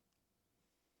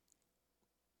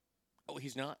 Oh,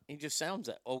 he's not? He just sounds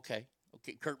that. Okay.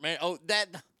 Kurt Manafee. Oh, that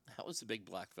was the big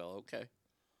black fella. Okay.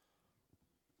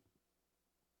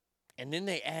 And then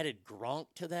they added Gronk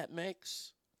to that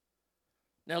mix.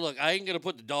 Now, look, I ain't going to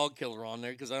put the dog killer on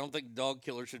there because I don't think the dog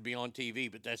killer should be on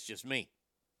TV, but that's just me.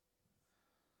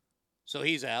 So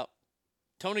he's out.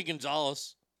 Tony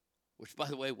Gonzalez, which, by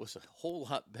the way, was a whole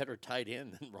lot better tight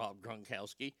end than Rob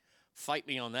Gronkowski. Fight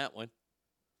me on that one.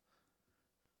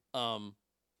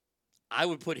 I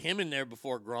would put him in there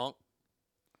before Gronk.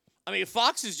 I mean,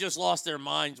 Fox has just lost their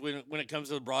minds when it comes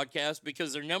to the broadcast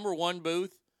because their number one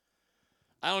booth,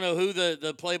 I don't know who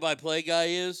the play-by-play guy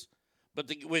is, but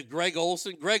with Greg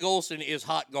Olson is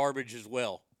hot garbage as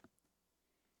well.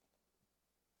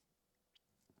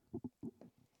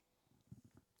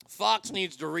 Fox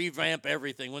needs to revamp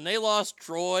everything. When they lost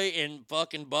Troy and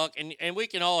fucking Buck, and we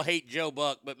can all hate Joe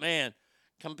Buck, but man,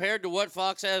 compared to what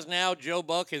Fox has now, Joe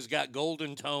Buck has got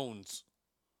golden tones.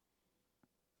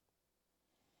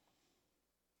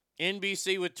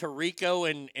 NBC with Tirico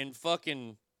and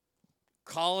fucking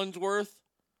Collinsworth.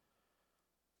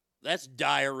 That's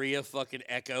diarrhea fucking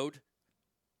echoed.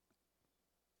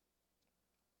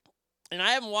 And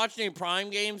I haven't watched any Prime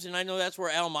games, and I know that's where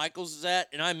Al Michaels is at,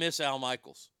 and I miss Al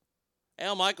Michaels.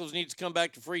 Al Michaels needs to come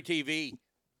back to free TV.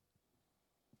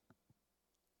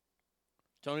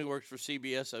 Tony works for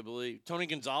CBS, I believe. Tony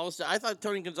Gonzalez? I thought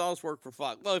Tony Gonzalez worked for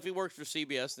Fox. Well, if he works for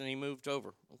CBS, then he moved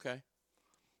over. Okay.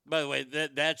 By the way,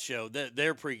 that show,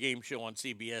 their pregame show on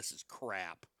CBS is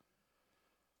crap.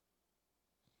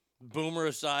 Boomer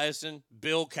Esiason,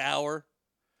 Bill Cowher.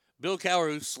 Bill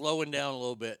Cowher, who's slowing down a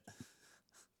little bit.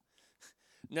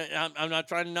 No, I'm not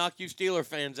trying to knock you Steeler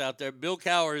fans out there. Bill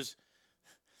Cowher's,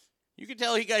 you can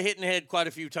tell he got hit in the head quite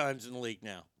a few times in the league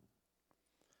now.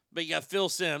 But you got Phil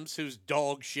Simms, who's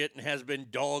dog shit and has been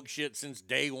dog shit since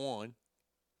day one.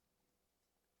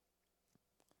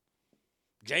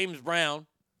 James Brown,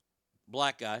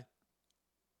 black guy.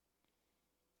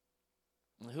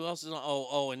 Who else is on?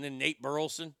 Oh, and then Nate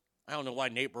Burleson. I don't know why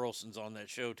Nate Burleson's on that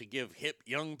show, to give hip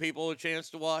young people a chance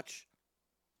to watch.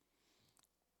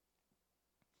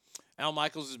 Al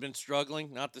Michaels has been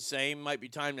struggling, not the same. Might be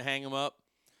time to hang him up.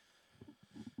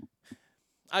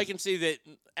 I can see that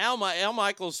Al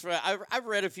Michaels, I've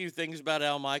read a few things about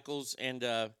Al Michaels, and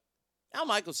Al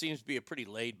Michaels seems to be a pretty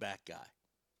laid-back guy.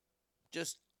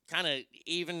 Just kind of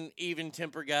even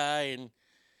temper guy,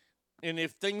 and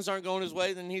if things aren't going his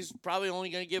way, then he's probably only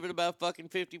going to give it about fucking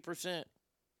 50%.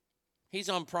 He's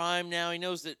on Prime now. He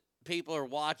knows that people are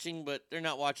watching, but they're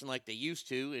not watching like they used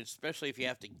to, especially if you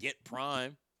have to get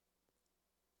Prime.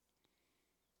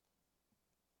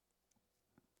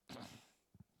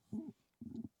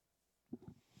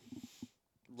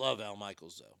 Love Al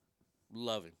Michaels, though.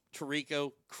 Love him.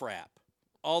 Tirico, crap.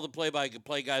 All the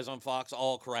play-by-play guys on Fox,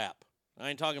 all crap. I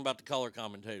ain't talking about the color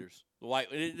commentators. The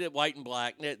white and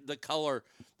black. The color,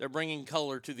 they're bringing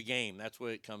color to the game. That's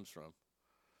where it comes from.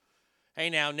 Hey,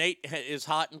 now, Nate is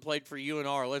hot and played for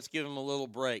UNR. Let's give him a little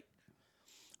break.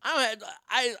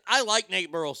 I like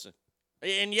Nate Burleson.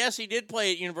 And, yes, he did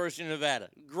play at University of Nevada.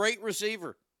 Great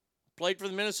receiver. Played for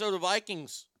the Minnesota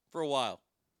Vikings for a while.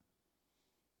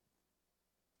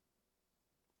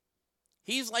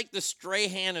 He's like the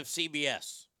Strahan of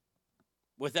CBS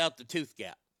without the tooth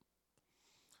gap.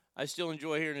 I still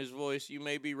enjoy hearing his voice. You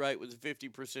may be right with the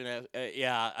 50%.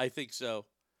 Yeah, I think so.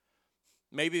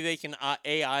 Maybe they can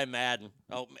AI Madden.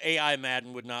 Oh, AI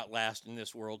Madden would not last in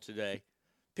this world today.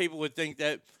 People would think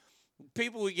that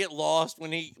people would get lost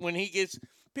when he gets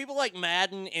people like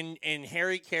Madden and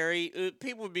Harry Carey.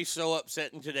 People would be so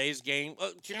upset in today's game.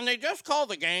 Can they just call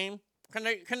the game? Can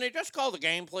they just call the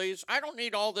game, please? I don't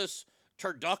need all this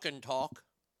turducken talk.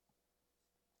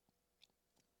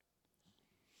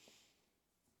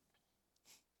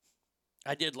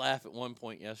 I did laugh at one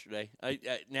point yesterday.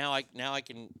 Now I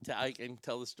can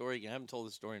tell the story again. I haven't told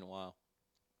the story in a while.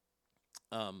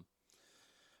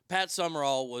 Pat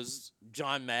Summerall was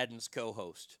John Madden's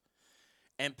co-host,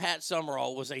 and Pat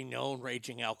Summerall was a known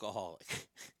raging alcoholic.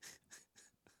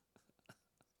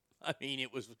 I mean,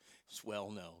 it was well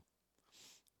known.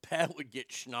 Pat would get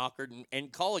schnockered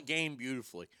and call a game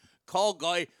beautifully.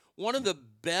 One of the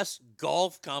best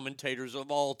golf commentators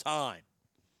of all time.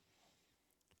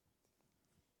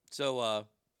 So,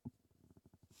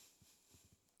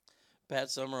 Pat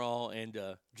Summerall and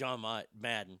John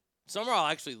Madden. Summerall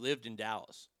actually lived in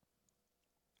Dallas.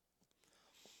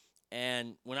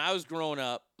 And when I was growing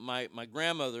up, my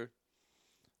grandmother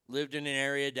lived in an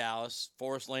area of Dallas,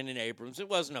 Forest Lane and Abrams. It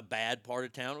wasn't a bad part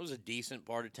of town. It was a decent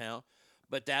part of town.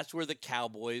 But that's where the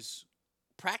Cowboys'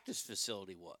 practice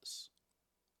facility was.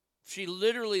 She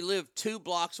literally lived 2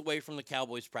 blocks away from the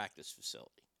Cowboys' practice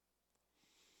facility.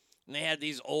 And they had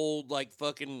these old, like,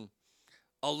 fucking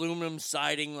aluminum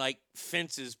siding, like,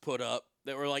 fences put up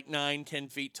that were, like,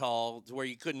 9-10 feet tall to where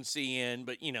you couldn't see in.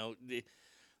 But, you know,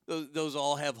 those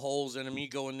all have holes in them. You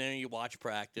go in there and you watch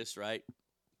practice, right?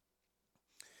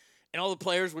 And all the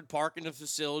players would park in the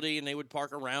facility, and they would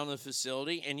park around the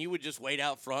facility, and you would just wait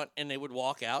out front, and they would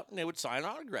walk out, and they would sign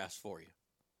autographs for you.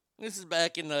 This is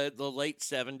back in the late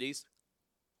 70s,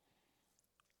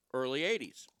 early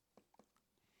 80s.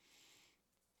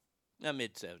 Now,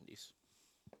 mid-70s.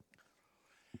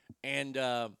 And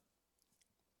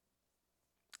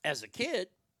as a kid,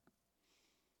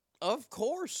 of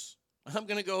course, I'm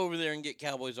going to go over there and get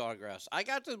Cowboys autographs. I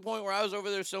got to the point where I was over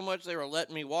there so much they were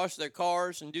letting me wash their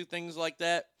cars and do things like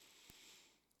that.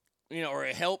 You know, or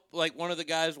help like one of the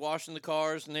guys washing the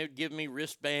cars, and they would give me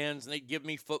wristbands, and they'd give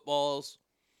me footballs.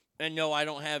 And no, I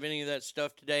don't have any of that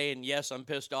stuff today, and yes, I'm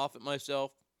pissed off at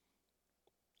myself.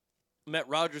 Met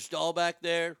Roger Stahl back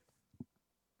there.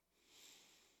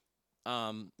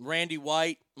 Randy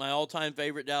White, my all-time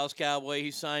favorite Dallas Cowboy.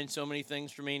 He signed so many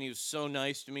things for me, and he was so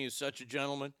nice to me. He was such a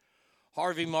gentleman.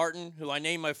 Harvey Martin, who I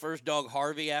named my first dog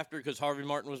Harvey after because Harvey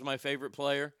Martin was my favorite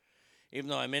player, even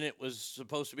though I meant it was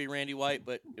supposed to be Randy White,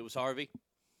 but it was Harvey.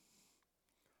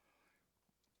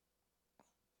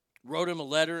 Wrote him a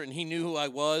letter, and he knew who I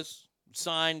was.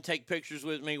 Signed, take pictures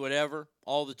with me, whatever,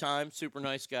 all the time. Super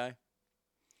nice guy.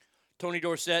 Tony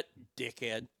Dorsett,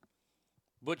 dickhead.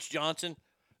 Butch Johnson,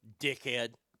 dickhead.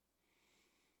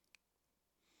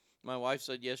 My wife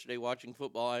said yesterday watching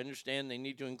football, I understand they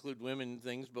need to include women in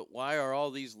things, but why are all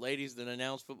these ladies that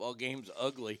announce football games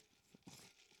ugly?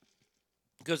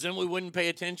 Because then we wouldn't pay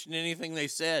attention to anything they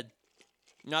said.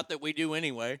 Not that we do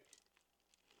anyway.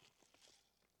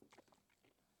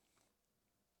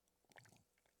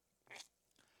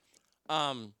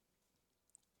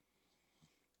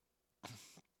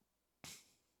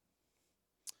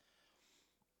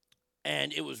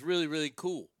 And it was really, really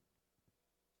cool.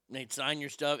 They'd sign your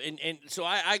stuff. And so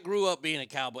I grew up being a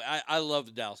Cowboy. I love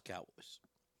the Dallas Cowboys.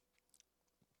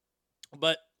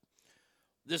 But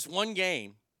this one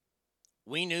game,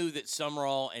 we knew that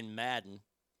Summerall and Madden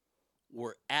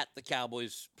were at the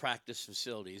Cowboys practice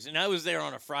facilities. And I was there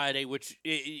on a Friday, which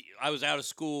I was out of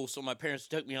school, so my parents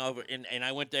took me over, and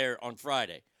I went there on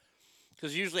Friday.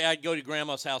 Because usually I'd go to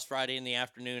Grandma's house Friday in the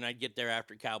afternoon. I'd get there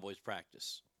after Cowboys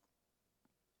practice.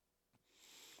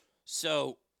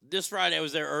 So this Friday I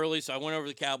was there early, so I went over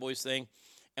the Cowboys thing,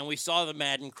 and we saw the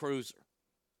Madden Cruiser.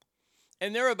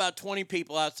 And there were about 20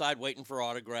 people outside waiting for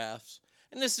autographs.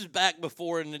 And this is back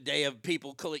before in the day of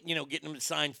people, getting them to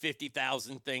sign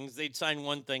 50,000 things. They'd sign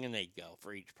one thing and they'd go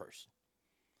for each person.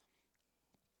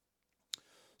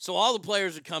 So all the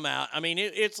players would come out. I mean,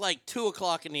 it's like 2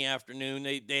 o'clock in the afternoon.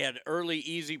 They had early,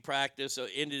 easy practice, so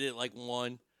it ended at like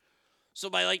 1. So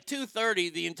by like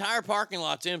 2:30, the entire parking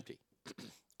lot's empty.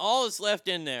 All that's left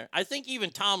in there. I think even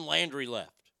Tom Landry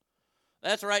left.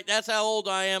 That's right. That's how old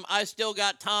I am. I still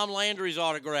got Tom Landry's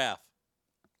autograph.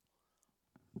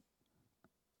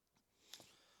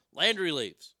 Landry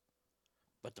leaves.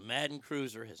 But the Madden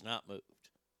Cruiser has not moved.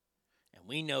 And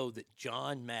we know that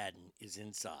John Madden is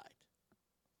inside.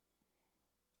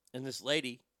 And this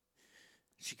lady,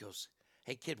 she goes,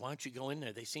 hey, kid, why don't you go in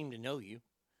there? They seem to know you.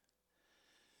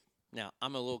 Now,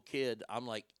 I'm a little kid. I'm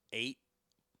like 8,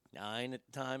 9 at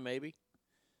the time, maybe.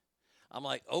 I'm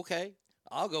like, okay,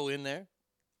 I'll go in there.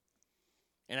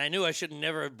 And I knew I should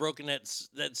never have broken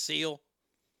that seal.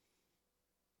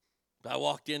 But I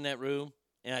walked in that room,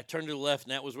 and I turned to the left,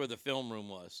 and that was where the film room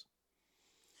was.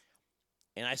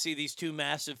 And I see these two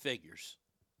massive figures.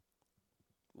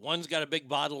 One's got a big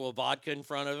bottle of vodka in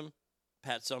front of him,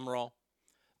 Pat Summerall.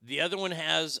 The other one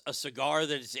has a cigar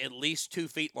that is at least 2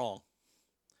 feet long.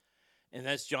 And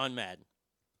that's John Madden.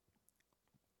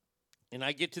 And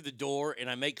I get to the door, and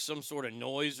I make some sort of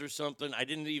noise or something. I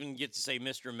didn't even get to say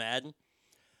Mr. Madden.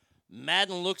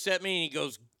 Madden looks at me, and he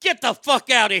goes, get the fuck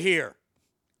out of here.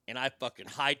 And I fucking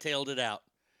hightailed it out.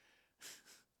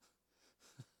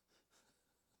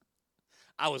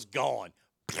 I was gone.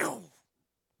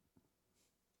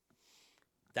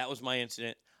 That was my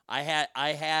incident. I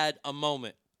had a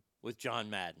moment with John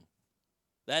Madden.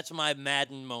 That's my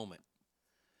Madden moment.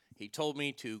 He told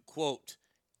me to, quote,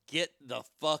 get the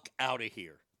fuck out of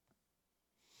here.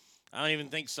 I don't even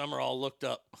think Summerall looked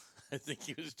up. I think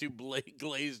he was too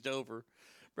glazed over.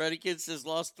 Brady Kid says,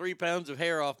 lost 3 pounds of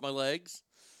hair off my legs.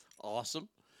 Awesome.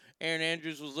 Aaron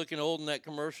Andrews was looking old in that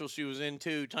commercial she was in,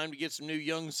 too. Time to get some new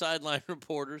young sideline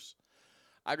reporters.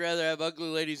 I'd rather have ugly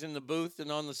ladies in the booth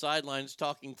than on the sidelines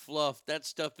talking fluff. That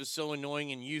stuff is so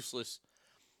annoying and useless.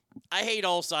 I hate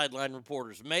all sideline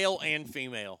reporters, male and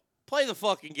female. Play the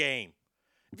fucking game.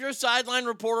 If you're a sideline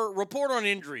reporter, report on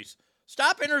injuries.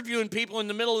 Stop interviewing people in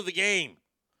the middle of the game.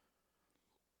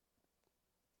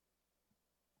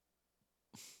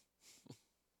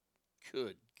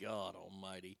 Good God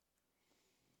almighty.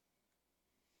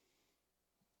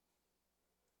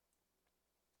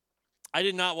 I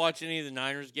did not watch any of the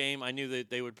Niners game. I knew that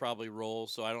they would probably roll,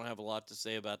 so I don't have a lot to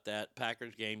say about that.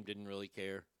 Packers game, didn't really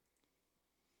care.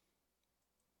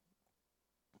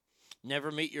 Never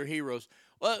meet your heroes.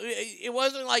 Well, it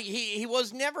wasn't like he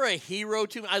was never a hero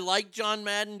to me. I like John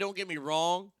Madden, don't get me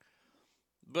wrong.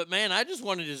 But, man, I just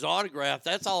wanted his autograph.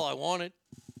 That's all I wanted.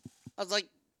 I was like,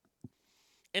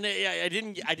 and I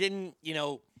didn't, I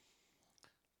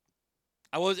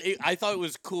thought it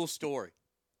was a cool story.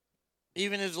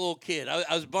 Even as a little kid. I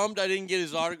was bummed I didn't get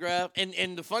his autograph.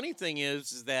 And the funny thing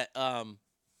is that,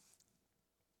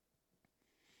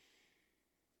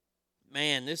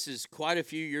 man, this is quite a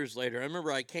few years later. I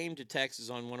remember I came to Texas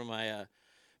on one of my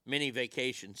mini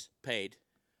vacations, paid.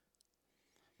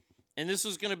 And this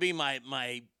was going to be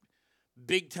my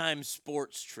big-time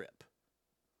sports trip.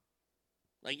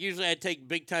 Like, usually I take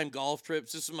big-time golf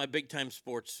trips. This is my big-time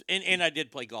sports. And I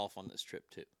did play golf on this trip,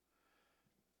 too.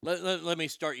 Let me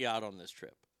start you out on this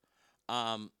trip.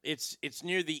 It's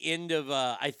near the end of,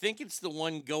 I think it's the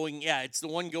one going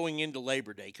into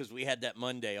Labor Day because we had that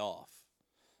Monday off.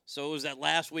 So it was that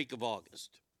last week of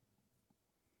August.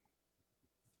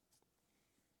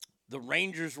 The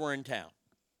Rangers were in town.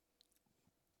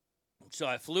 So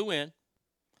I flew in.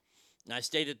 And I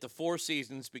stayed at the Four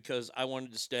Seasons because I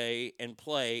wanted to stay and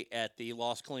play at the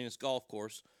Las Colinas Golf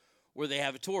Course where they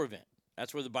have a tour event.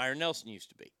 That's where the Byron Nelson used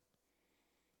to be.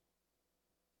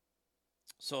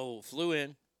 So flew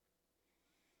in,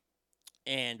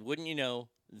 and wouldn't you know,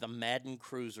 the Madden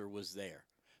Cruiser was there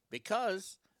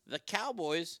because the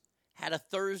Cowboys had a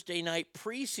Thursday night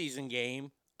preseason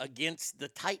game against the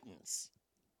Titans.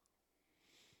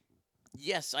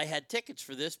 Yes, I had tickets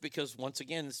for this because, once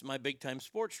again, this is my big-time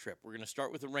sports trip. We're going to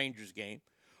start with the Rangers game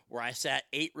where I sat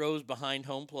 8 rows behind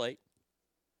home plate,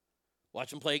 watch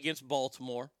them play against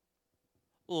Baltimore,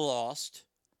 lost,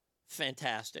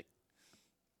 fantastic.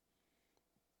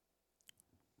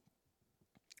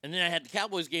 And then I had the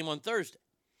Cowboys game on Thursday.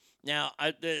 Now,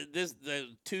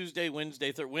 the Tuesday,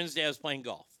 Wednesday, Wednesday I was playing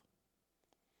golf.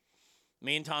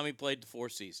 Me and Tommy played the Four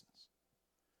Seasons.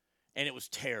 And it was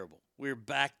terrible. We were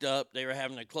backed up. They were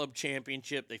having a club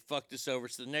championship. They fucked us over.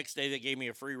 So the next day they gave me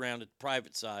a free round at the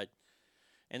private side.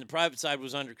 And the private side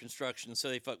was under construction, so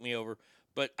they fucked me over.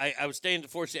 But I was staying at the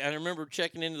Four Seasons. I remember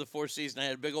checking into the Four Seasons. I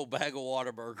had a big old bag of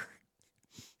Whataburger.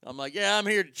 I'm like, yeah, I'm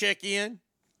here to check in.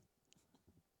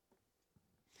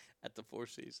 At the Four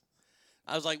Seasons.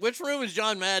 I was like, which room is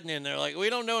John Madden in? They're like,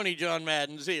 we don't know any John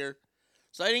Maddens here.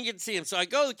 So I didn't get to see him. So I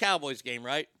go to the Cowboys game,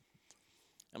 right?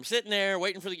 I'm sitting there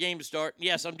waiting for the game to start.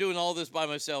 Yes, I'm doing all this by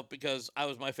myself because I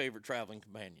was my favorite traveling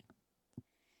companion.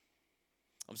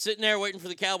 I'm sitting there waiting for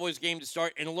the Cowboys game to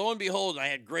start, and lo and behold, I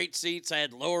had great seats. I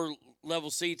had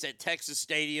lower-level seats at Texas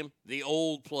Stadium, the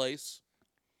old place.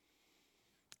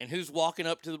 And who's walking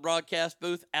up to the broadcast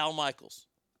booth? Al Michaels.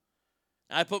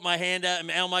 I put my hand out,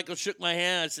 and Al Michaels shook my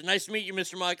hand. I said, nice to meet you,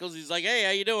 Mr. Michaels. He's like, hey,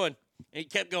 how you doing? And he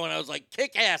kept going. I was like,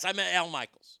 kick ass. I met Al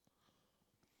Michaels.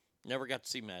 Never got to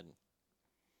see Madden.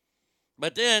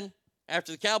 But then,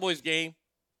 after the Cowboys game,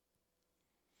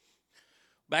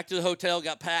 back to the hotel,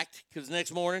 got packed, because the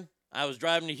next morning, I was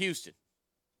driving to Houston.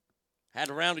 Had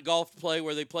a round of golf to play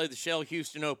where they play the Shell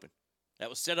Houston Open. That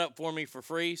was set up for me for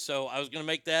free, so I was going to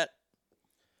make that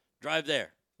drive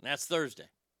there. And that's Thursday.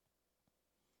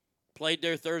 Played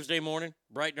there Thursday morning,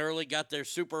 bright and early, got there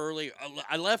super early.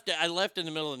 I left in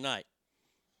the middle of the night.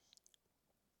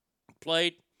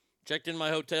 Played, checked in my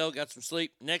hotel, got some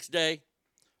sleep. Next day,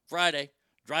 Friday,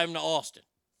 driving to Austin.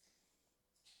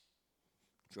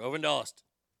 Drove into Austin.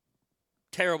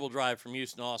 Terrible drive from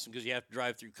Houston to Austin because you have to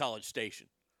drive through College Station.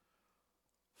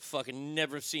 Fucking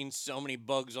never seen so many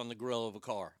bugs on the grill of a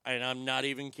car. And I'm not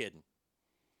even kidding.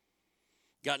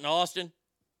 Got in Austin.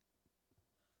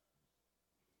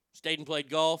 Stayed and played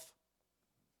golf.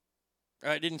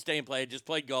 I didn't stay and play. I just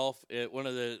played golf at one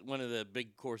of the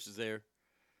big courses there.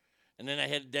 And then I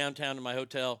headed downtown to my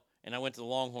hotel, and I went to the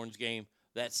Longhorns game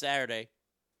that Saturday.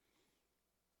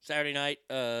 Saturday night,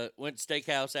 went to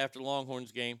Steakhouse after the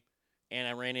Longhorns game, and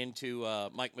I ran into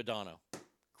Mike Madonna.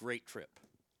 Great trip.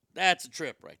 That's a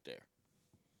trip right there.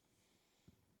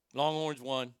 Longhorns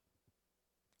won.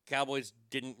 Cowboys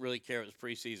didn't really care. It was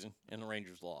preseason, and the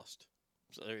Rangers lost.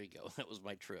 So there you go. That was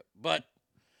my trip. But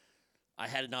I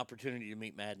had an opportunity to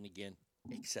meet Madden again,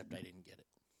 except I didn't get it.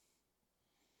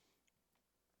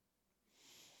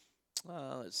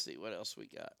 Let's see what else we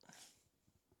got.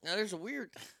 Now, there's a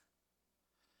weird...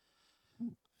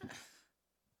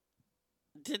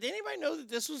 Did anybody know that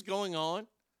this was going on?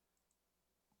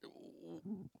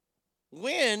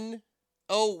 When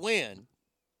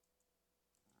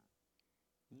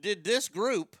did this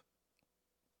group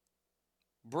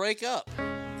break up?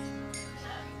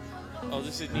 Oh,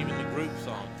 this isn't even the group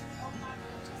song.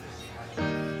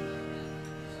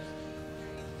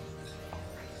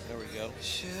 There we go.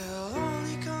 She'll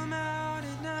only come out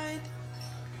at night.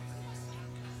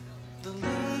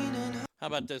 How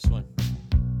about this one?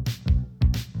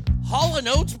 Hall &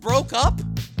 Oates broke up?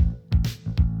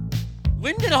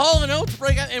 When did Hall & Oates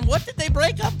break up? And what did they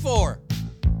break up for?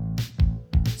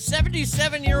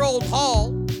 77-year-old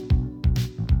Hall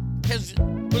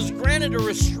was granted a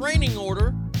restraining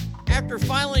order after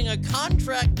filing a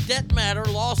contract debt matter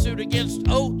lawsuit against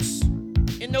Oates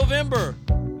in November.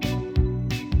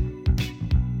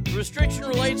 The restriction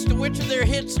relates to which of their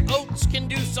hits Oates can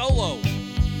do solo.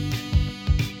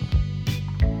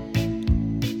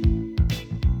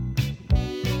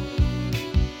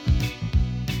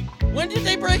 did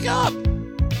they break up?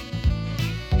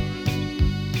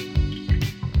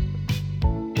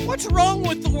 What's wrong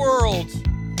with the world?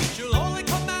 She'll only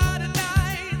come out at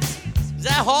night. Is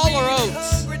that Hall or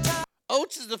Oates?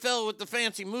 Oates is the fellow with the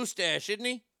fancy mustache, isn't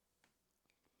he?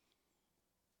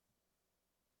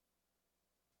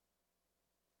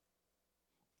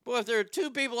 Boy, if there are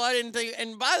two people I didn't think,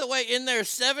 and by the way, in their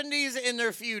 70s and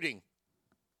they're feuding.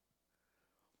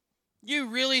 You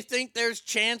really think there's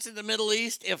chance in the Middle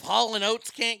East if Hall and Oates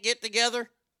can't get together?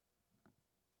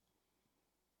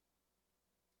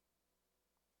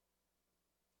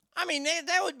 I mean,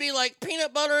 that would be like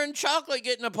peanut butter and chocolate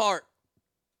getting apart.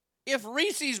 If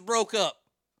Reese's broke up.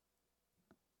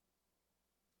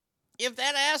 If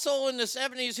that asshole in the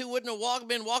 70s who wouldn't have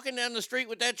been walking down the street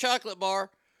with that chocolate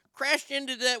bar crashed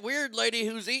into that weird lady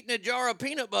who's eating a jar of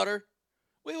peanut butter,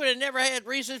 we would have never had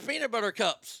Reese's peanut butter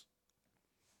cups.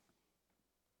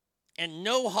 And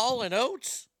no Hall and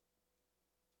Oates?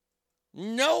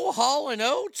 No Hall and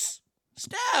Oates?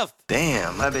 Steph!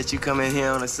 Damn, I bet you come in here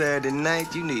on a Saturday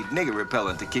night, you need nigga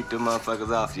repellent to keep them motherfuckers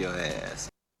off your ass.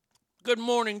 Good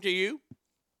morning to you.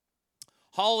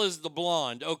 Hall is the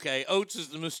blonde. Okay, Oates is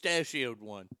the mustachioed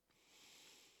one.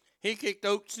 He kicked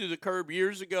Oates to the curb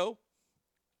years ago.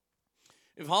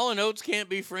 If Hall and Oates can't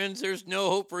be friends, there's no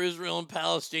hope for Israel and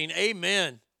Palestine.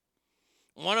 Amen.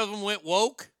 One of them went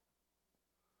woke.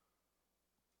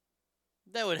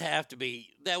 That would have to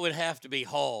be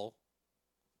Hall.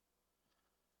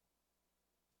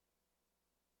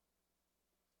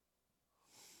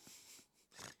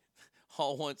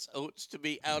 Hall wants Oates to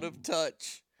be out of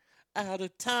touch, out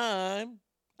of time.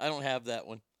 I don't have that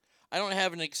one. I don't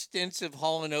have an extensive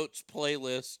Hall and Oates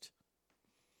playlist.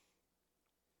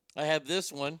 I have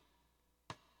this one.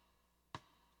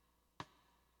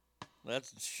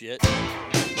 That's shit.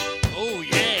 Oh,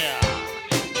 yeah.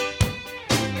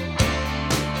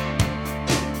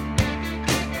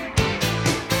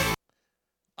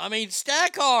 I mean,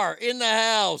 Stackar in the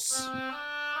house.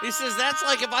 He says, that's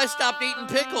like if I stopped eating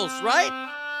pickles, right?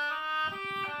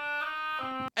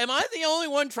 Am I the only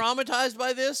one traumatized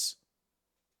by this?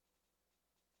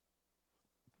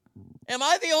 Am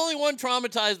I the only one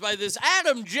traumatized by this?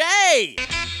 Adam J!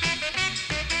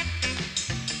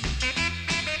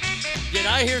 Did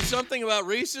I hear something about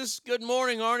Reese's? Good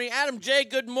morning, Arnie. Adam J.,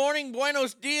 good morning.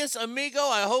 Buenos dias, amigo.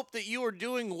 I hope that you are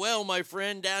doing well, my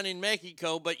friend, down in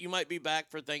Mexico, but you might be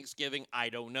back for Thanksgiving. I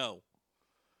don't know.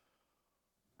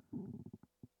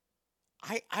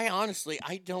 I honestly,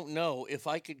 I don't know if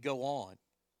I could go on,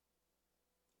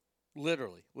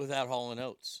 literally, without Hall and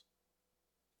Oates.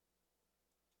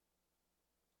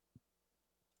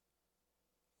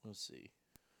 Let's see.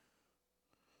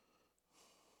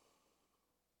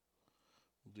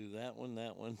 We'll do that one,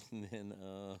 and then,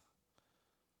 I'm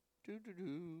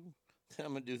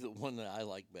going to do the one that I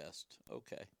like best.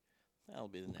 Okay. That'll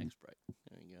be the next break.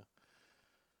 There you go.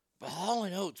 But Hall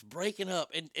and Oates breaking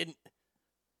up, and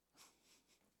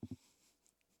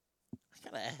I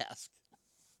gotta ask,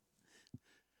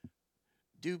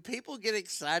 do people get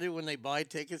excited when they buy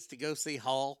tickets to go see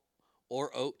Hall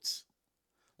or Oates?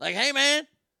 Like, hey man,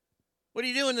 what are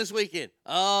you doing this weekend?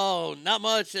 Oh, not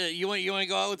much. You want to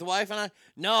go out with the wife and I?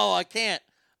 No, I can't.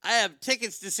 I have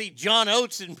tickets to see John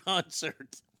Oates in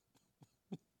concert.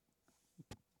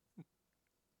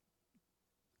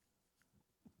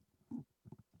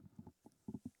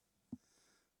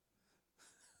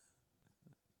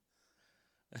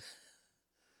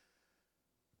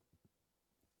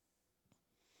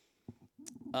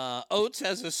 Oates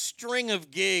has a string of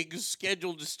gigs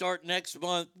scheduled to start next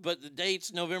month, but the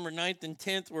dates November 9th and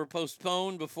 10th were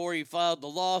postponed before he filed the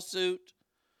lawsuit.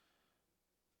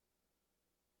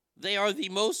 They are the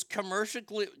most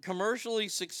commercially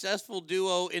successful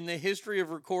duo in the history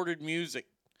of recorded music.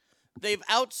 They've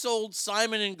outsold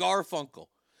Simon and Garfunkel.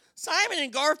 Simon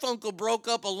and Garfunkel broke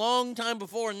up a long time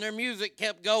before, and their music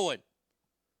kept going.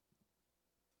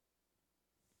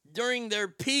 During their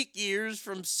peak years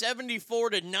from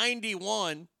 74 to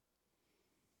 91,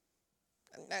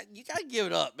 you got to give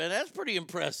it up, man. That's pretty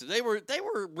impressive. They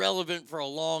were relevant for a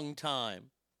long time.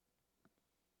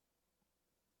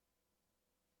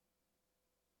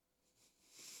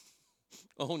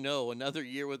 Oh no, another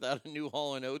year without a new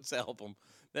Hall & Oates album.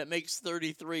 That makes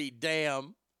 33.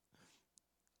 Damn.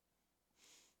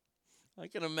 I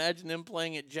can imagine them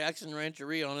playing at Jackson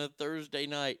Rancheria on a Thursday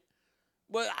night.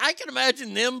 Well, I can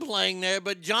imagine them playing there,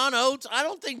 but John Oates, I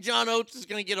don't think John Oates is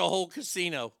going to get a whole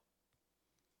casino.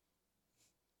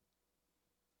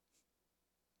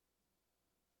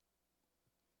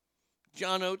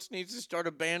 John Oates needs to start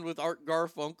a band with Art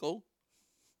Garfunkel.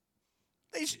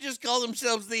 They should just call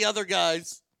themselves the Other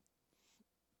Guys.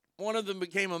 one of them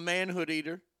became a manhood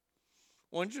eater.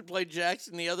 One should play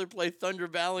Jackson, the other play Thunder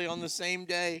Valley on the same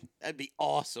day. That'd be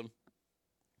awesome.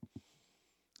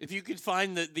 If you could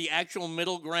find the actual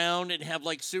middle ground and have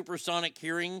like supersonic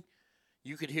hearing,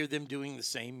 you could hear them doing the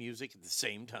same music at the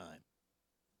same time.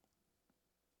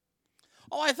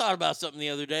 Oh, I thought about something the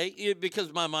other day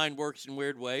because my mind works in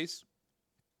weird ways.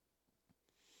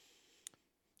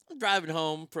 I'm driving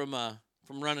home from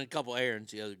running a couple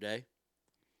errands the other day.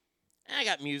 And I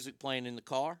got music playing in the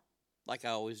car, like I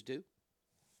always do.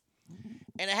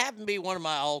 And it happened to be one of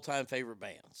my all-time favorite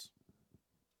bands.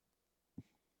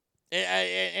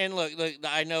 And look,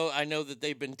 I know that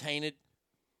they've been tainted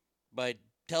by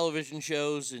television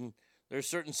shows, and there's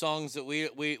certain songs that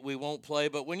we won't play.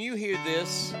 But when you hear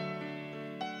this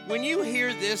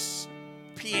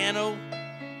piano,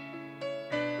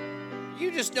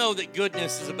 you just know that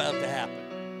goodness is about to happen,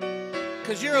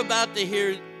 because you're about to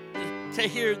hear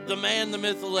the man, the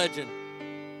myth, the legend,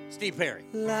 Steve Perry.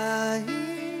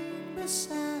 Lying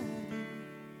beside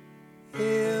you.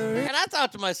 And I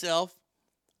thought to myself,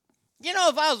 you know,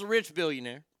 if I was a rich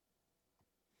billionaire,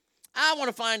 I want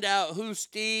to find out who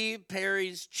Steve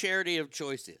Perry's charity of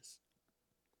choice is.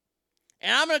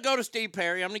 And I'm going to go to Steve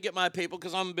Perry. I'm going to get my people,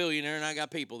 because I'm a billionaire and I got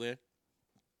people then.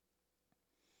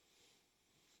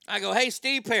 I go, hey,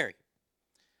 Steve Perry,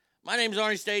 my name's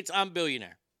Arnie States. I'm a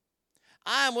billionaire.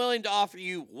 I'm willing to offer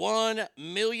you $1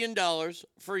 million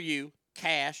for you,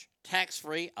 cash,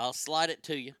 tax-free. I'll slide it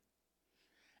to you.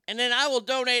 And then I will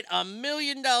donate $1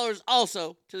 million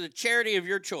also to the charity of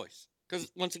your choice. Because,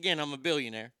 once again, I'm a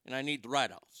billionaire and I need the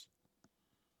write-offs.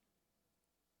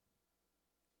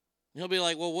 He'll be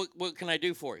like, well, what can I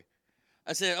do for you?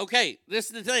 I said, okay, this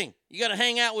is the thing. You got to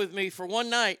hang out with me for one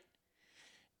night,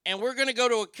 and we're going to go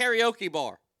to a karaoke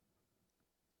bar.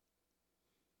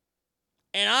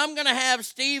 And I'm going to have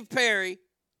Steve Perry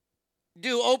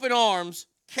do Open Arms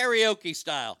karaoke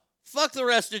style. Fuck the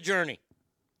rest of Journey.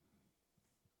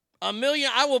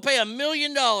 I will pay $1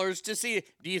 million to see.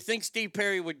 Do you think Steve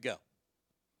Perry would go?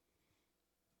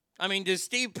 I mean, does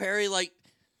Steve Perry, like,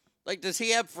 does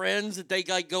he have friends that they,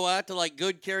 like, go out to, like,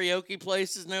 good karaoke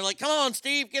places, and they're like, come on,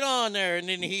 Steve, get on there. And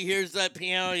then he hears that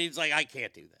piano, and he's like, I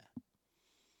can't do that.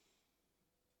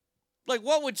 Like,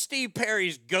 what would Steve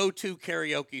Perry's go-to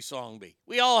karaoke song be?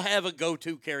 We all have a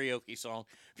go-to karaoke song.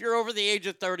 If you're over the age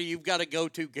of 30, you've got a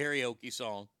go-to karaoke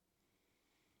song.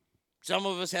 Some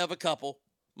of us have a couple.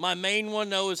 My main one,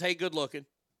 though, is Hey Good Looking.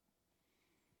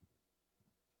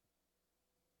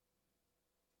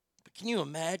 But can you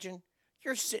imagine?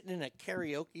 You're sitting in a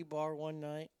karaoke bar one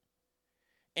night,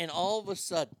 and all of a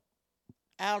sudden,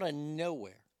 out of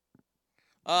nowhere,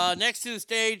 next to the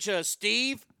stage,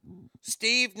 Steve.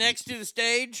 Steve next to the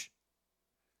stage.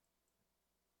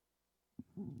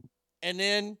 And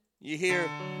then you hear,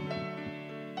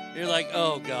 you're like,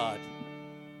 oh, God.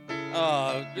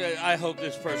 I hope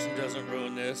this person doesn't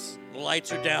ruin this. The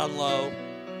lights are down low.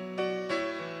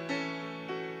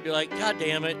 You're like, God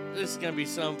damn it. This is going to be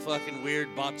some fucking weird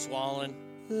Botswallen.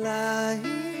 Wait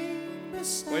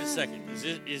a second.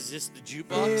 Is this the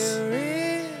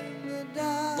jukebox?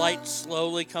 Lights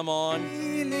slowly come on.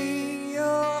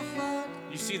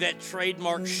 You see that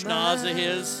trademark schnoz of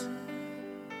his?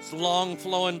 It's long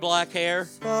flowing black hair.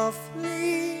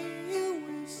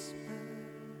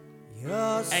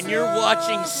 And you're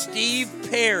watching Steve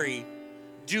Perry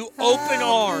do Open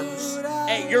Arms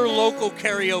at your local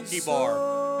karaoke bar.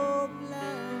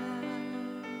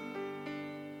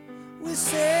 We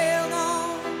sailed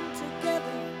on together,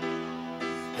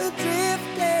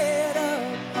 drifted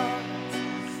apart,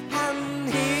 and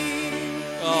here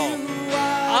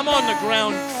I'm on the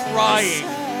ground crying.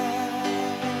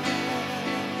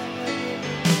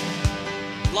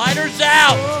 Lighters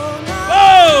out!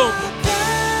 Boom!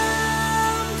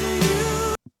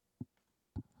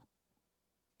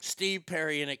 Steve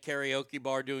Perry in a karaoke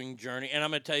bar doing Journey. And I'm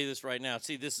going to tell you this right now.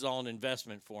 See, this is all an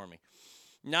investment for me.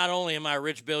 Not only am I a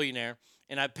rich billionaire,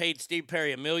 and I paid Steve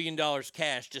Perry $1 million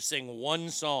cash to sing one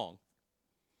song,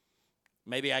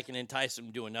 maybe I can entice him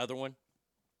to do another one.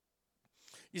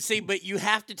 You see, but you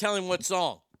have to tell him what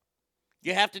song.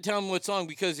 You have to tell him what song,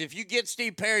 because if you get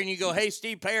Steve Perry and you go, hey,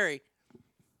 Steve Perry,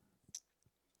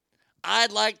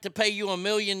 I'd like to pay you $1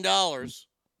 million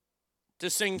to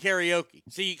sing karaoke.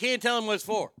 See, you can't tell him what it's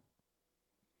for.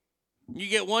 You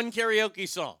get one karaoke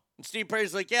song. And Steve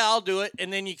Perry's like, yeah, I'll do it.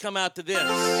 And then you come out to this.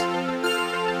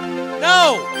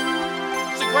 No!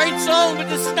 It's a great song, but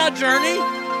this is not Journey.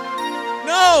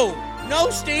 No,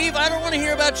 Steve, I don't want to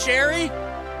hear about Sherry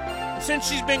since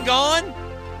she's been gone.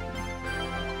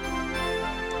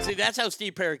 See, that's how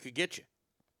Steve Perry could get you.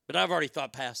 But I've already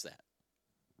thought past that.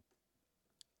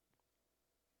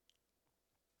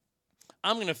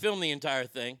 I'm going to film the entire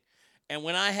thing. And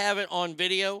when I have it on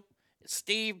video,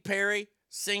 Steve Perry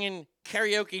singing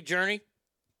Karaoke Journey,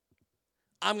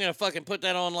 I'm going to fucking put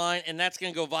that online, and that's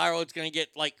going to go viral. It's going to get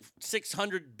like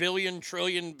 600 billion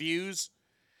trillion views,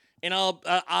 and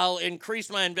I'll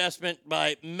increase my investment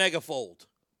by megafold.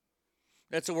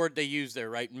 That's a word they use there,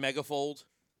 right? Megafold.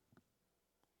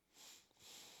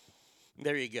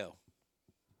 There you go.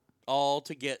 All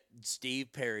to get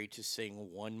Steve Perry to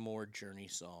sing one more Journey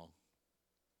song.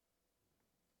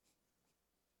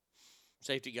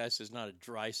 Safety guy says not a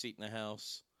dry seat in the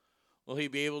house. Will he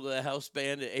be able to house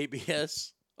band at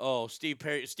ABS? Oh, Steve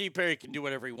Perry can do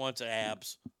whatever he wants at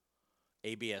ABS.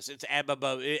 ABS. It's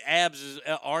ABS is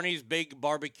Arnie's big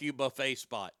barbecue buffet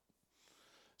spot.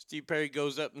 Steve Perry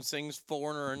goes up and sings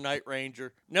Foreigner and Night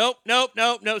Ranger. Nope,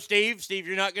 Steve. Steve,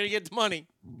 you're not going to get the money.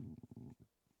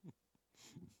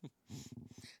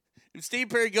 If Steve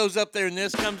Perry goes up there and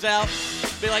this comes out,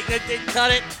 be like,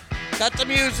 cut it. Cut the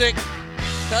music.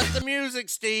 Cut the music,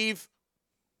 Steve.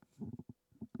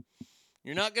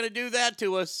 You're not going to do that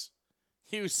to us,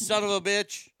 you son of a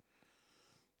bitch.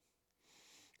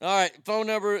 All right, phone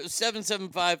number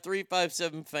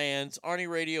 775-357-FANS,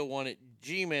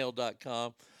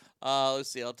 ArnieRadio1@gmail.com. Let's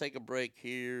see, I'll take a break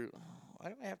here. Why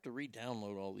do I have to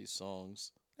re-download all these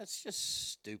songs? That's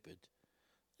just stupid.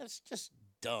 That's just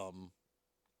dumb.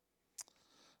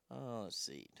 Let's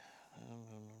see.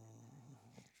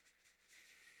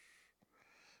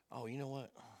 Oh, you know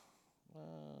what?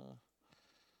 No,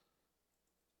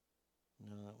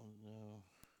 that one, no.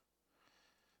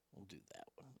 We'll do that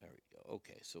one. There we go.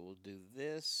 Okay, so we'll do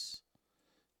this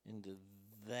into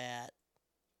that,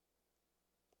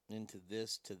 into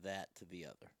this, to that, to the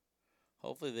other.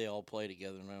 Hopefully they all play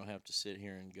together and I don't have to sit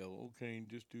here and go, okay,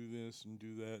 just do this and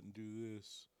do that and do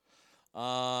this.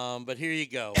 But here you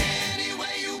go. Any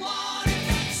way you want it,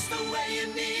 that's the way you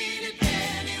need it.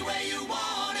 Any way you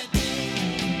want it.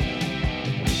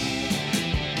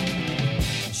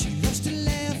 She loves to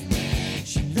laugh,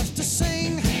 she loves to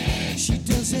sing, she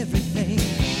does everything.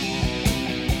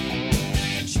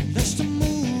 She loves to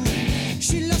move,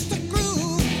 she loves to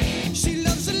groove, she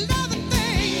loves a lot of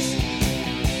things.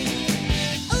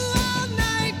 All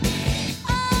night,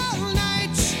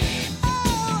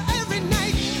 oh, every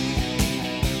night.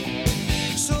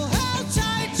 So hold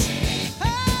tight,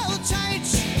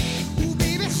 ooh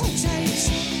baby, hold tight.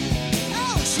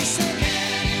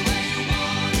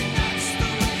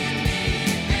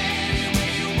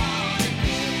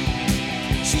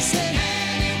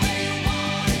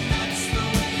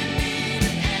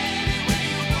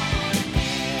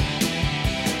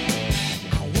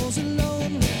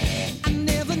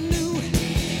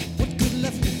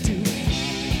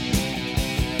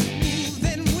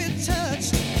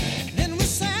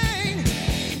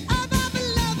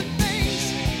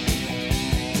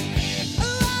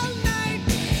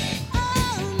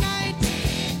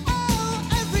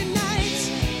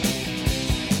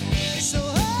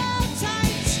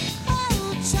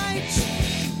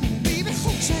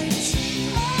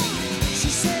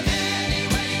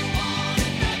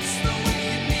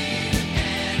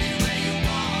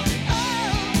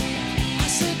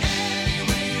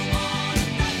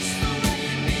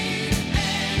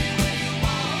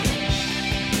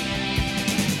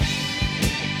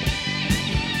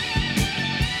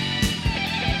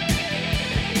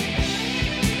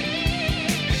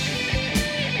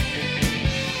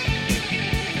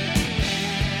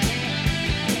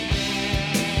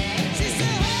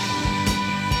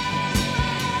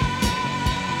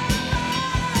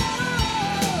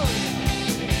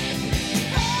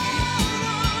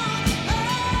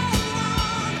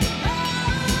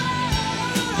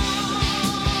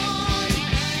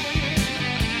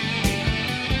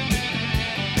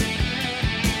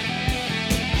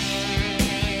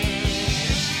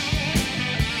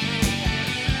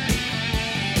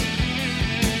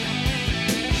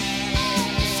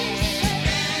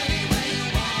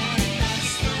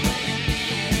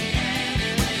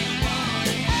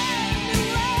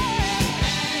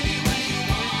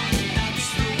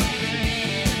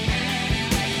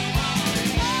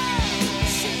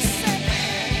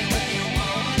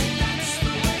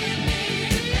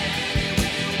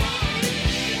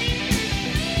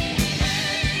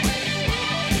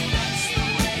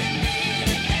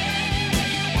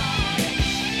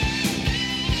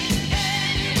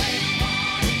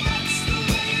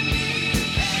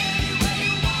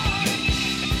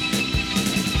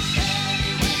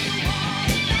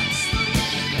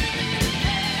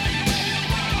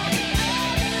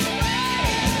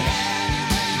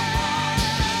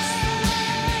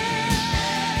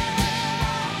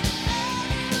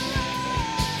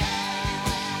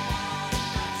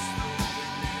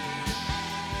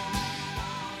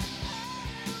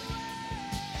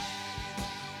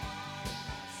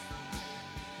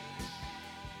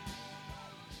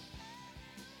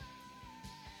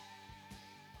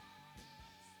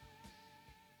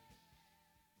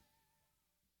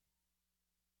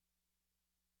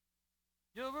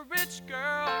 You're a rich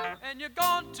girl and you're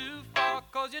gone too far,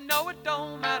 'cause you know it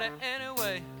don't matter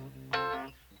anyway.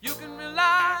 You can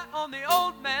rely on the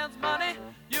old man's money.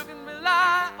 You can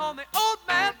rely on the old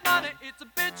man's money. It's a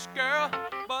bitch, girl,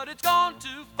 but it's gone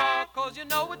too far, 'cause you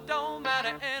know it don't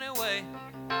matter anyway.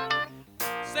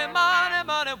 Say money,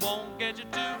 money won't get you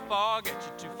too far, get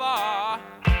you too far.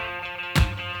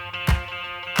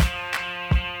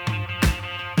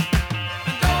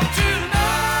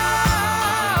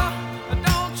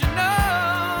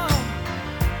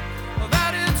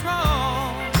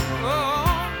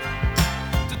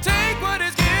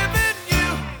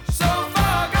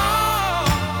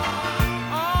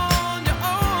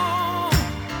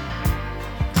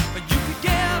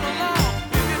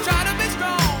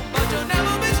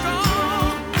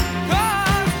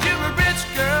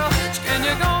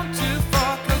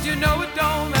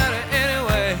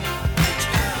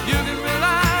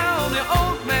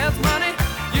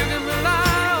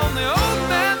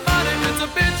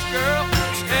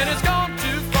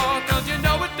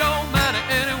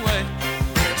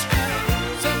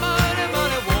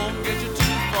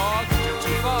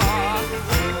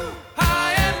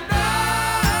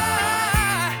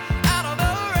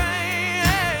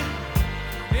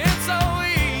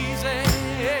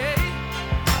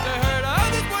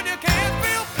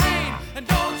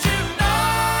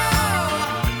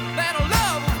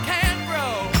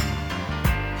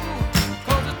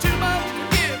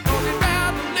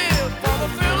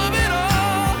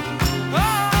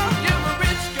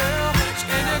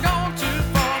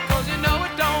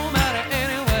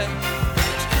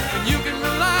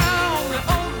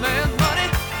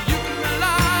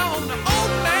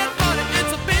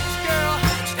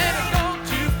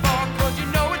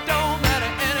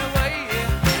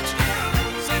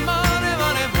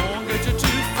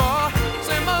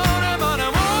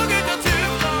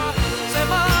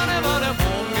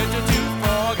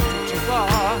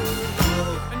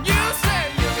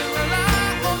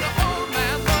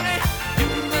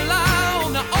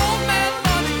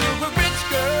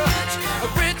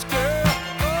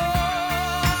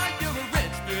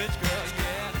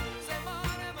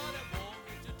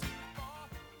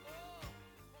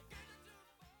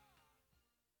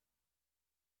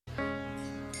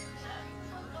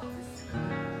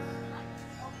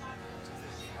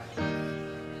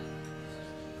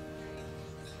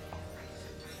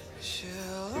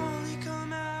 She'll only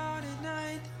come out at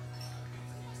night,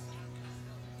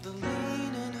 the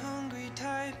lean and hungry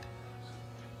type.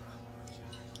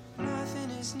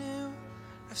 Nothing is new,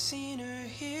 I've seen her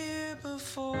here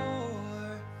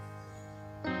before.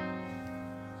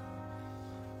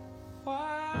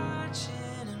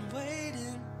 Watching and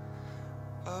waiting,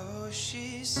 oh,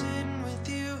 she's sitting with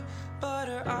you, but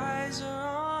her eyes are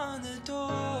on the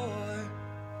door.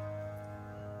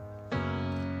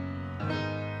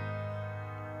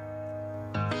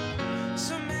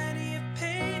 So many have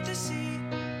paid to see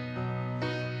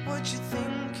what you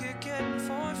think you're getting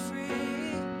for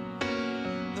free.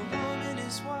 The woman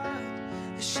is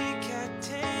wild, is she got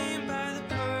tamed by the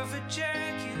perfect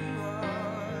jerk you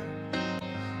are?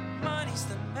 Money's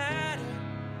the matter.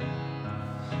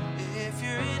 If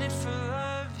you're in it for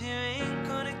love, you ain't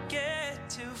gonna get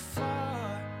too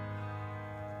far.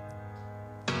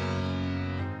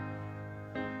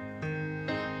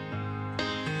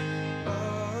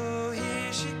 Oh,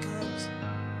 here she comes.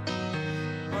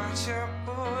 Watch out,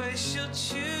 boy, she'll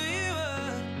chew you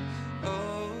up.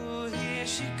 Oh, here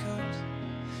she comes.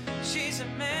 She's a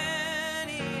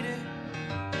man-eater.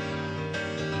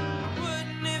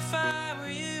 Wouldn't if I were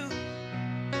you.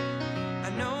 I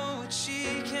know what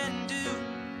she can do.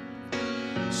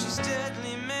 She's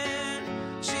deadly, man.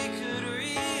 She could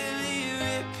really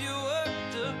rip you up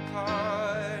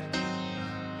apart.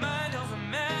 Mind over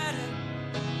matter.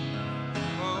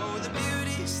 Oh, the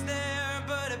beauty's there,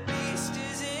 but a beast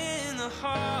is in the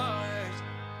heart.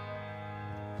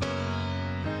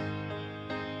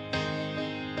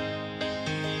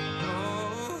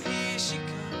 Oh, here she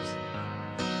comes.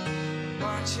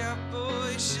 Watch out,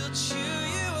 boy, she'll chew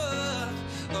you up.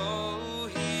 Oh,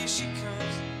 here she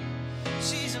comes.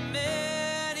 She's a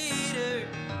man-eater.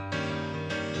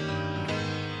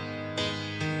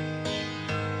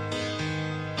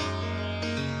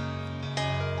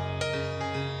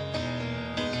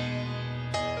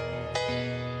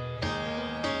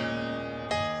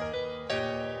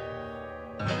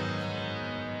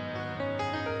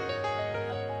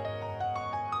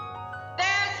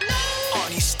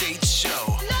 Arnie State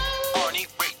Show. Arnie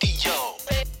Radio.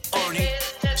 Arnie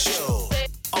Show.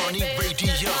 Arnie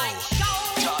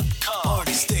Radio.com.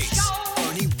 Arnie States.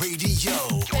 Arnie Radio.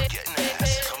 You're getting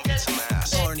ass. Come get some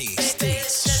ass. Arnie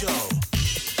States Show.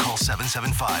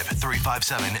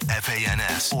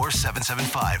 775-357-FANS or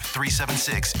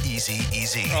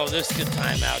 775-376-EASY. Oh, this could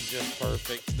time out just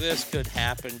perfect. This could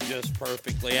happen just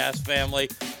perfectly. Ask family.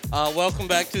 Welcome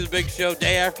back to the big show.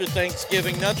 Day after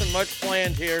Thanksgiving. Nothing much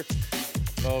planned here.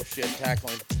 Oh, shit. Tackle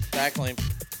him.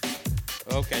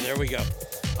 Okay, there we go.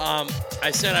 I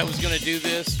said I was going to do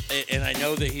this, and I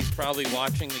know that he's probably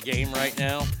watching the game right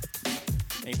now.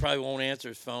 And he probably won't answer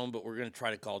his phone, but we're going to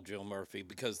try to call Joe Murphy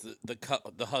because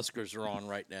the Huskers are on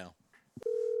right now.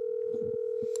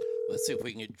 Let's see if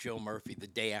we can get Joe Murphy the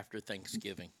day after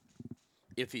Thanksgiving,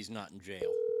 if he's not in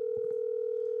jail.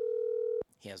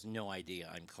 He has no idea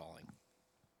I'm calling.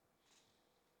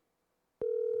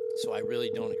 So I really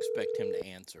don't expect him to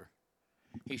answer.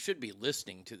 He should be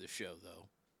listening to the show, though.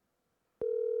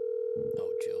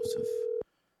 Oh, Joseph.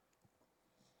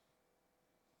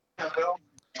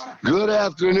 Good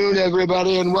afternoon,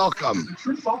 everybody, and welcome.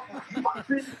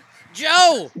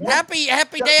 Joe, happy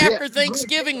day after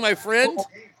Thanksgiving, my friend.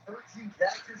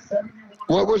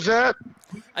 What was that?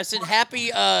 I said happy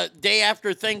day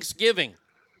after Thanksgiving.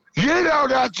 You know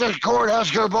that's a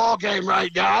Cornhusker ball game right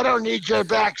now. I don't need your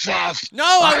back sass. No,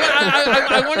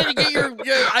 I wanted to get your.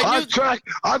 I'm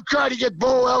trying to get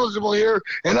bowl eligible here,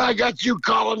 and I got you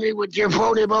calling me with your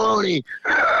phony baloney.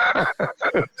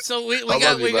 So we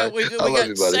got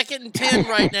 2nd and 10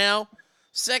 right now.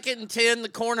 2nd and 10. The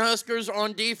Cornhuskers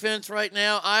on defense right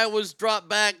now. Iowa's dropped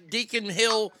back. Deacon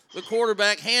Hill, the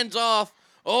quarterback, hands off.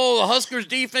 Oh, the Huskers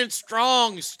defense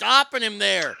strong, stopping him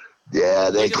there. Yeah,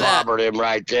 they clobbered him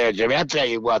right there, Jimmy. I tell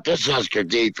you what, this Husker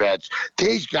defense,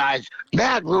 these guys,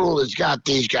 Matt Rule has got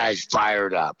these guys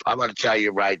fired up. I'm going to tell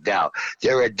you right now,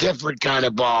 they're a different kind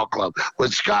of ball club. When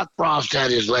Scott Frost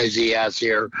had his lazy ass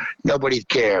here, nobody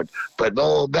cared. But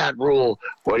old Matt Rule,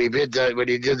 when he did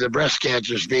the breast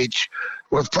cancer speech,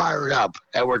 we're fired up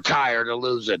and we're tired of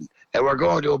losing, and we're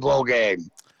going to a bowl game.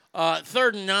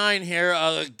 3rd and 9 here.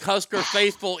 Husker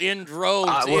faithful in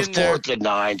droves. We're 4th and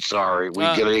 9. Sorry, we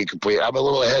get it incomplete. I'm a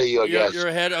little ahead of you, I guess. You're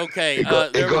ahead. Okay. There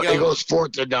we go. It goes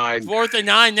 4th and 9. 4th and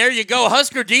 9. There you go.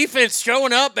 Husker defense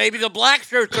showing up, baby. The black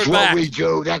shirts are back.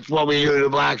 That's what we do. The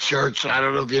black shirts. I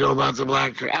don't know if you know about the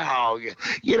black shirts. Oh,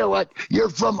 you know what? You're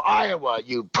from Iowa,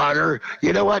 you punter.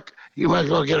 You know what? You might as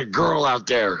well get a girl out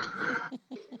there.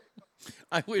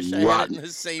 I wish I had it in the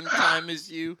same time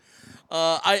as you.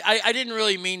 I didn't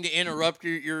really mean to interrupt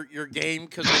your game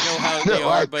because I know how they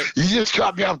are, but you just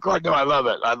caught me off guard. No, I love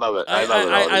it.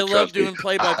 I love doing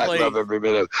play-by-play. I love every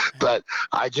minute. But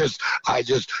I just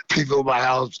people in my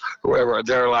house, wherever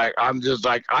they're like, I'm just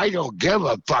like, I don't give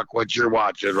a fuck what you're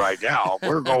watching right now.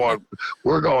 We're going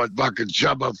fucking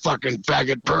Chubba fucking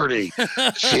faggot Purdy.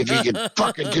 See if he can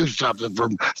fucking do something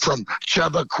from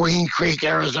Chubba Queen Creek,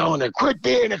 Arizona. Quit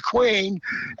being a queen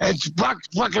and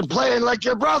fucking playing like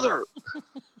your brother.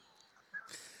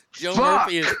 Joe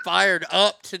Murphy is fired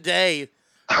up today.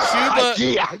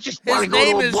 Chuba, I just want to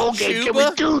go to a bowl game. Can we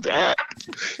do that?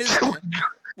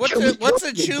 What's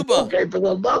a Chuba? Okay, for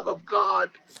the love of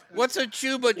God. What's a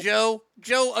Chuba, Joe?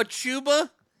 Joe, a Chuba?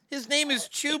 His name is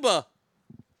Chuba.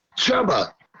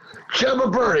 Chubba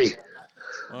Purdy.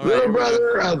 Little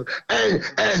brother of,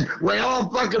 and when all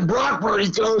fucking Brock Purdy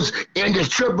throws into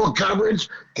triple coverage,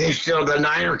 the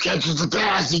Niner catches the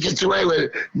pass, he gets away with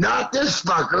it. Not this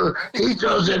fucker. He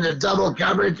throws into double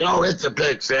coverage. Oh, it's a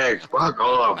pick six. Fuck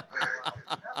off.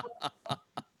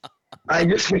 I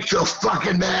just get so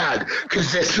fucking mad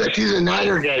because especially the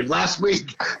Niner game last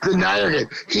week,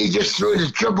 he just threw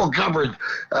into triple coverage.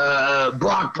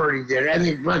 Brock Purdy did, and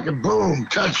he fucking boom,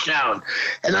 touchdown.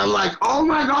 And I'm like, oh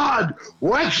my God,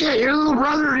 why can't your little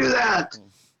brother do that?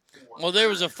 Well, there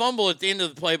was a fumble at the end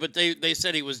of the play, but they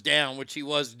said he was down, which he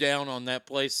was down on that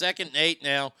play. 2nd and 8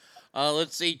 now.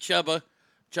 Let's see, Chubba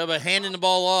handing the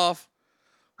ball off.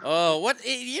 Joe,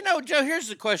 here's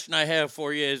the question I have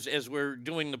for you as we're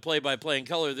doing the play-by-play in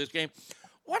color of this game.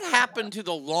 What happened to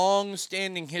the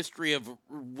long-standing history of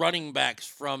running backs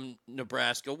from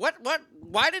Nebraska?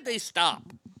 Why did they stop?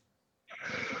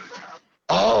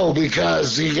 Oh,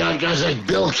 because you got guys like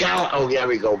Bill Cal. Oh, yeah,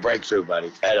 we go. Breakthrough, buddy.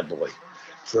 Attaboy.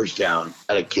 First down.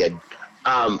 At a kid.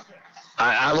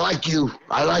 I like you.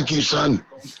 I like you, son.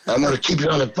 I'm going to keep you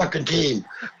on the fucking team.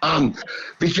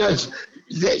 Because...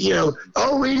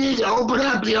 we need to open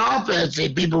up the offense.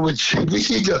 And people would say,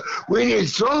 we need to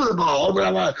throw the ball. Open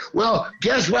up. Well,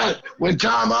 guess what? When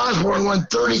Tom Osborne won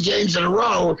 30 games in a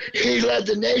row, he led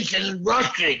the nation in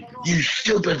rushing. You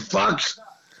stupid fucks.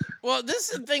 Well,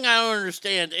 this is the thing I don't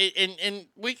understand, and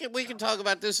we can talk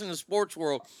about this in the sports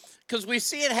world because we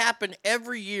see it happen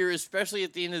every year, especially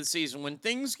at the end of the season when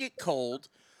things get cold.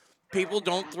 People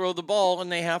don't throw the ball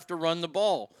and they have to run the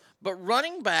ball. but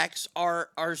running backs are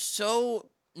so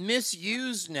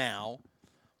misused now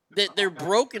that they're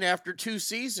broken after 2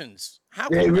 seasons. How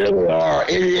They really are.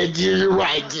 You're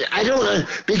right. I don't know,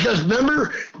 because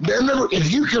remember,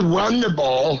 if you could run the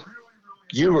ball,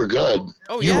 you were good.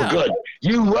 Oh, you yeah. were good.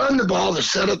 You run the ball to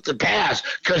set up the pass,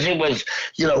 because it was,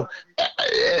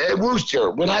 at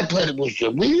Worcester, when I played at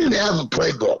Worcester, we didn't have a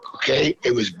playbook, okay?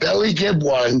 It was belly jib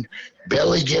 1,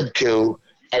 belly jib 2,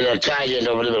 and a tight end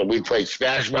over the middle. We played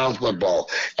smash mouth football,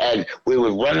 and we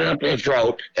would run it up their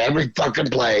throat every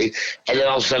fucking play, and then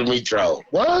all of a sudden we throw.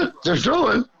 What? They're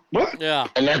throwing. What? Yeah.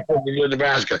 And that's what we do in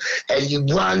Nebraska. And you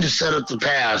run to set up the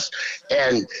pass.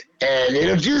 And they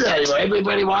don't do that anymore.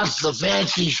 Everybody wants the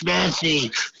fancy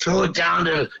schmancy, throw it down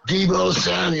to Debo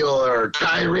Samuel or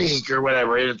Tyreek or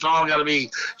whatever. And it's all got to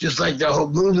be just like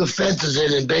move the fences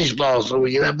in baseball so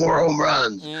we can have more home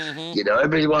runs. Mm-hmm.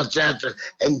 Everybody wants that.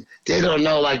 And they don't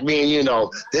know, like me and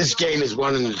this game is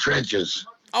won in the trenches.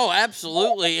 Oh,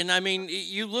 absolutely. And, I mean,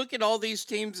 you look at all these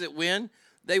teams that win,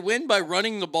 they win by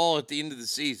running the ball at the end of the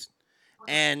season.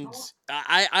 And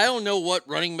I don't know what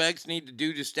running backs need to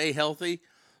do to stay healthy,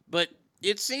 but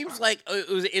it seems like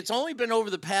it's only been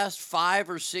over the past 5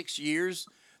 or 6 years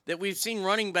that we've seen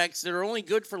running backs that are only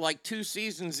good for like 2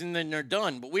 seasons and then they're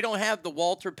done. But we don't have the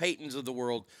Walter Paytons of the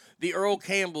world, the Earl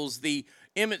Campbells, the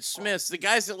Emmitt Smiths, the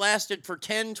guys that lasted for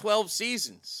 10, 12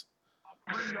 seasons.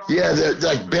 Yeah,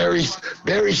 like Barry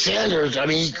Sanders. I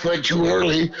mean, he quit too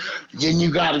early. Then you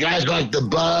got guys like the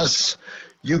Bus.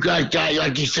 You got guys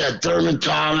like you said, Thurman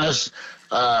Thomas.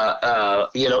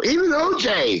 Even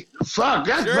OJ. Fuck,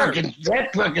 that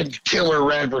fucking killer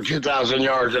ran for 2,000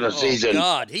 yards in a season.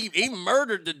 God, he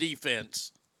murdered the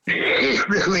defense. He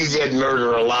really did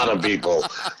murder a lot of people.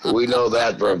 We know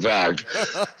that for a fact.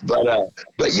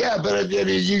 But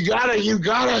you've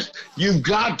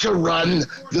got to run.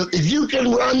 If you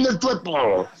can run the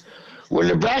football. When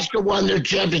Nebraska won their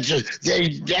championship,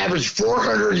 they averaged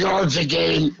 400 yards a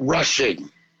game rushing.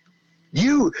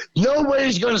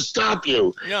 Nobody's going to stop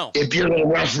you if you're going to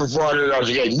rush for 400 yards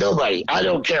a game. Nobody. I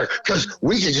don't care, because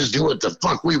we can just do what the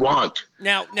fuck we want.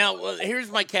 Now,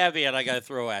 here's my caveat I got to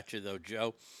throw at you, though,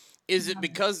 Joe. Is it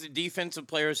because the defensive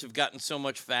players have gotten so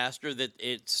much faster that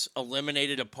it's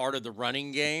eliminated a part of the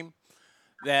running game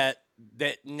that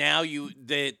now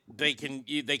they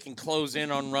can close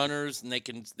in on runners and they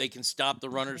can stop the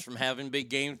runners from having big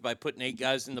games by putting 8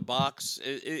 guys in the box?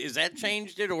 Is that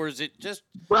changed it, or is it just?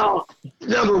 Well,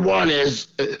 number one is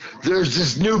there's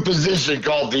this new position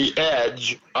called the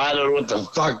edge. I don't know what the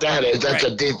fuck that is. That's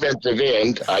a defensive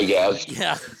end, I guess.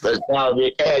 Yeah. But it's now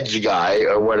the edge guy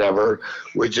or whatever,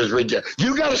 which is ridiculous.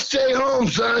 You got to stay home,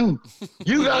 son.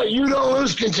 You don't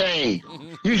lose contain.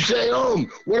 You stay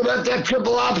home. What about that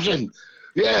triple option?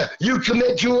 Yeah, you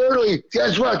commit too early.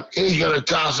 Guess what? He's going to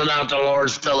toss it out to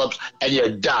Lawrence Phillips, and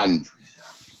you're done.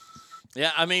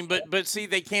 Yeah, I mean, but see,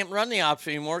 they can't run the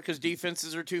option anymore because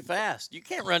defenses are too fast. You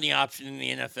can't run the option in the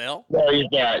NFL. No, you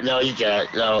can't. No, you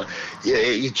can't. No,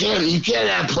 you can't. You can't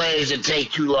have plays that take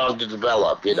too long to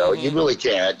develop. You really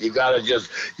can't. You gotta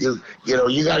just you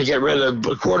gotta get rid of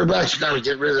quarterbacks. You gotta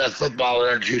get rid of that football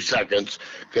in 2 seconds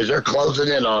because they're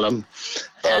closing in on them.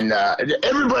 And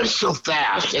everybody's so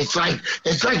fast. It's like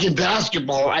in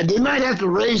basketball. They might have to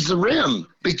raise the rim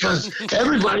because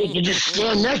everybody can just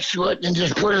stand next to it and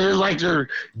just put it in like they're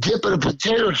dipping a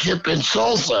potato chip in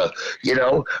salsa.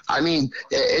 I mean,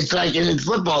 it's like in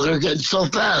football, they're getting so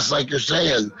fast, like you're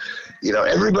saying.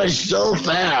 Everybody's so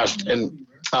fast. And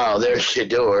there's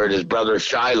Shador and his brother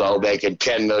Shiloh making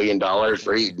 $10 million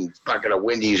for eating fucking a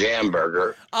Wendy's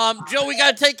hamburger. Joe, we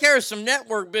got to take care of some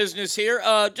network business here.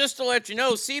 Just to let you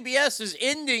know, CBS is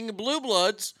ending Blue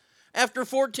Bloods after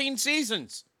 14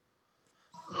 seasons.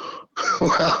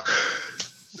 Well,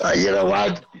 you know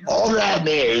what? All that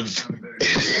means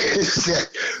is that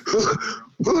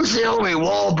who's the only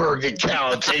Wahlberg that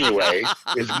counts anyway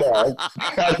is Mark.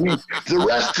 I mean, the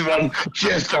rest of them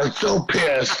just are so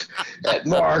pissed at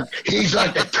Mark. He's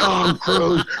like a Tom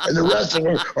Cruise, and the rest of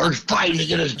them are fighting to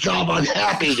get his job on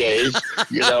Happy Days,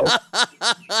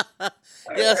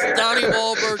 Yes, Donnie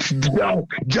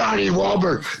Wahlberg. Johnny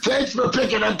Wahlberg. Thanks for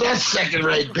picking up that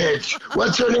second-rate bitch.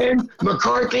 What's her name?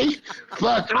 McCarthy?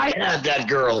 Fuck, I had that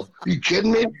girl. You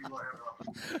kidding me?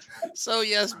 So,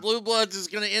 yes, Blue Bloods is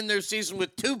going to end their season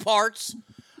with 2 parts.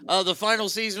 The final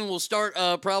season will start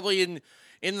probably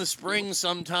in the spring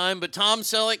sometime. But Tom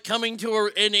Selleck coming to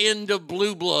an end of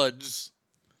Blue Bloods.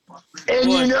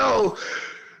 And you know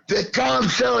that Tom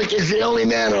Selleck is the only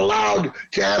man allowed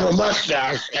to have a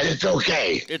mustache, and it's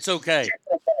okay. It's okay.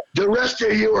 The rest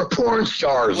of you are porn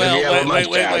stars if you have a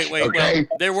mustache. Wait. Okay?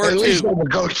 Well, there were at 2. least with a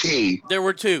goatee. There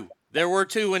were 2. There were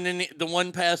two, and then the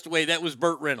one passed away. That was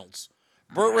Burt Reynolds.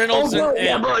 Burt Reynolds. Burt,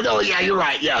 you're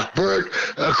right. Yeah, Burt,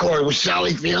 of course, with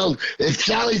Sally Field. If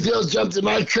Sally Field jumped in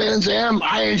my Trans Am,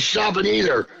 I ain't stopping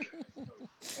either.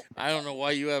 I don't know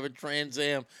why you have a Trans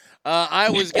Am. I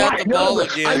always got the ball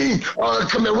again. I mean,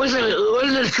 come here. Was it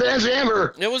a Trans Am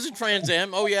or? It was a Trans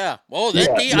Am. Oh yeah. Oh, I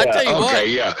tell you what.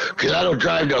 Okay, yeah. Because I don't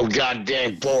drive no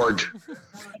goddamn Ford.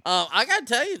 I gotta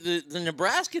tell you, the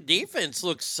Nebraska defense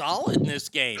looks solid in this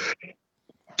game.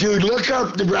 Dude, look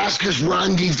up Nebraska's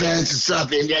run defense and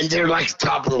stuff, and they're like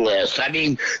top of the list. I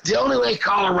mean, the only way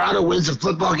Colorado wins a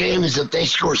football game is if they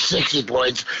score 60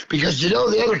 points, because the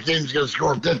other team's going to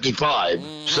score 55.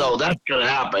 So that's going to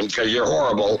happen because you're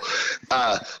horrible.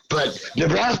 But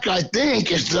Nebraska, I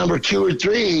think, is number 2 or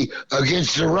 3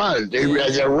 against the run.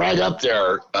 They're right up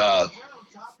there.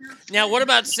 Now, what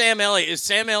about Sam Elliott? Is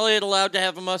Sam Elliott allowed to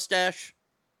have a mustache?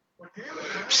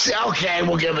 Okay,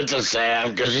 we'll give it to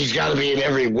Sam because he's got to be in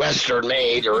every Western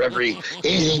made or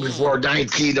anything before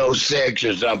 1906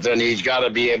 or something. He's got to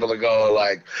be able to go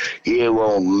like, you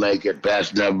won't make it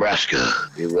past Nebraska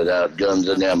without guns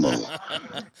and ammo.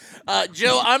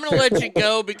 Joe, I'm going to let you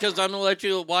go because I'm going to let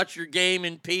you watch your game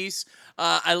in peace.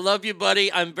 I love you,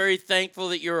 buddy. I'm very thankful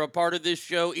that you're a part of this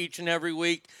show each and every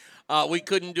week. We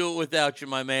couldn't do it without you,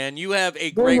 my man. You have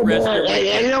a great rest of your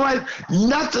week. You know what?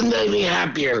 Nothing made me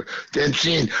happier than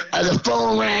seeing the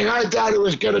phone rang. I thought it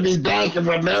was going to be Bank of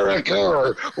America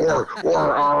or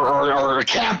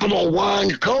Capital One.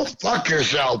 Go fuck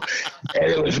yourself. And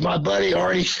it was my buddy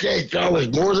Arnie State. I was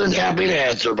more than happy to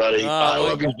answer, buddy. I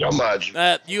love you so much.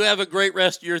 You have a great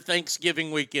rest of your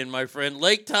Thanksgiving weekend, my friend.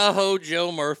 Lake Tahoe,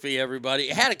 Joe Murphy, everybody.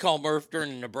 I had to call Murph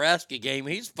during the Nebraska game.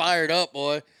 He's fired up,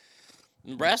 boy.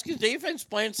 Nebraska's defense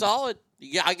playing solid.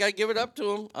 Yeah, I gotta give it up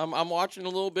to him. I'm watching a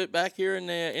little bit back here in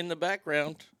the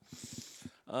background.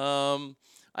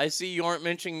 I see you aren't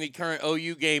mentioning the current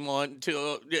OU game on.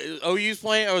 OU's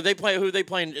playing, or they play? Who are they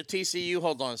playing? TCU.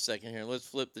 Hold on a second here. Let's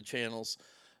flip the channels.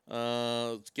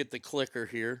 Let's get the clicker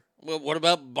here. Well, what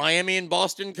about Miami and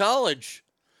Boston College?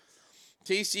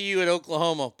 TCU at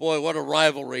Oklahoma. Boy, what a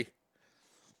rivalry!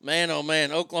 Man, oh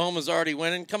man, Oklahoma's already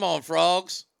winning. Come on,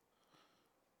 Frogs.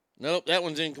 Nope, that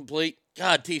one's incomplete.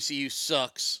 God, TCU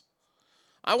sucks.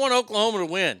 I want Oklahoma to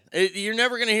win. You're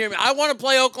never going to hear me. I want to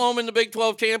play Oklahoma in the Big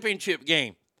 12 championship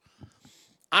game.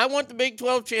 I want the Big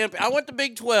 12 champion. I want the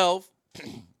Big 12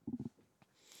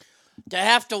 to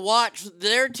have to watch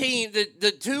their team, the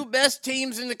two best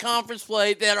teams in the conference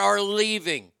play that are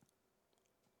leaving.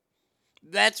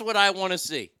 That's what I want to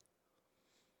see.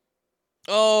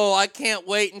 Oh, I can't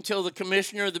wait until the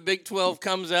commissioner of the Big 12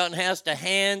 comes out and has to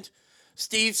hand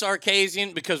Steve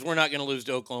Sarkisian, because we're not going to lose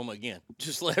to Oklahoma again.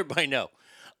 Just let everybody know.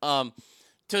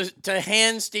 To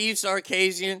hand Steve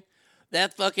Sarkisian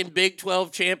that fucking Big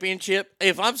 12 championship.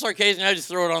 If I'm Sarkisian, I just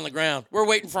throw it on the ground. We're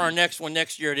waiting for our next one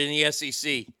next year in the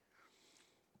SEC.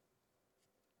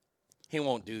 He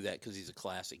won't do that because he's a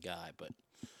classy guy, but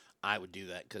I would do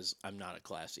that because I'm not a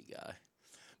classy guy.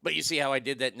 But you see how I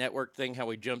did that network thing, how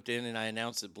we jumped in and I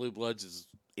announced that Blue Bloods is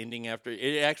ending after,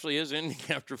 it actually is ending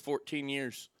after 14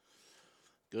 years.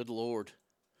 Good Lord.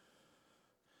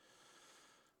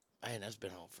 Man, that's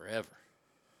been on forever.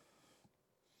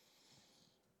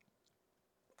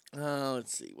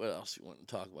 Let's see. What else you want to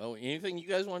talk about? Anything you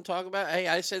guys want to talk about? Hey,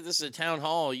 I said this is a town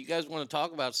hall. You guys want to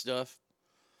talk about stuff?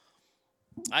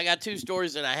 I got 2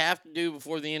 stories that I have to do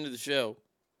before the end of the show.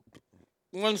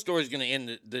 One story is going to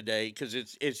end the day because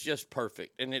it's just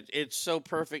perfect. And it's so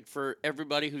perfect for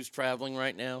everybody who's traveling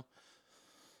right now.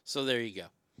 So there you go.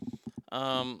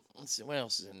 Let's see, what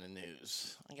else is in the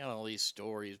news? I got all these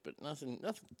stories, but nothing's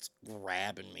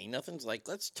grabbing me. Nothing's like,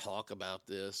 let's talk about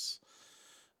this.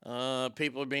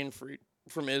 People are being freed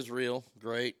from Israel.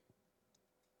 Great.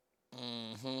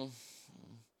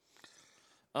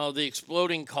 Oh, the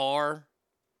exploding car.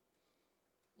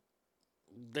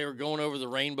 They were going over the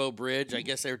Rainbow Bridge. I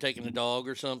guess they were taking a dog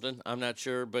or something. I'm not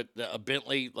sure, but a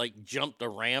Bentley jumped a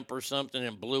ramp or something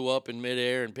and blew up in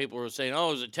midair, and people were saying, "Oh,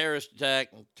 it was a terrorist attack."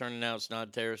 And turning out it's not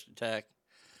a terrorist attack.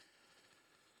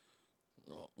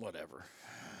 Well, whatever.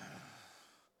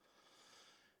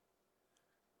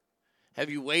 Have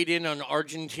you weighed in on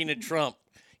Argentina Trump?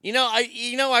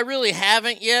 I really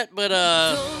haven't yet, but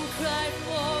Don't cry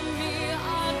for me,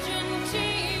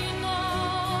 Argentina.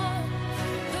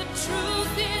 The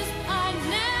truth is I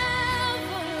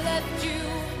never left you.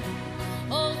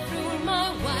 All through my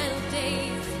wild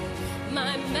days,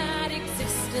 my mad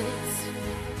existence,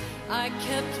 I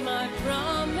kept my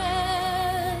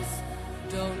promise.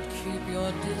 Don't keep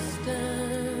your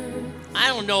distance. I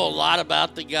don't know a lot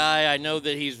about the guy. I know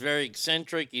that he's very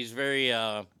eccentric. He's very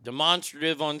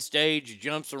demonstrative on stage. He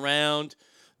jumps around.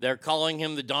 They're calling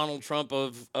him the Donald Trump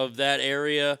of that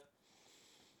area.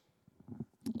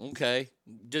 Okay.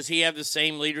 Does he have the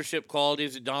same leadership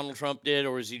qualities that Donald Trump did,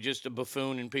 or is he just a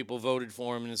buffoon and people voted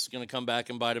for him and it's going to come back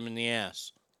and bite him in the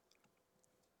ass?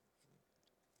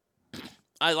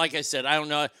 Like I said, I don't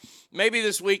know. Maybe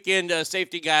this weekend,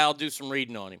 safety guy, I'll do some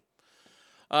reading on him.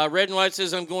 Red and White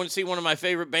says, I'm going to see one of my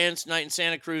favorite bands tonight in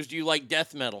Santa Cruz. Do you like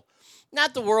death metal?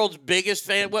 Not the world's biggest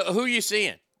fan. Who are you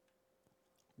seeing?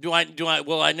 Will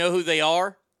I know who they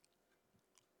are?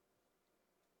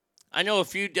 I know a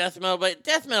few death metal, but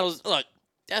death metal's, look,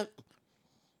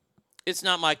 it's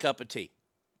not my cup of tea.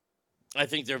 I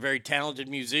think they're very talented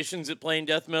musicians at playing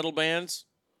death metal bands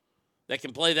that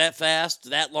can play that fast,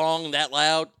 that long, that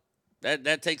loud.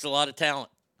 That takes a lot of talent.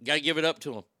 Got to give it up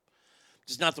to them.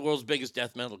 Just not the world's biggest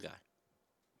death metal guy.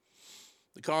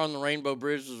 The car on the Rainbow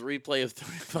Bridge was a replay of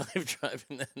 35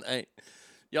 driving that night.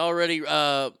 Y'all ready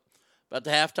about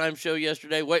the halftime show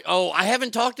yesterday? Wait, I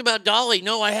haven't talked about Dolly.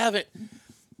 No, I haven't.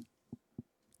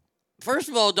 First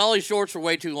of all, Dolly's shorts were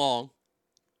way too long,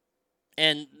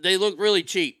 and they look really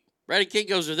cheap. Brady Kid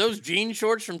goes, are those jean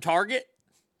shorts from Target?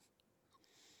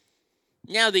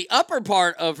 Now, the upper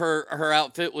part of her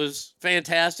outfit was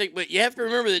fantastic, but you have to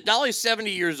remember that Dolly's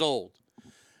 70 years old.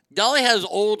 Dolly has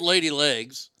old lady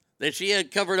legs that she had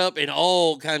covered up in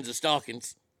all kinds of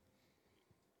stockings.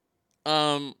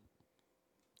 And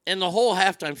the whole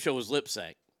halftime show was lip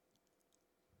sync.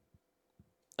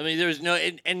 I mean, there's no,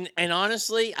 and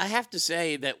honestly, I have to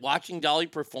say that watching Dolly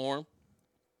perform,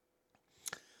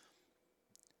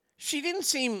 she didn't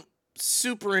seem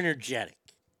super energetic.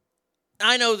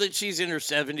 I know that she's in her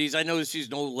 70s. I know that she's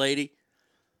an old lady.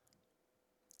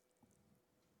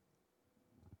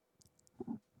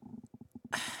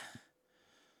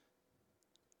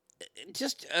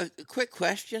 Just a quick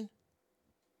question.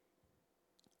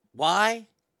 Why?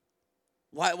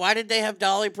 Why did they have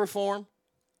Dolly perform?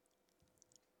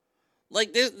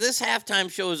 Like, this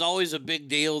halftime show is always a big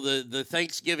deal. The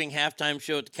Thanksgiving halftime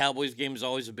show at the Cowboys game is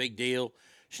always a big deal.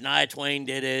 Shania Twain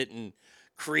did it, and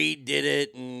Creed did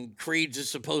it, and Creed's is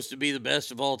supposed to be the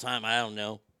best of all time. I don't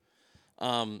know.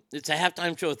 It's a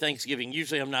halftime show at Thanksgiving.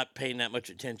 Usually I'm not paying that much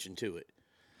attention to it.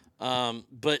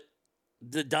 But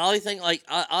the Dolly thing, like,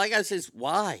 all I got to say is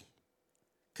why?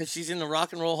 Because she's in the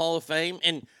Rock and Roll Hall of Fame,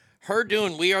 and her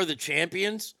doing We Are the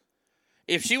Champions,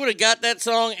 if she would have got that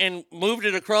song and moved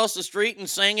it across the street and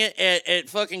sang it at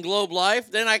fucking Globe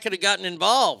Life, then I could have gotten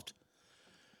involved.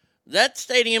 That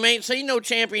stadium ain't seen no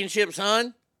championships,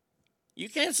 hon. You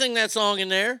can't sing that song in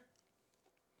there.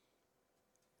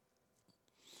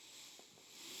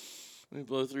 We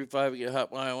blow through 5, we get hot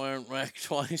by iron rack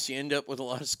twice, you end up with a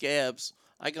lot of scabs.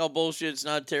 I call bullshit, it's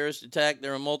not a terrorist attack.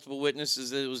 There are multiple witnesses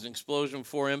that it was an explosion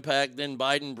before impact. Then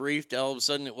Biden briefed, all of a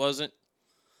sudden it wasn't.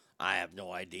 I have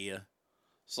no idea.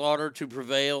 Slaughter to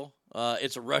Prevail.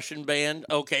 It's a Russian band.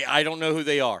 Okay, I don't know who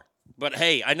they are. But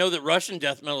hey, I know that Russian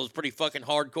death metal is pretty fucking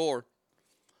hardcore.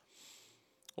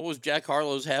 What was Jack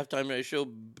Harlow's halftime show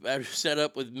set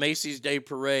up with Macy's Day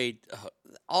Parade?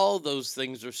 All those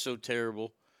things are so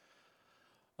terrible.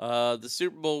 The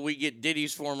Super Bowl, we get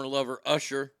Diddy's former lover,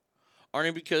 Usher.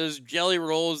 Arnie, because Jelly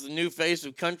Roll is the new face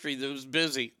of country that was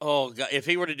busy. Oh, God, if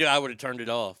he were to do it, I would have turned it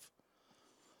off.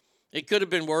 It could have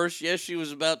been worse. Yes, she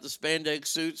was about the spandex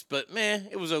suits, but, man,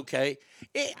 it was okay.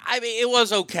 It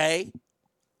was okay.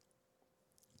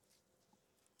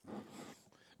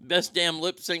 Best damn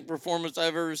lip sync performance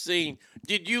I've ever seen.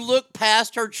 Did you look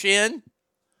past her chin?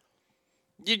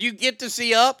 Did you get to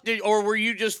see up? Or were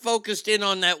you just focused in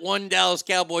on that one Dallas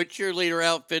Cowboy cheerleader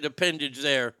outfit appendage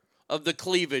there of the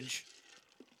cleavage?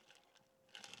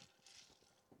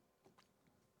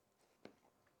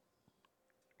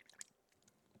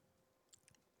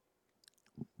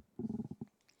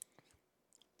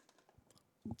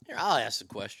 Here, I'll ask the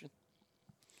question.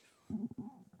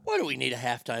 What do we need a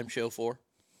halftime show for?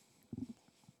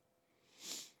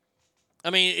 I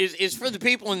mean, it's for the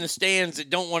people in the stands that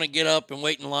don't want to get up and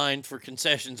wait in line for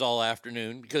concessions all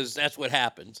afternoon, because that's what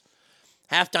happens.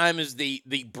 Halftime is the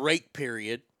break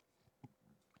period.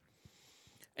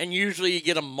 And usually you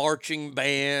get a marching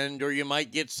band, or you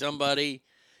might get somebody,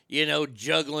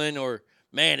 juggling, or,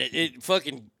 man,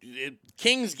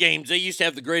 Kings games, they used to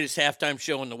have the greatest halftime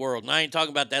show in the world. And I ain't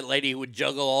talking about that lady who would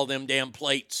juggle all them damn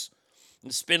plates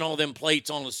and spin all them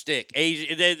plates on a stick.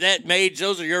 That maids,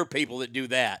 those are your people that do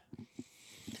that.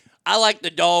 I like the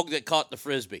dog that caught the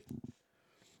Frisbee.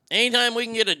 Anytime we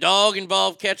can get a dog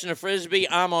involved catching a Frisbee,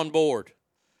 I'm on board.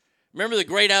 Remember the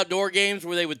great outdoor games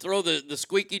where they would throw the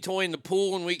squeaky toy in the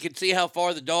pool and we could see how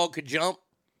far the dog could jump?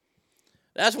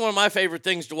 That's one of my favorite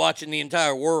things to watch in the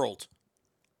entire world.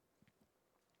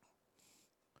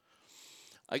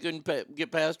 I couldn't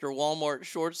get past her Walmart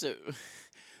shorts that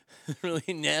really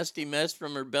nasty mess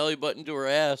from her belly button to her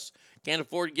ass. Can't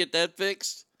afford to get that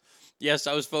fixed? Yes,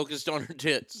 I was focused on her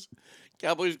tits.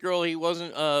 Cowboys girl, he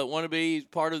wasn't wannabe. He's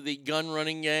part of the gun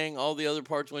running gang. All the other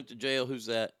parts went to jail. Who's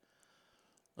that?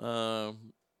 The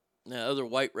other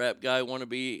white rap guy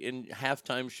wannabe in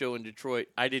halftime show in Detroit.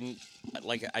 I didn't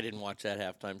watch that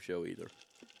halftime show either.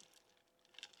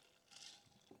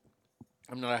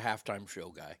 I'm not a halftime show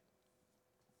guy.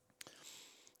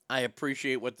 I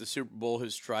appreciate what the Super Bowl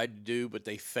has tried to do, but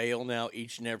they fail now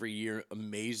each and every year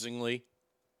amazingly.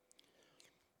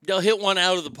 They'll hit one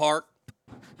out of the park.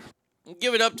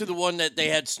 Give it up to the one that they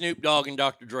had Snoop Dogg and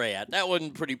Dr. Dre at. That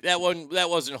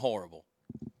wasn't horrible.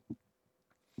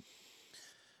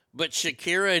 But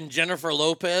Shakira and Jennifer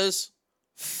Lopez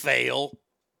fail.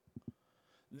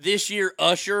 This year,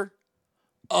 Usher,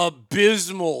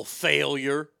 abysmal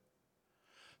failure.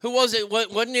 Who was it?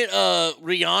 Wasn't it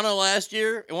Rihanna last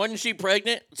year? And wasn't she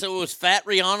pregnant? So it was fat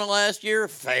Rihanna last year?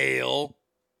 Fail.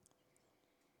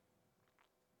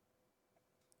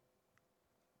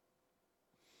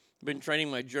 Been training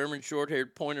my German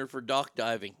short-haired pointer for dock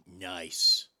diving.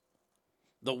 Nice.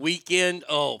 The Weeknd?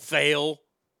 Oh, fail.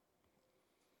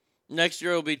 Next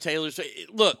year will be Taylor Swift.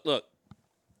 Look.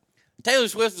 Taylor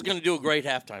Swift is going to do a great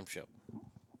halftime show.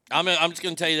 I'm just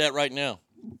going to tell you that right now.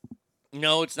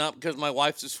 No, it's not because my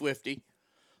wife's a Swiftie.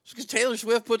 It's because Taylor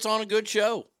Swift puts on a good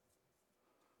show.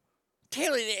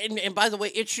 And by the way,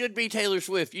 it should be Taylor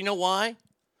Swift. You know why?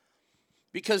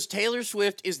 Because Taylor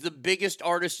Swift is the biggest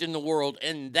artist in the world,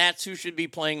 and that's who should be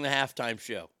playing the halftime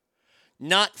show.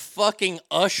 Not fucking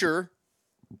Usher.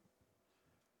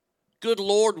 Good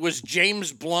Lord, was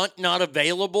James Blunt not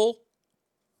available?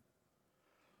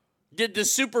 Did the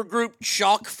supergroup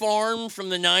Chalk Farm from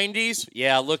the 90s?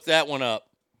 Yeah, look that one up.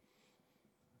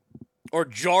 Or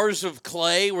Jars of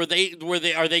Clay? Are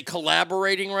they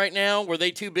collaborating right now? Were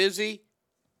they too busy?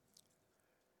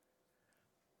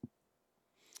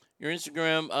 Your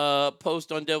Instagram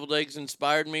post on deviled eggs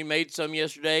inspired me. Made some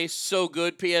yesterday. So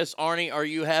good. P.S. Arnie, are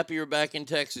you happy you're back in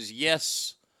Texas?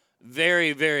 Yes.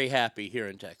 Very, very happy here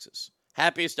in Texas.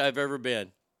 Happiest I've ever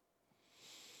been.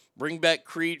 Bring back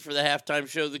Creed for the halftime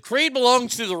show. The Creed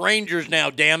belongs to the Rangers now,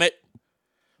 damn it.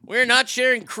 We're not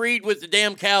sharing Creed with the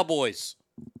damn Cowboys.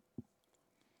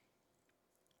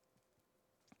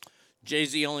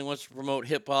 Jay-Z only wants to promote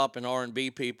hip-hop and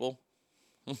R&B people.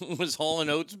 Was Hall &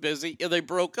 Oates busy? Yeah, they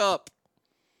broke up.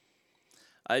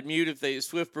 I'd mute if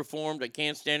Swift performed. I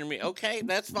can't stand me. Okay,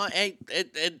 that's fine. Hey,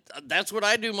 that's what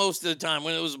I do most of the time.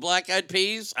 When it was Black Eyed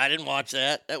Peas, I didn't watch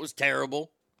that. That was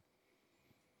terrible.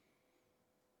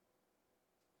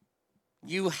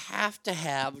 You have to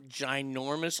have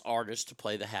ginormous artists to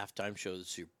play the halftime show of the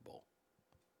Super Bowl.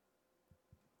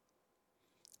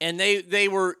 And they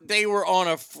were on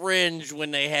a fringe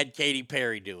when they had Katy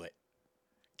Perry do it.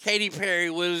 Katy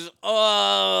Perry was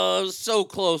so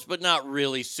close, but not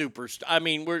really superstar. I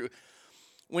mean,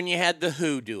 when you had The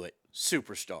Who do it,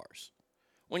 superstars.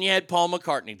 When you had Paul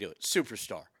McCartney do it,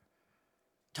 superstar.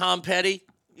 Tom Petty,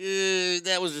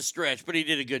 that was a stretch, but he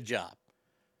did a good job.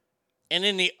 And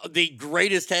then the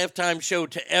greatest halftime show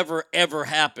to ever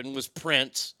happen was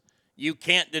Prince. You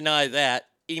can't deny that.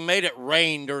 He made it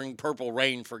rain during Purple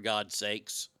Rain, for God's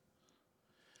sakes.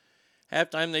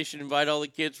 Halftime, they should invite all the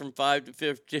kids from 5 to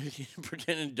 15 to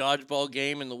pretend in a dodgeball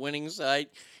game, and the winning side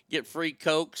get free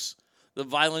Cokes. The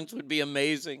violence would be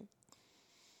amazing.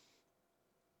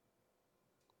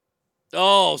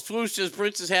 Oh, Swoosh says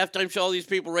Prince's halftime show all these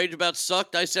people rage about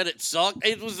sucked. I said it sucked.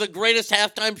 It was the greatest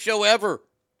halftime show ever.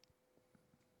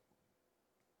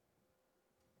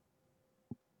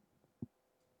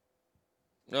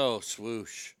 Oh,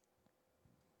 Swoosh.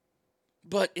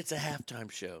 But it's a halftime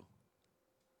show.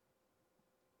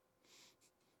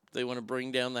 They want to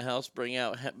bring down the house, bring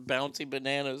out bouncy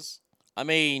bananas. I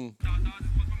mean,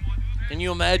 can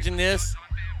you imagine this?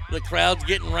 The crowd's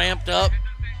getting ramped up.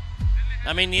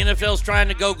 I mean, the NFL's trying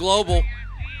to go global.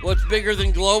 What's bigger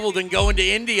than global than going to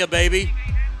India, baby?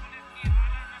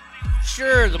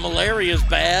 Sure, the malaria's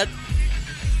bad,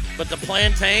 but the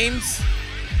plantains,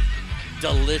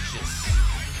 delicious.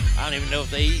 I don't even know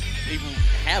if they even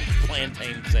have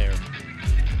plantains there.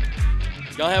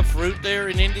 Y'all have fruit there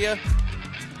in India?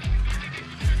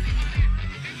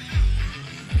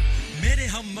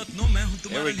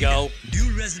 There we go.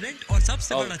 Oh,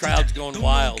 the crowd's going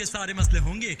wild.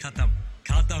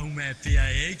 खाता हूँ मैं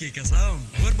PIA की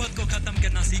कसम गुर्बत को खत्म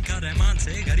करना सीखा रहमान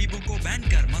से गरीबों को बैन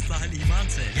कर मसला हल ईमान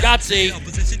से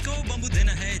अपोजिशन को बम्बू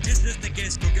देना है जिस जिसने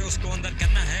केस ठोके उसको अंदर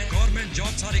करना है गवर्नमेंट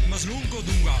जॉब हर एक मजलूम को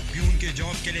दूंगा प्यून के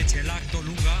जॉब के लिए 6 लाख तो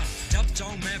लूंगा जब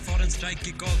चाहूं मैं फॉरेन स्ट्राइक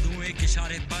की कॉल दूं एक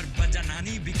इशारे पर बजा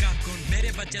नानी बिका कौन मेरे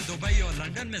बच्चे दुबई और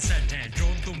लंदन में सेट हैं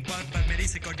ड्रोन तुम पर मेरी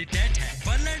सिक्योरिटी टेट है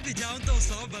बर्लेट भी जाऊं तो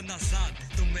 100 बंदा साथ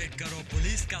तुम वेट करो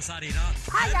पुलिस का सारी रात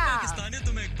पाकिस्तानी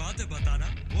तुम्हें एक बात है बताना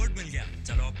वोट मिल गया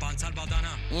चलो 5 साल बाद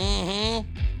आना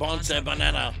Bon say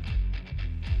banana.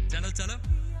 चलो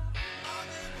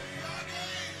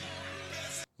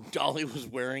Dolly was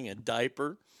wearing a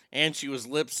diaper and she was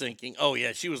lip syncing. Oh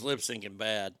yeah, she was lip syncing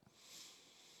bad.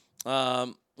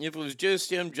 If it was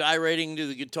just him gyrating to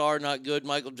the guitar, not good.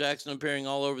 Michael Jackson appearing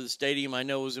all over the stadium, I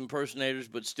know was impersonators,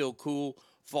 but still cool,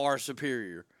 far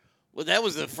superior. Well, that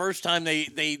was the first time they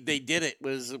did it,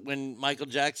 was when Michael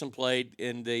Jackson played,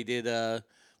 and they did the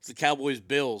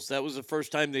Cowboys-Bills. That was the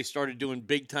first time they started doing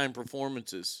big-time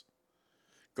performances.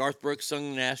 Garth Brooks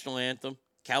sung the national anthem.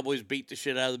 Cowboys beat the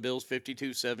shit out of the Bills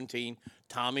 52-17.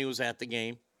 Tommy was at the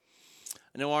game.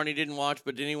 I know Arnie didn't watch,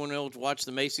 but did anyone else watch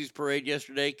the Macy's parade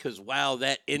yesterday? Because, wow,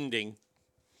 that ending.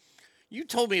 You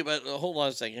told me about, hold on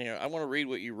a second here. I want to read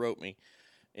what you wrote me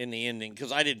in the ending,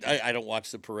 because I don't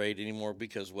watch the parade anymore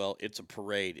because, well, it's a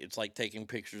parade. It's like taking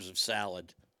pictures of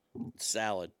salad.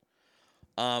 Santa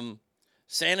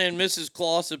and Mrs.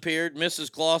 Claus appeared.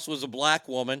 Mrs. Claus was a black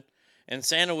woman, and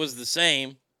Santa was the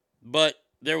same, but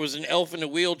there was an elf in a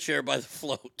wheelchair by the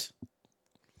float.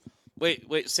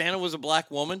 Wait, Santa was a black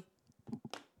woman?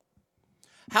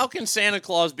 How can Santa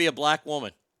Claus be a black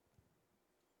woman?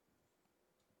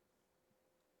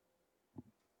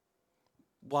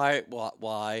 Why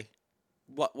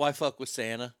fuck with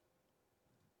Santa?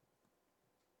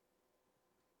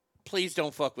 Please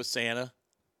don't fuck with Santa.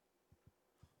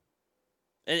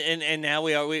 And now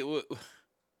we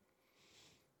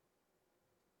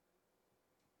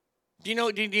do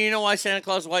you know why Santa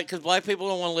Claus is white? Because black people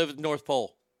don't want to live at the North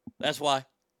Pole. That's why.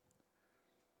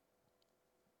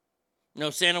 No,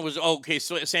 Santa was okay.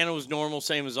 So Santa was normal,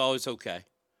 same as always. Okay,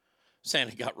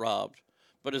 Santa got robbed,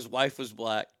 but his wife was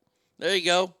black. There you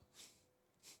go.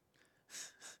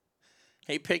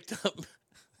 He picked up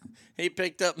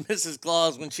Mrs.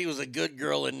 Claus when she was a good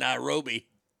girl in Nairobi.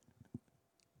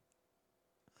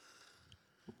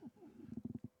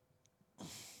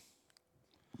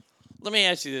 Let me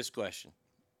ask you this question.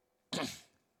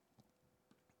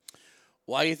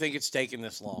 Why do you think it's taken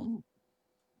this long?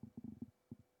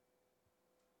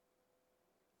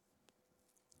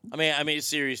 I mean,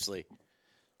 seriously.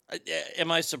 Am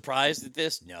I surprised at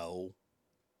this? No.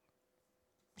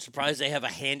 Surprised they have a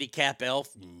handicap elf?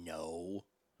 No.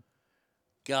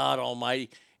 God almighty.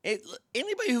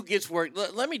 Anybody who gets work,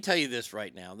 let me tell you this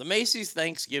right now. The Macy's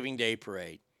Thanksgiving Day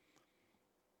Parade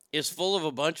is full of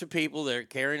a bunch of people that are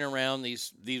carrying around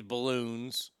these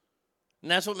balloons.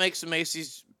 And that's what makes the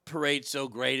Macy's Parade so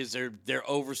great, is they're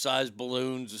oversized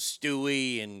balloons of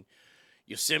Stewie and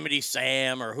Yosemite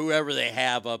Sam or whoever they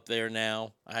have up there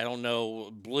now. I don't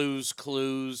know, Blues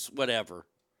Clues, whatever.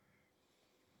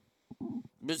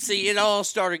 But see, it all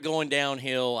started going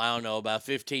downhill, I don't know, about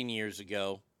 15 years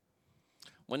ago,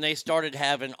 when they started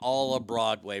having all of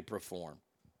Broadway perform.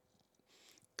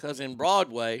 Because in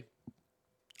Broadway,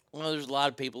 well, there's a lot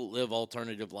of people that live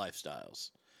alternative lifestyles.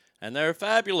 And they're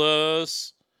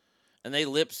fabulous. And they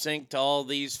lip sync to all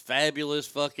these fabulous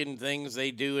fucking things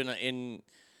they do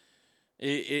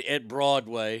at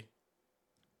Broadway.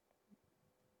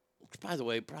 Which, by the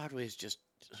way, Broadway is just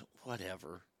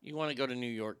whatever. You want to go to New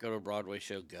York, go to a Broadway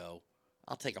show, go.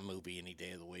 I'll take a movie any day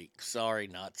of the week. Sorry,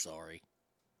 not sorry.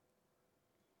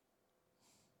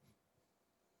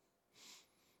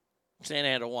 Santa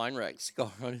had a wine rack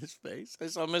scar on his face. I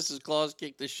saw Mrs. Claus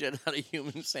kick the shit out of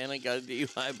human Santa, got a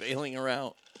DUI bailing her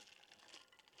out.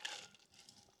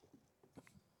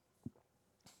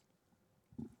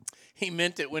 He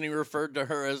meant it when he referred to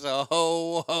her as a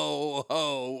ho, ho,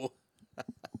 ho.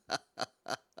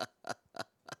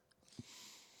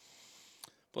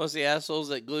 Plus the assholes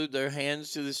that glued their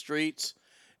hands to the streets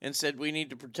and said we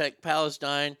need to protect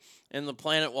Palestine and the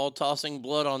planet while tossing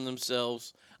blood on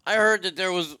themselves. I heard that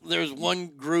there was one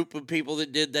group of people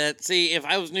that did that. See, if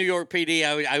I was New York PD,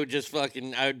 I would just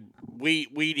fucking weed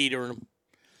eater them.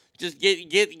 Just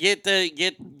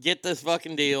get this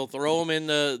fucking deal. Throw them in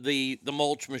the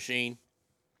mulch machine.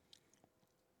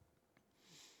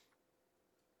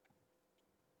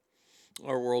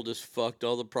 Our world is fucked.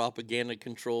 All the propaganda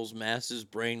controls masses'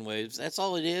 brainwaves. That's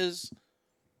all it is.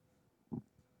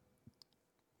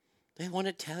 They want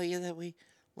to tell you that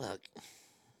look.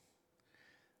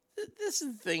 this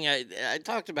is the thing. I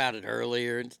talked about it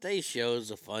earlier, and today's show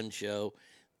is a fun show.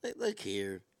 Look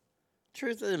here.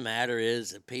 Truth of the matter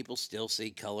is that people still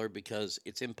see color because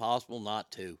it's impossible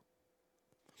not to.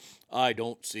 I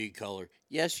don't see color.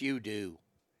 Yes, you do.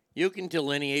 You can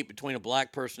delineate between a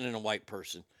black person and a white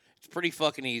person. It's pretty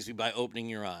fucking easy by opening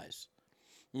your eyes.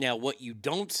 Now, what you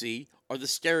don't see are the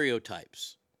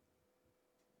stereotypes.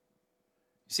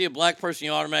 You see a black person,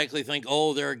 you automatically think,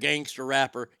 oh, they're a gangster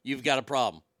rapper. You've got a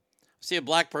problem. I see a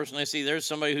black person, I see there's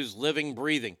somebody who's living,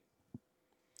 breathing.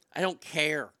 I don't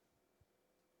care.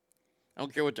 I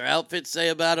don't care what their outfits say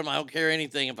about them. I don't care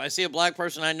anything. If I see a black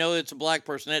person, I know it's a black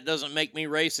person. That doesn't make me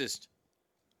racist.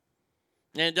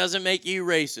 And it doesn't make you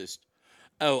racist.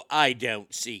 Oh, I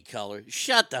don't see color.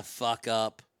 Shut the fuck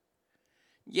up.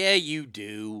 Yeah, you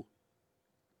do.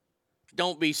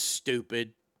 Don't be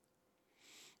stupid.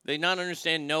 They not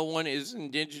understand no one is an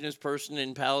indigenous person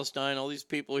in Palestine. All these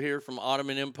people here from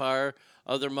Ottoman Empire,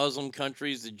 other Muslim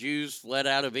countries. The Jews fled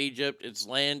out of Egypt. It's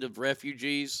land of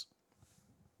refugees.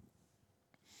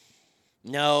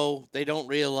 No, they don't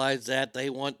realize that. They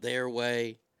want their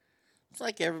way. It's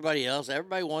like everybody else.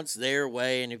 Everybody wants their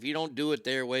way, and if you don't do it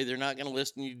their way, they're not going to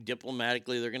listen to you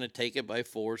diplomatically. They're going to take it by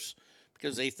force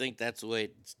because they think that's the way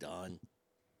it's done.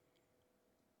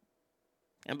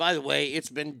 And by the way, it's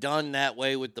been done that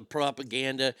way with the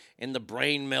propaganda and the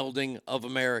brain melding of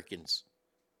Americans.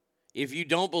 If you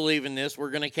don't believe in this,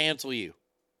 we're going to cancel you.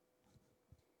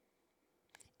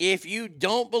 If you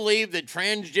don't believe that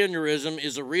transgenderism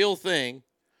is a real thing,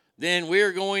 then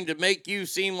we're going to make you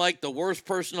seem like the worst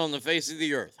person on the face of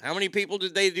the earth. How many people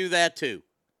did they do that to?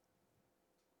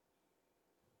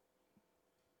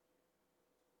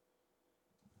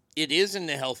 It is in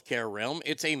the healthcare realm.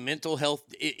 It's a mental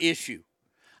health issue.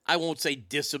 I won't say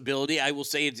disability. I will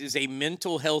say it is a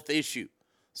mental health issue.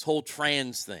 This whole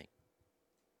trans thing.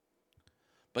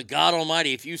 But God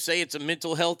Almighty, if you say it's a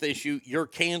mental health issue, you're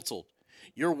canceled.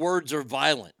 Your words are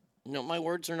violent. No, my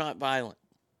words are not violent.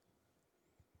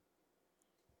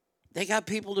 They got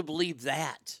people to believe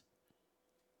that.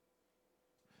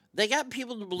 They got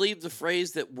people to believe the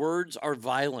phrase that words are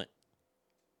violent.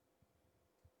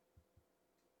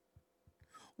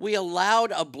 We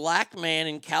allowed a black man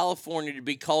in California to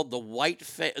be called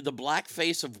the black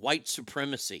face of white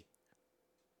supremacy.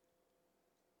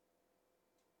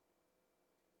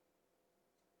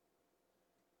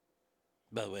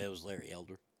 By the way, it was Larry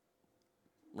Elder.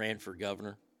 Ran for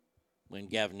governor when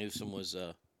Gavin Newsom was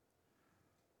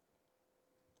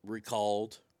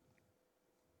recalled.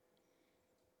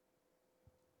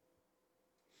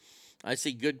 I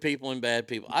see good people and bad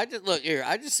people. I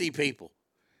just see people.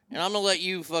 And I'm going to let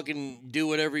you fucking do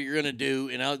whatever you're going to do,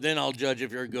 and then I'll judge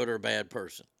if you're a good or a bad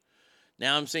person.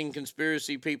 Now I'm seeing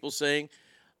conspiracy people saying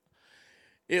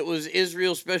it was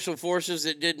Israel Special Forces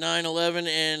that did 9/11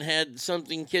 and had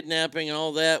something kidnapping and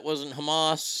all that. Wasn't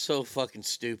Hamas. So fucking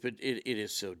stupid. It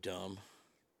is so dumb.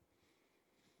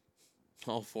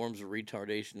 All forms of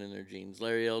retardation in their genes.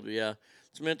 Larry Elder, yeah.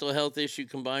 It's a mental health issue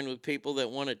combined with people that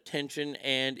want attention,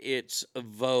 and it's a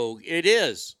vogue. It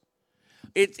is.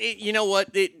 You know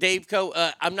what, Dave Co?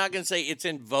 I'm not going to say it's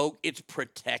in vogue. It's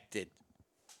protected.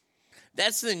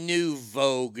 That's the new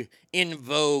vogue. In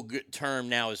vogue term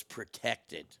now is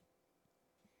protected.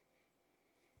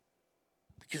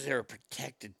 Because they're a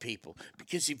protected people.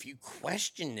 Because if you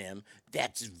question them,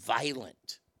 that's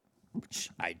violent. Which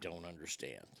I don't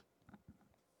understand.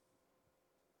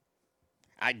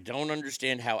 I don't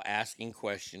understand how asking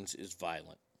questions is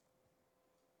violent.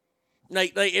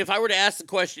 Like if I were to ask the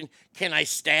question, can I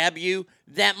stab you?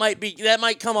 That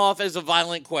might come off as a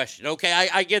violent question. Okay,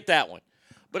 I get that one.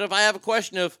 But if I have a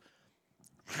question of,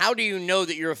 how do you know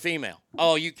that you're a female?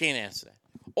 Oh, you can't answer that.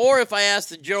 Or if I ask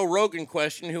the Joe Rogan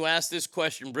question, who asked this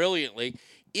question brilliantly,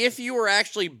 if you were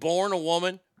actually born a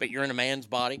woman, but you're in a man's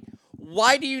body,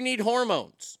 why do you need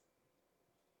hormones?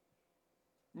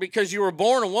 Because you were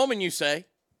born a woman, you say.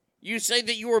 You say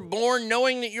that you were born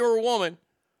knowing that you're a woman,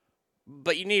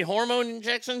 but you need hormone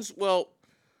injections? Well,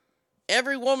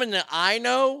 every woman that I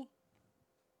know,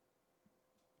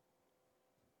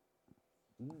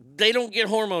 they don't get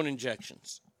hormone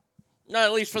injections. Not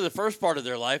at least for the first part of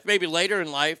their life. Maybe later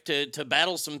in life to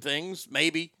battle some things.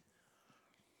 Maybe.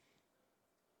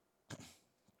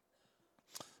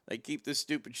 They keep this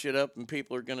stupid shit up and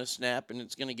people are going to snap and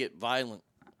it's going to get violent.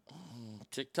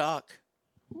 TikTok.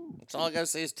 That's all I got to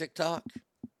say is TikTok.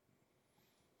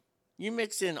 You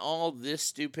mix in all this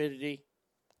stupidity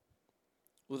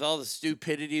with all the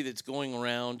stupidity that's going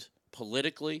around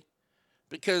politically,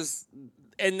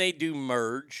 and they do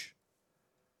merge,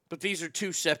 but these are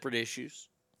two separate issues.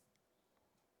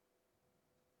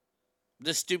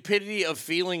 The stupidity of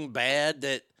feeling bad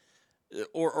that,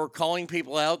 or calling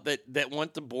people out that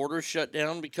want the border shut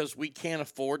down because we can't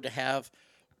afford to have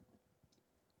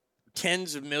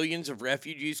tens of millions of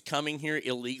refugees coming here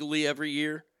illegally every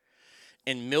year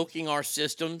and milking our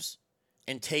systems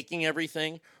and taking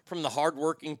everything from the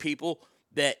hardworking people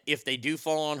that if they do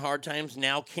fall on hard times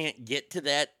now can't get to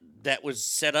that was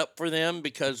set up for them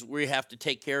because we have to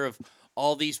take care of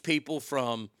all these people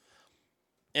from,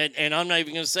 and I'm not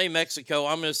even going to say Mexico,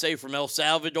 I'm going to say from El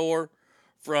Salvador,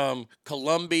 from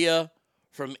Colombia,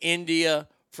 from India,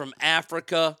 from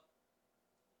Africa,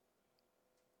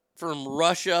 from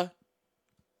Russia,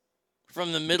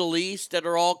 from the Middle East that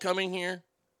are all coming here.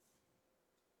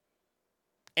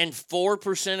 And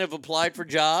 4% have applied for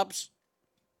jobs.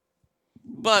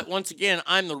 But once again,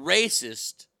 I'm the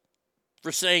racist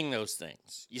for saying those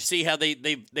things. You see how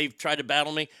they've tried to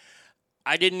battle me?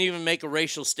 I didn't even make a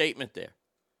racial statement there.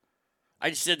 I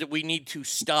just said that we need to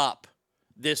stop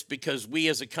this because we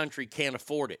as a country can't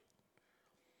afford it.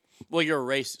 Well, you're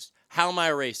a racist. How am I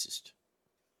a racist?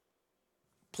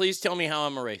 Please tell me how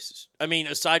I'm a racist. I mean,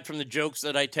 aside from the jokes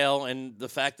that I tell, and the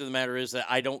fact of the matter is that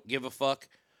I don't give a fuck.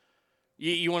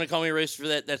 You want to call me a racist for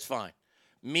that? That's fine.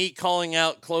 Me calling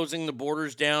out closing the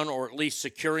borders down, or at least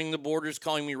securing the borders,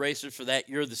 calling me racist for that,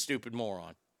 you're the stupid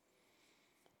moron.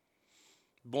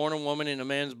 Born a woman in a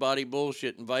man's body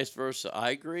bullshit and vice versa.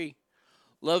 I agree.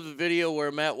 Love the video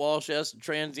where Matt Walsh asked a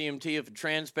trans EMT if a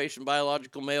trans patient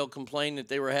biological male complained that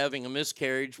they were having a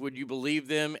miscarriage, would you believe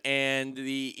them? And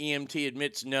the EMT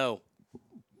admits no.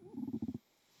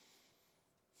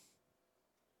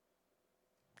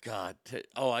 God,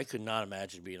 I could not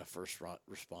imagine being a first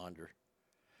responder.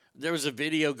 There was a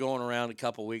video going around a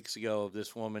couple weeks ago of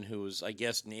this woman who was, I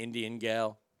guess, an Indian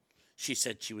gal. She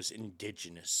said she was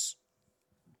indigenous.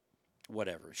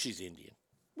 Whatever, she's Indian.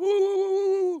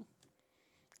 Woo!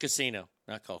 Casino,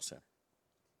 not call center.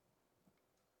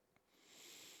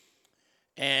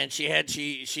 And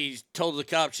she told the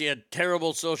cop she had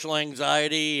terrible social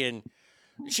anxiety and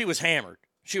she was hammered.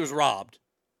 She was robbed.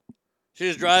 She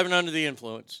was driving under the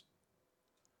influence.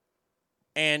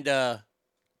 And they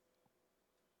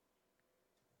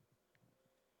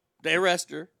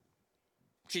arrested her.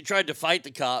 She tried to fight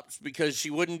the cops because she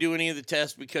wouldn't do any of the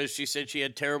tests because she said she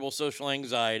had terrible social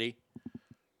anxiety.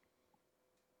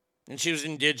 And she was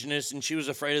indigenous and she was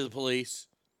afraid of the police.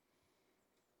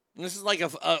 And this is like a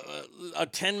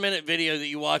 10-minute video that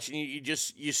you watch and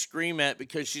you scream at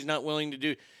because she's not willing to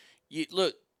do.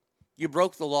 Look, you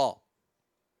broke the law.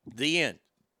 The end.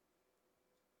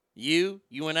 You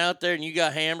went out there and you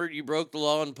got hammered. You broke the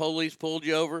law and police pulled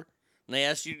you over. And they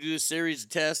asked you to do a series of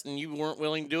tests and you weren't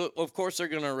willing to do it. Well, of course they're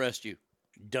going to arrest you.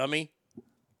 Dummy.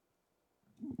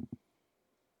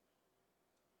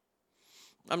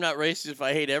 I'm not racist if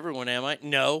I hate everyone, am I?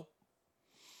 No.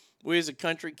 We as a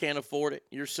country can't afford it.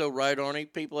 You're so right,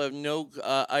 Arnie. People have no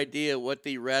idea what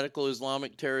the radical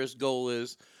Islamic terrorist goal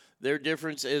is. Their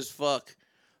difference is fuck.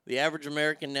 The average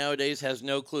American nowadays has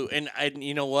no clue. And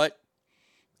you know what?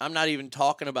 I'm not even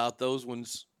talking about those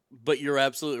ones. But you're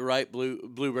absolutely right,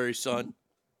 Blueberry Son.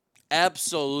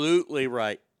 Absolutely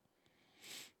right.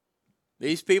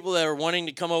 These people that are wanting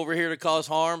to come over here to cause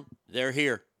harm, they're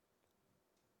here.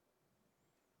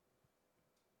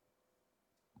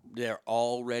 They're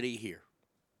already here.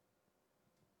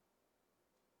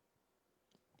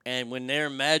 And when their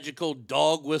magical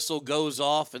dog whistle goes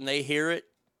off and they hear it,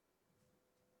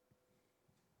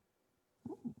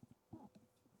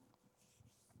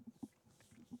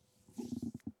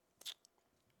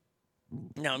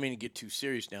 now, I mean to get too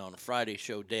serious now on a Friday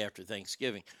show day after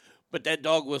Thanksgiving, but that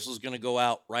dog whistle is going to go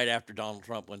out right after Donald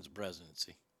Trump wins the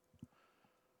presidency.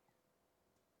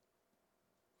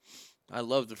 I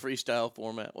love the freestyle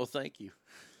format. Well, thank you.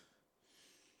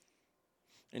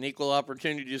 An equal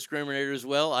opportunity discriminator as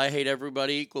well. I hate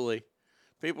everybody equally.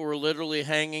 People were literally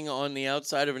hanging on the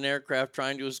outside of an aircraft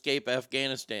trying to escape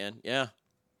Afghanistan. Yeah.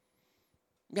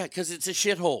 Yeah, because it's a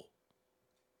shithole.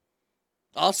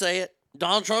 I'll say it.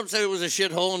 Donald Trump said it was a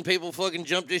shithole and people fucking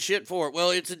jumped his shit for it.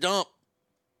 Well, it's a dump.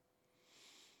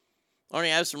 Arnie,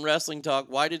 I have some wrestling talk.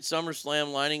 Why did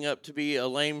SummerSlam lining up to be a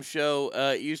lame show?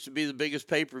 It used to be the biggest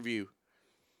pay-per-view.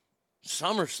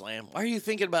 SummerSlam? Why are you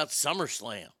thinking about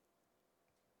SummerSlam?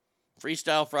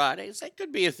 Freestyle Fridays? That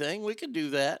could be a thing. We could do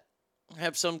that.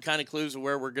 Have some kind of clues of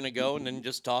where we're going to go and then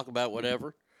just talk about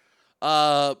whatever.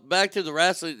 Back to the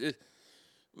wrestling.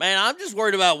 Man, I'm just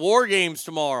worried about War Games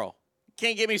tomorrow.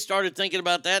 Can't get me started thinking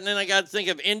about that. And then I got to think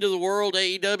of End of the World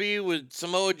AEW with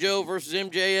Samoa Joe versus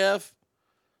MJF.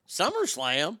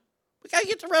 SummerSlam? We got to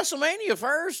get to WrestleMania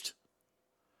first.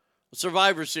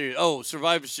 Survivor Series. Oh,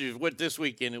 Survivor Series. What this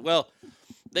weekend? Well,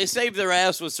 They saved their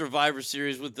ass with Survivor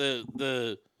Series with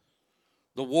the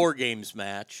War Games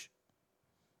match.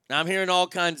 Now, I'm hearing all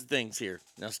kinds of things here.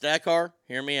 Now, Stackar,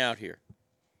 hear me out here.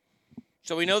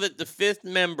 So we know that the 5th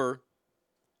member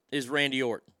is Randy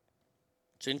Orton.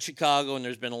 It's in Chicago, and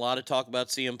there's been a lot of talk about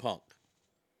CM Punk.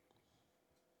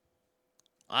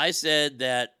 I said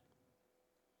that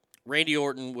Randy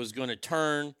Orton was going to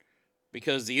turn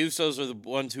because the Usos are the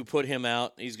ones who put him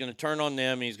out. He's going to turn on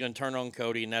them, and he's going to turn on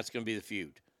Cody, and that's going to be the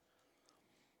feud.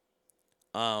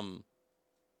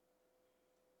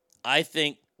 I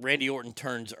think Randy Orton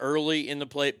turns early in the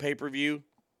pay-per-view,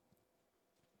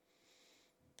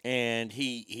 and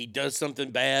he does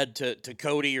something bad to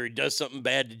Cody, or he does something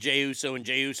bad to Jey Uso, and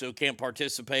Jey Uso can't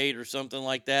participate or something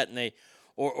like that, and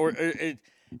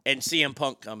and CM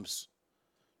Punk comes.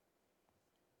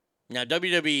 Now,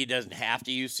 WWE doesn't have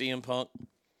to use CM Punk,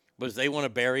 but if they want to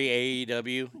bury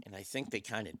AEW, and I think they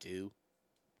kind of do,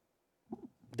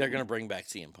 they're going to bring back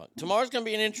CM Punk. Tomorrow's going to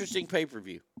be an interesting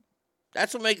pay-per-view.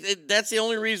 That's what makes it. That's the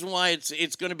only reason why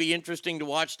it's going to be interesting to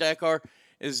watch, Dakar,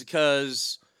 is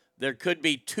because there could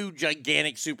be 2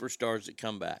 gigantic superstars that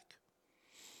come back.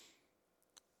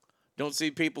 Don't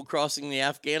see people crossing the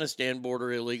Afghanistan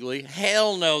border illegally.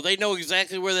 Hell no. They know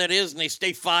exactly where that is, and they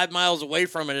stay 5 miles away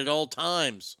from it at all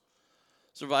times.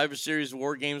 Survivor Series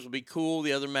War Games will be cool.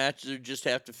 The other matches just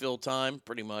have to fill time,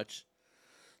 pretty much.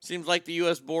 Seems like the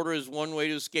U.S. border is one way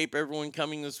to escape everyone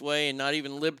coming this way, and not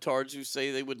even libtards who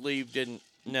say they would leave didn't.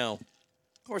 No.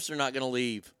 Of course they're not going to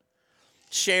leave.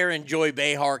 Cher and Joy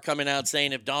Behar coming out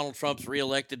saying if Donald Trump's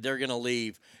reelected, they're going to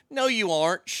leave. No, you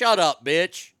aren't. Shut up,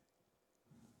 bitch.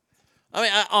 I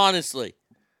mean, honestly.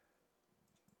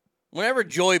 Whenever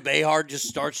Joy Behar just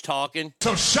starts talking.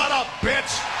 So shut up,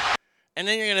 bitch. And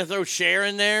then you're going to throw Cher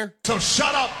in there. So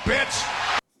shut up,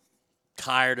 bitch.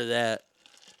 Tired of that.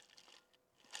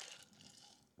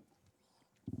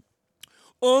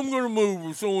 I'm going to move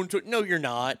with someone to... No, you're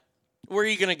not. Where are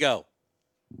you going to go?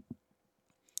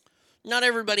 Not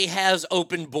everybody has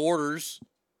open borders.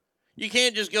 You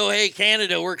can't just go, hey,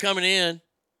 Canada, we're coming in.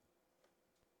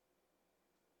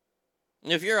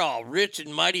 And if you're a rich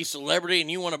and mighty celebrity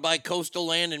and you want to buy coastal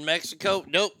land in Mexico,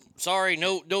 nope, sorry,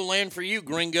 no land for you,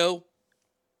 gringo.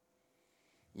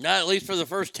 Not at least for the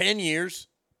first 10 years.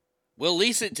 We'll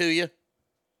lease it to you.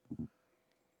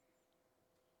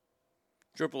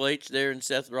 Triple H there and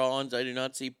Seth Rollins. I do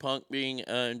not see Punk being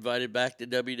invited back to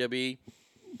WWE.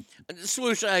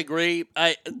 Swoosh, I agree.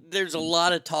 There's a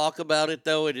lot of talk about it,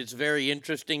 though, and it's very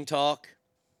interesting talk.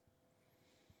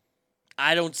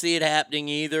 I don't see it happening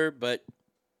either, but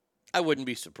I wouldn't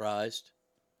be surprised.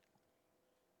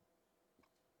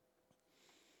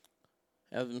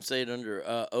 Have them say it under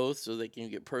oath so they can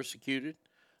get persecuted.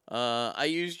 I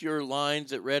used your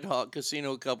lines at Red Hawk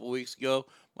Casino a couple weeks ago.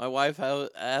 My wife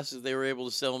asked if they were able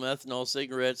to sell methanol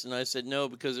cigarettes, and I said no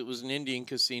because it was an Indian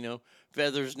casino.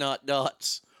 Feathers, not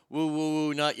dots. Woo, woo,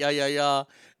 woo, not ya, ya, ya.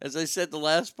 As I said the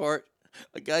last part,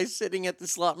 a guy sitting at the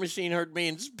slot machine heard me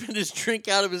and spit his drink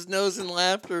out of his nose in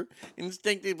laughter.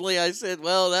 Instinctively, I said,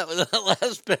 well, that was that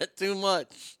last bet too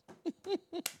much.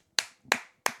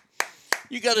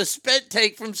 You got a spit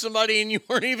take from somebody and you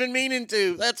weren't even meaning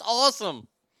to. That's awesome.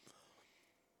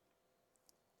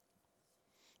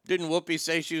 Didn't Whoopi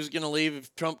say she was going to leave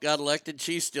if Trump got elected?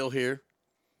 She's still here.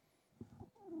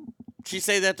 Did she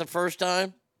say that the first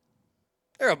time?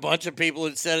 There are a bunch of people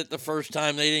that said it the first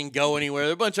time. They didn't go anywhere.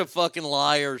 They're a bunch of fucking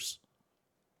liars.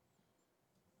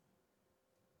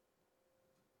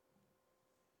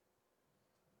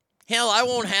 Hell, I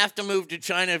won't have to move to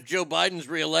China if Joe Biden's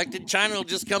reelected. China will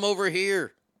just come over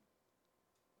here.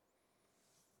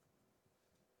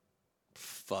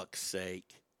 Fuck's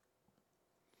sake.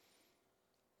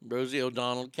 Rosie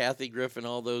O'Donnell, Kathy Griffin,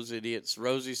 all those idiots.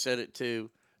 Rosie said it too.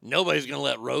 Nobody's going to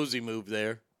let Rosie move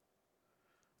there.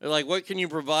 They're like, what can you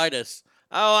provide us?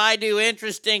 Oh, I do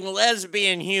interesting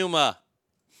lesbian humor.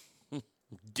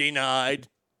 Denied.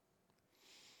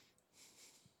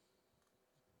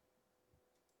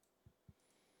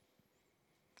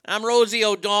 I'm Rosie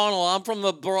O'Donnell. I'm from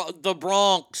the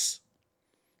Bronx.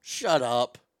 Shut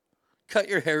up. Cut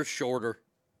your hair shorter.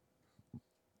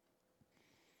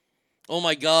 Oh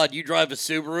my God, you drive a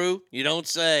Subaru? You don't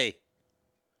say.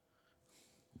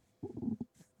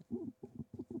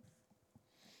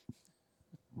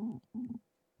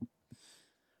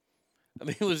 I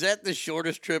mean, was that the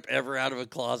shortest trip ever out of a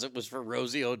closet was for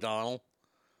Rosie O'Donnell?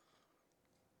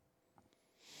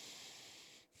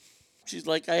 She's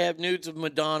like, I have nudes of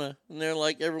Madonna. And they're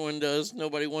like, everyone does.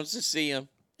 Nobody wants to see them.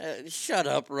 Shut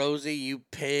up, Rosie, you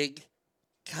pig.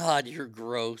 God, you're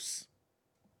gross.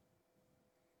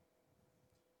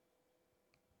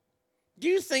 Do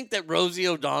you think that Rosie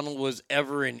O'Donnell was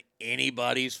ever in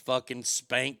anybody's fucking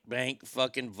spank bank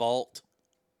fucking vault?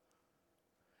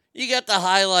 You got the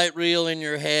highlight reel in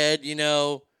your head, you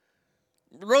know.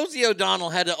 Rosie O'Donnell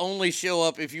had to only show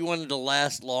up if you wanted to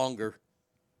last longer.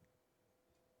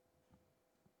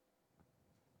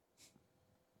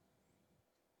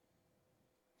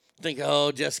 Think,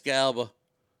 oh, Jessica Alba.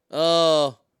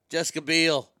 Oh, Jessica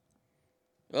Biel.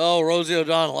 Oh, Rosie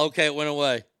O'Donnell. Okay, it went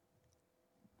away.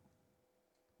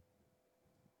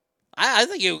 I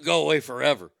think it would go away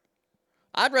forever.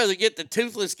 I'd rather get the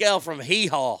toothless gal from Hee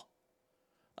Haw.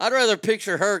 I'd rather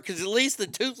picture her because at least the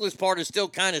toothless part is still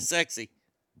kind of sexy.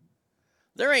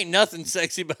 There ain't nothing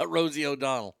sexy about Rosie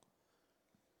O'Donnell.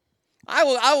 I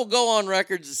will go on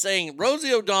record as saying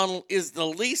Rosie O'Donnell is the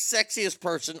least sexiest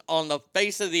person on the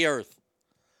face of the earth.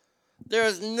 There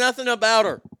is nothing about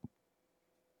her.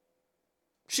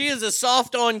 She is a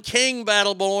soft-on king,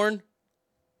 Battleborn.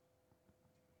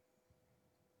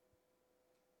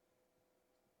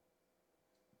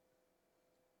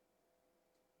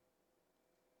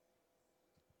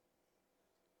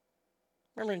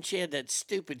 Remember when she had that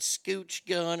stupid scooch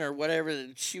gun or whatever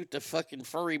that shoot the fucking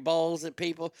furry balls at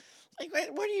people? Like,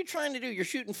 what are you trying to do? You're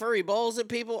shooting furry balls at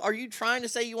people? Are you trying to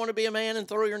say you want to be a man and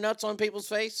throw your nuts on people's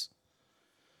face?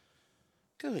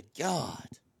 Good God.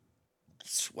 I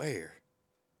swear.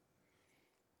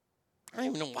 I don't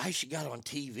even know why she got on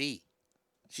TV.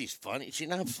 She's funny. She's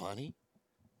not funny.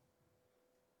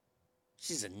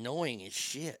 She's annoying as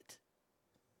shit.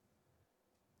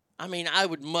 I mean, I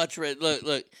would much rather...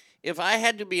 Look. If I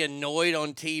had to be annoyed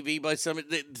on TV by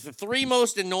somebody, the three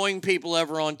most annoying people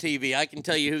ever on TV, I can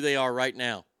tell you who they are right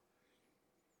now.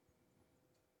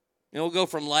 And we'll go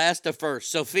from last to first.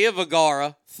 Sofia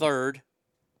Vergara, third.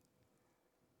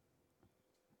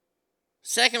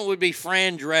 Second would be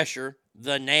Fran Drescher,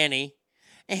 the nanny.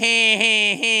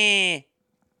 And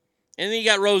then you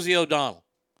got Rosie O'Donnell.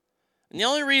 And the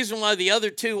only reason why the other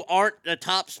two aren't the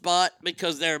top spot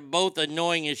because they're both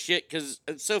annoying as shit because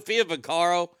Sofia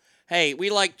Vergara... Hey, we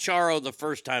liked Charo the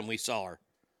first time we saw her.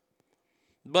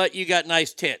 But you got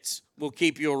nice tits. We'll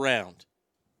keep you around.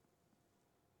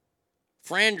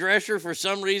 Fran Drescher, for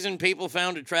some reason, people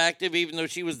found attractive, even though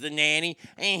she was the nanny.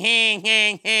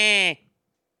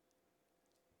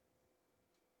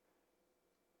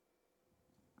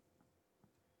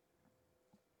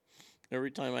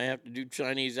 Every time I have to do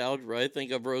Chinese algebra, I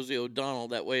think of Rosie O'Donnell.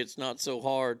 That way it's not so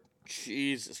hard.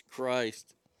 Jesus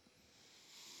Christ.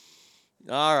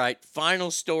 All right,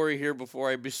 final story here before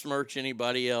I besmirch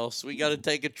anybody else. We got to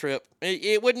take a trip.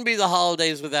 It wouldn't be the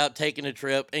holidays without taking a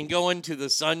trip and going to the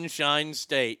Sunshine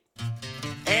State.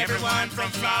 Everyone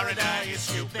from Florida is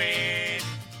stupid.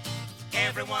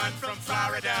 Everyone from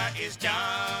Florida is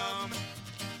dumb.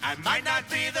 I might not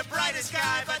be the brightest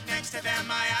guy, but next to them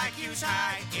my IQ's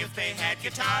high. If they had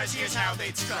guitars, here's how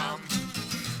they'd strum.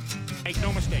 Make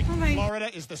no mistake, Florida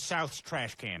is the South's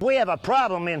trash can. We have a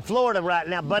problem in Florida right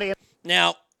now, buddy.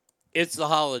 Now, it's the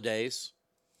holidays.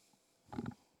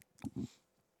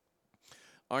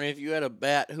 Arnie, if you had a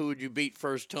bet, who would you beat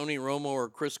first, Tony Romo or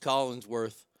Chris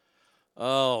Collinsworth?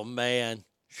 Oh, man.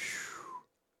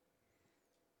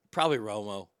 Probably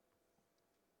Romo.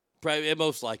 Probably,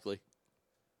 most likely.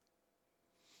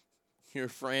 Your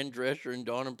Fran Drescher and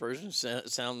Dawn in person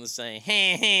sound the same.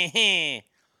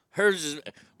 Hers is,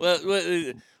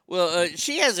 well,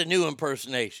 she has a new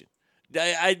impersonation.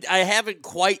 I haven't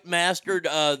quite mastered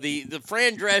the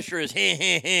Fran Drescher is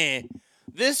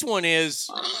This one is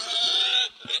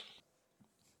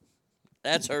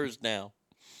that's hers now.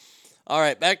 All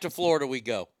right, back to Florida we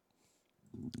go.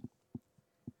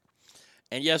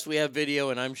 And yes, we have video,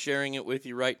 and I'm sharing it with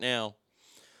you right now.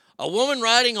 A woman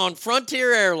riding on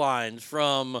Frontier Airlines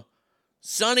from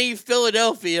sunny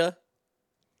Philadelphia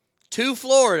to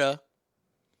Florida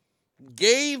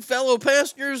gave fellow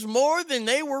passengers more than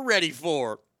they were ready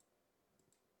for.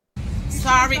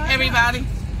 Sorry, everybody.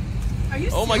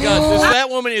 Oh my gosh, this fat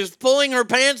woman is pulling her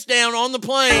pants down on the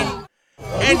plane,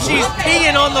 and she's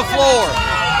peeing on the floor.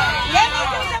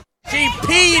 She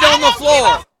peed on the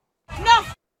floor. No,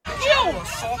 you.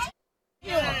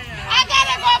 I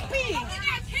gotta go pee.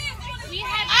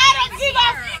 I don't give a.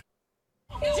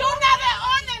 You never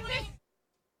own it.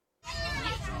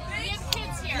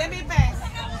 Let me pass.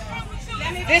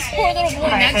 This poor little boy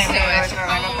next to it.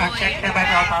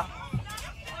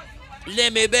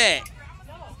 Let me back.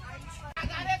 I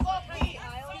gotta go pee.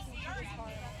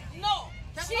 No,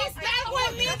 she stayed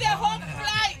with me the whole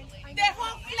flight. The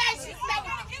whole flight she stayed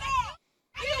with me.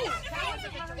 You.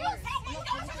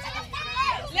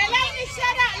 Let me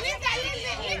shut up.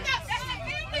 Linda.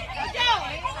 Yo.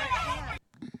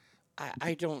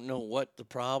 I don't know what the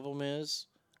problem is.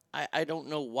 I don't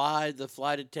know why the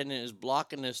flight attendant is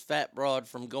blocking this fat broad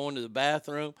from going to the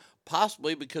bathroom.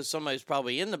 Possibly because somebody's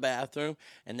probably in the bathroom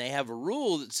and they have a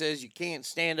rule that says you can't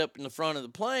stand up in the front of the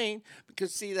plane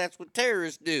because, see, that's what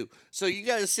terrorists do. So you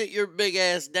got to sit your big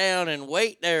ass down and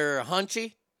wait there,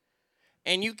 hunchy.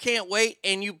 And you can't wait,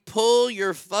 and you pull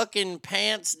your fucking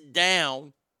pants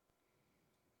down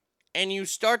and you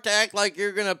start to act like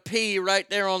you're going to pee right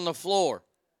there on the floor.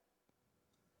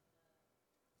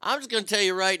 I'm just going to tell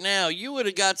you right now, you would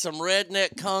have got some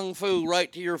redneck kung fu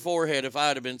right to your forehead if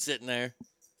I'd have been sitting there.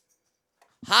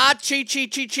 Ha, chi, chi,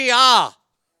 chi, chi, ah.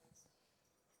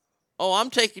 Oh,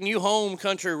 I'm taking you home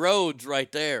country roads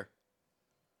right there.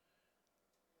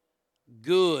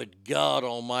 Good God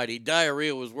almighty.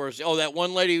 Diarrhea was worse. Oh, that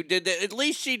one lady who did that, at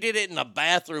least she did it in the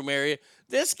bathroom area.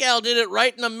 This gal did it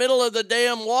right in the middle of the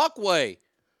damn walkway.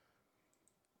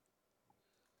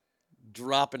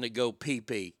 Dropping to go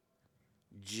pee-pee.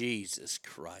 Jesus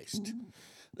Christ.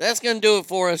 That's going to do it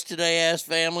for us today, Ass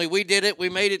Family. We did it. We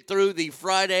made it through the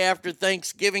Friday after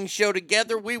Thanksgiving show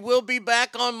together. We will be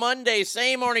back on Monday.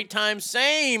 Same Arnie time,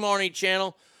 same Arnie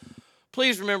channel.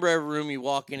 Please remember, every room you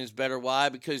walk in is better. Why?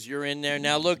 Because you're in there.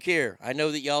 Now, look here. I know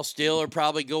that y'all still are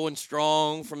probably going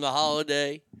strong from the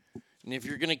holiday. And if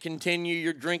you're going to continue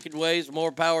your drinking ways,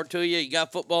 more power to you. You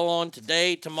got football on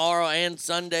today, tomorrow, and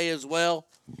Sunday as well.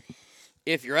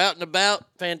 If you're out and about,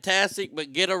 fantastic,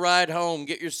 but get a ride home.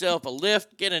 Get yourself a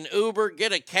Lyft, get an Uber,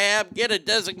 get a cab, get a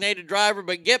designated driver,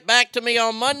 but get back to me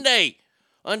on Monday.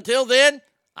 Until then,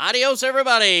 adios,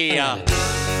 everybody.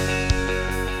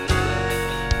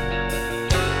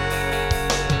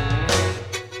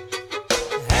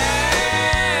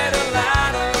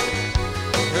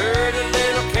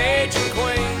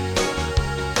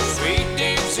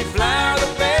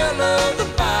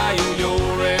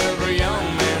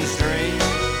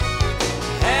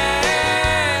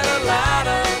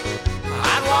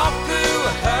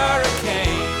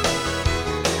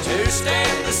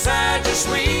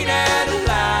 Sweet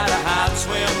Adelina, I'd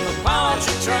swim the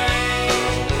Pontchartrain.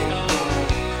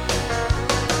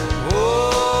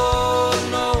 Oh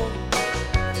no,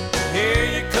 here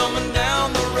you're coming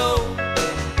down the road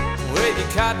with your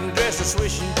cotton dresser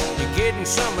swishing. You're getting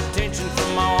some attention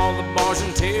from all the boys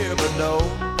in Thibodeau.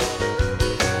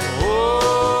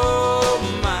 Oh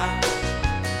my,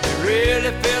 they're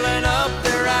really filling up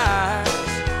their eyes,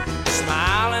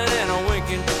 smiling and a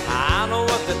winking. I know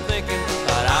what they're thinking.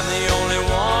 I'm the only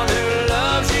one who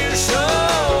loves you so.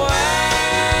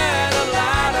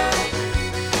 Adelina,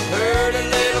 pretty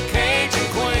little Cajun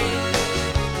queen,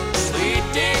 sweet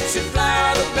Dixie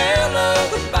flower, the belle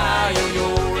of the bayou,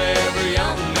 you're every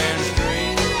young man's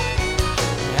dream.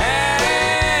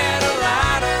 Adelina,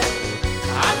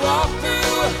 I'd walk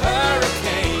through a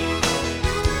hurricane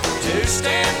to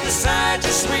stand beside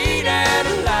you, sweet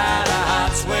Adelina.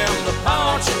 I'd swim the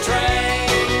Pontchartrain.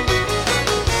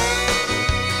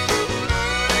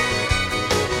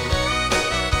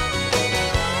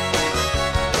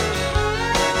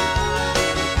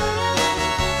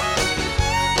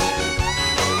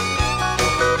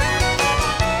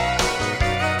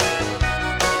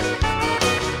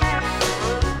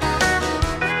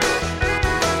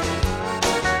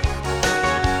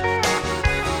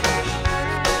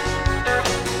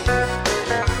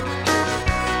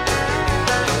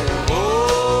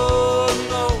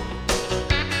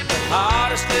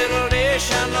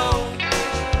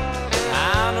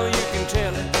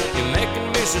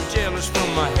 So jealous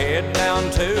from my head down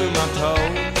to my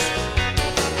toes.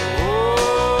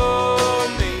 Oh,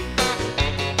 me,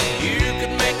 you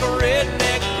could make a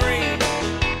redneck green.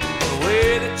 The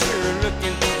way that you're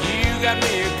looking, you got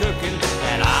me cooking,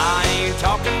 and I ain't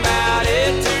talking about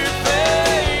it to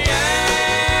pay.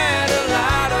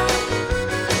 Adelina,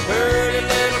 pretty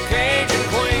little Cajun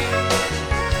queen,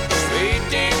 sweet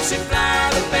Dixie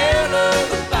flower, the belle of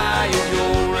the bayou,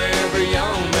 you're every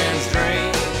young man's dream.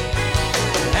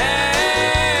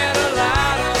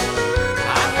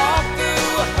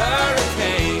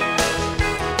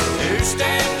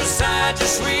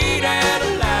 Sweet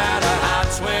Adelina,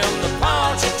 I'd swim the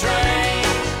Pontchartrain.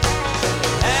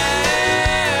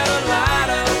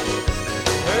 Adelina,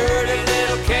 pretty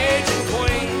little Cajun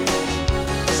queen,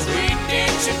 sweet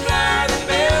Dixie flower, the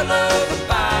belle of the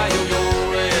bayou,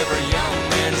 you're every young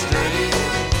man's dream.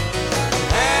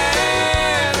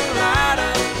 Adelina,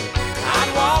 I'd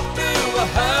walk through a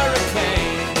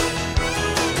hurricane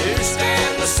to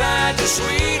stand beside you,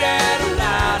 sweet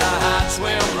Adelina. I'd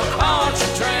swim the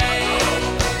Pontchartrain.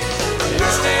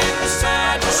 Stand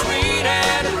beside you, sweet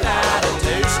Adelina.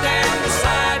 To stand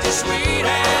beside you, sweet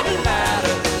Adelina.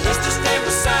 Just to stand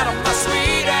beside my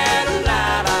sweet Adelina.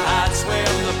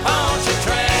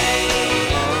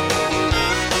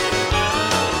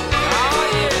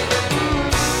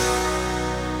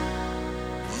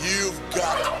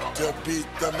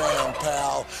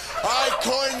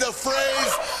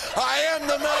 always, I am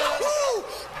the man. Woo!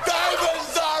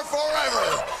 Diamonds are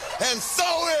forever, and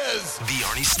so is The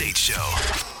Arnie State Show.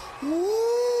 Woo!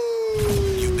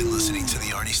 You've been listening to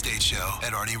The Arnie State Show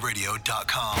at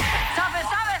ArnieRadio.com. Stop it,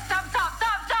 stop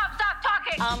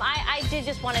talking. I did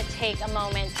just want to take a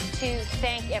moment to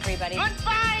thank everybody.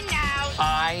 Goodbye now.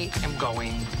 I am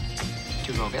going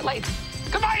to go get laid.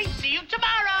 Goodbye. See you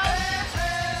tomorrow.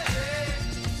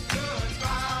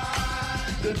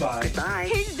 Goodbye. Bye.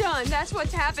 He's done. That's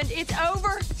what's happened. It's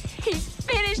over. He's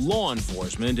finished. Law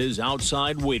enforcement is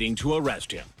outside waiting to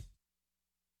arrest him.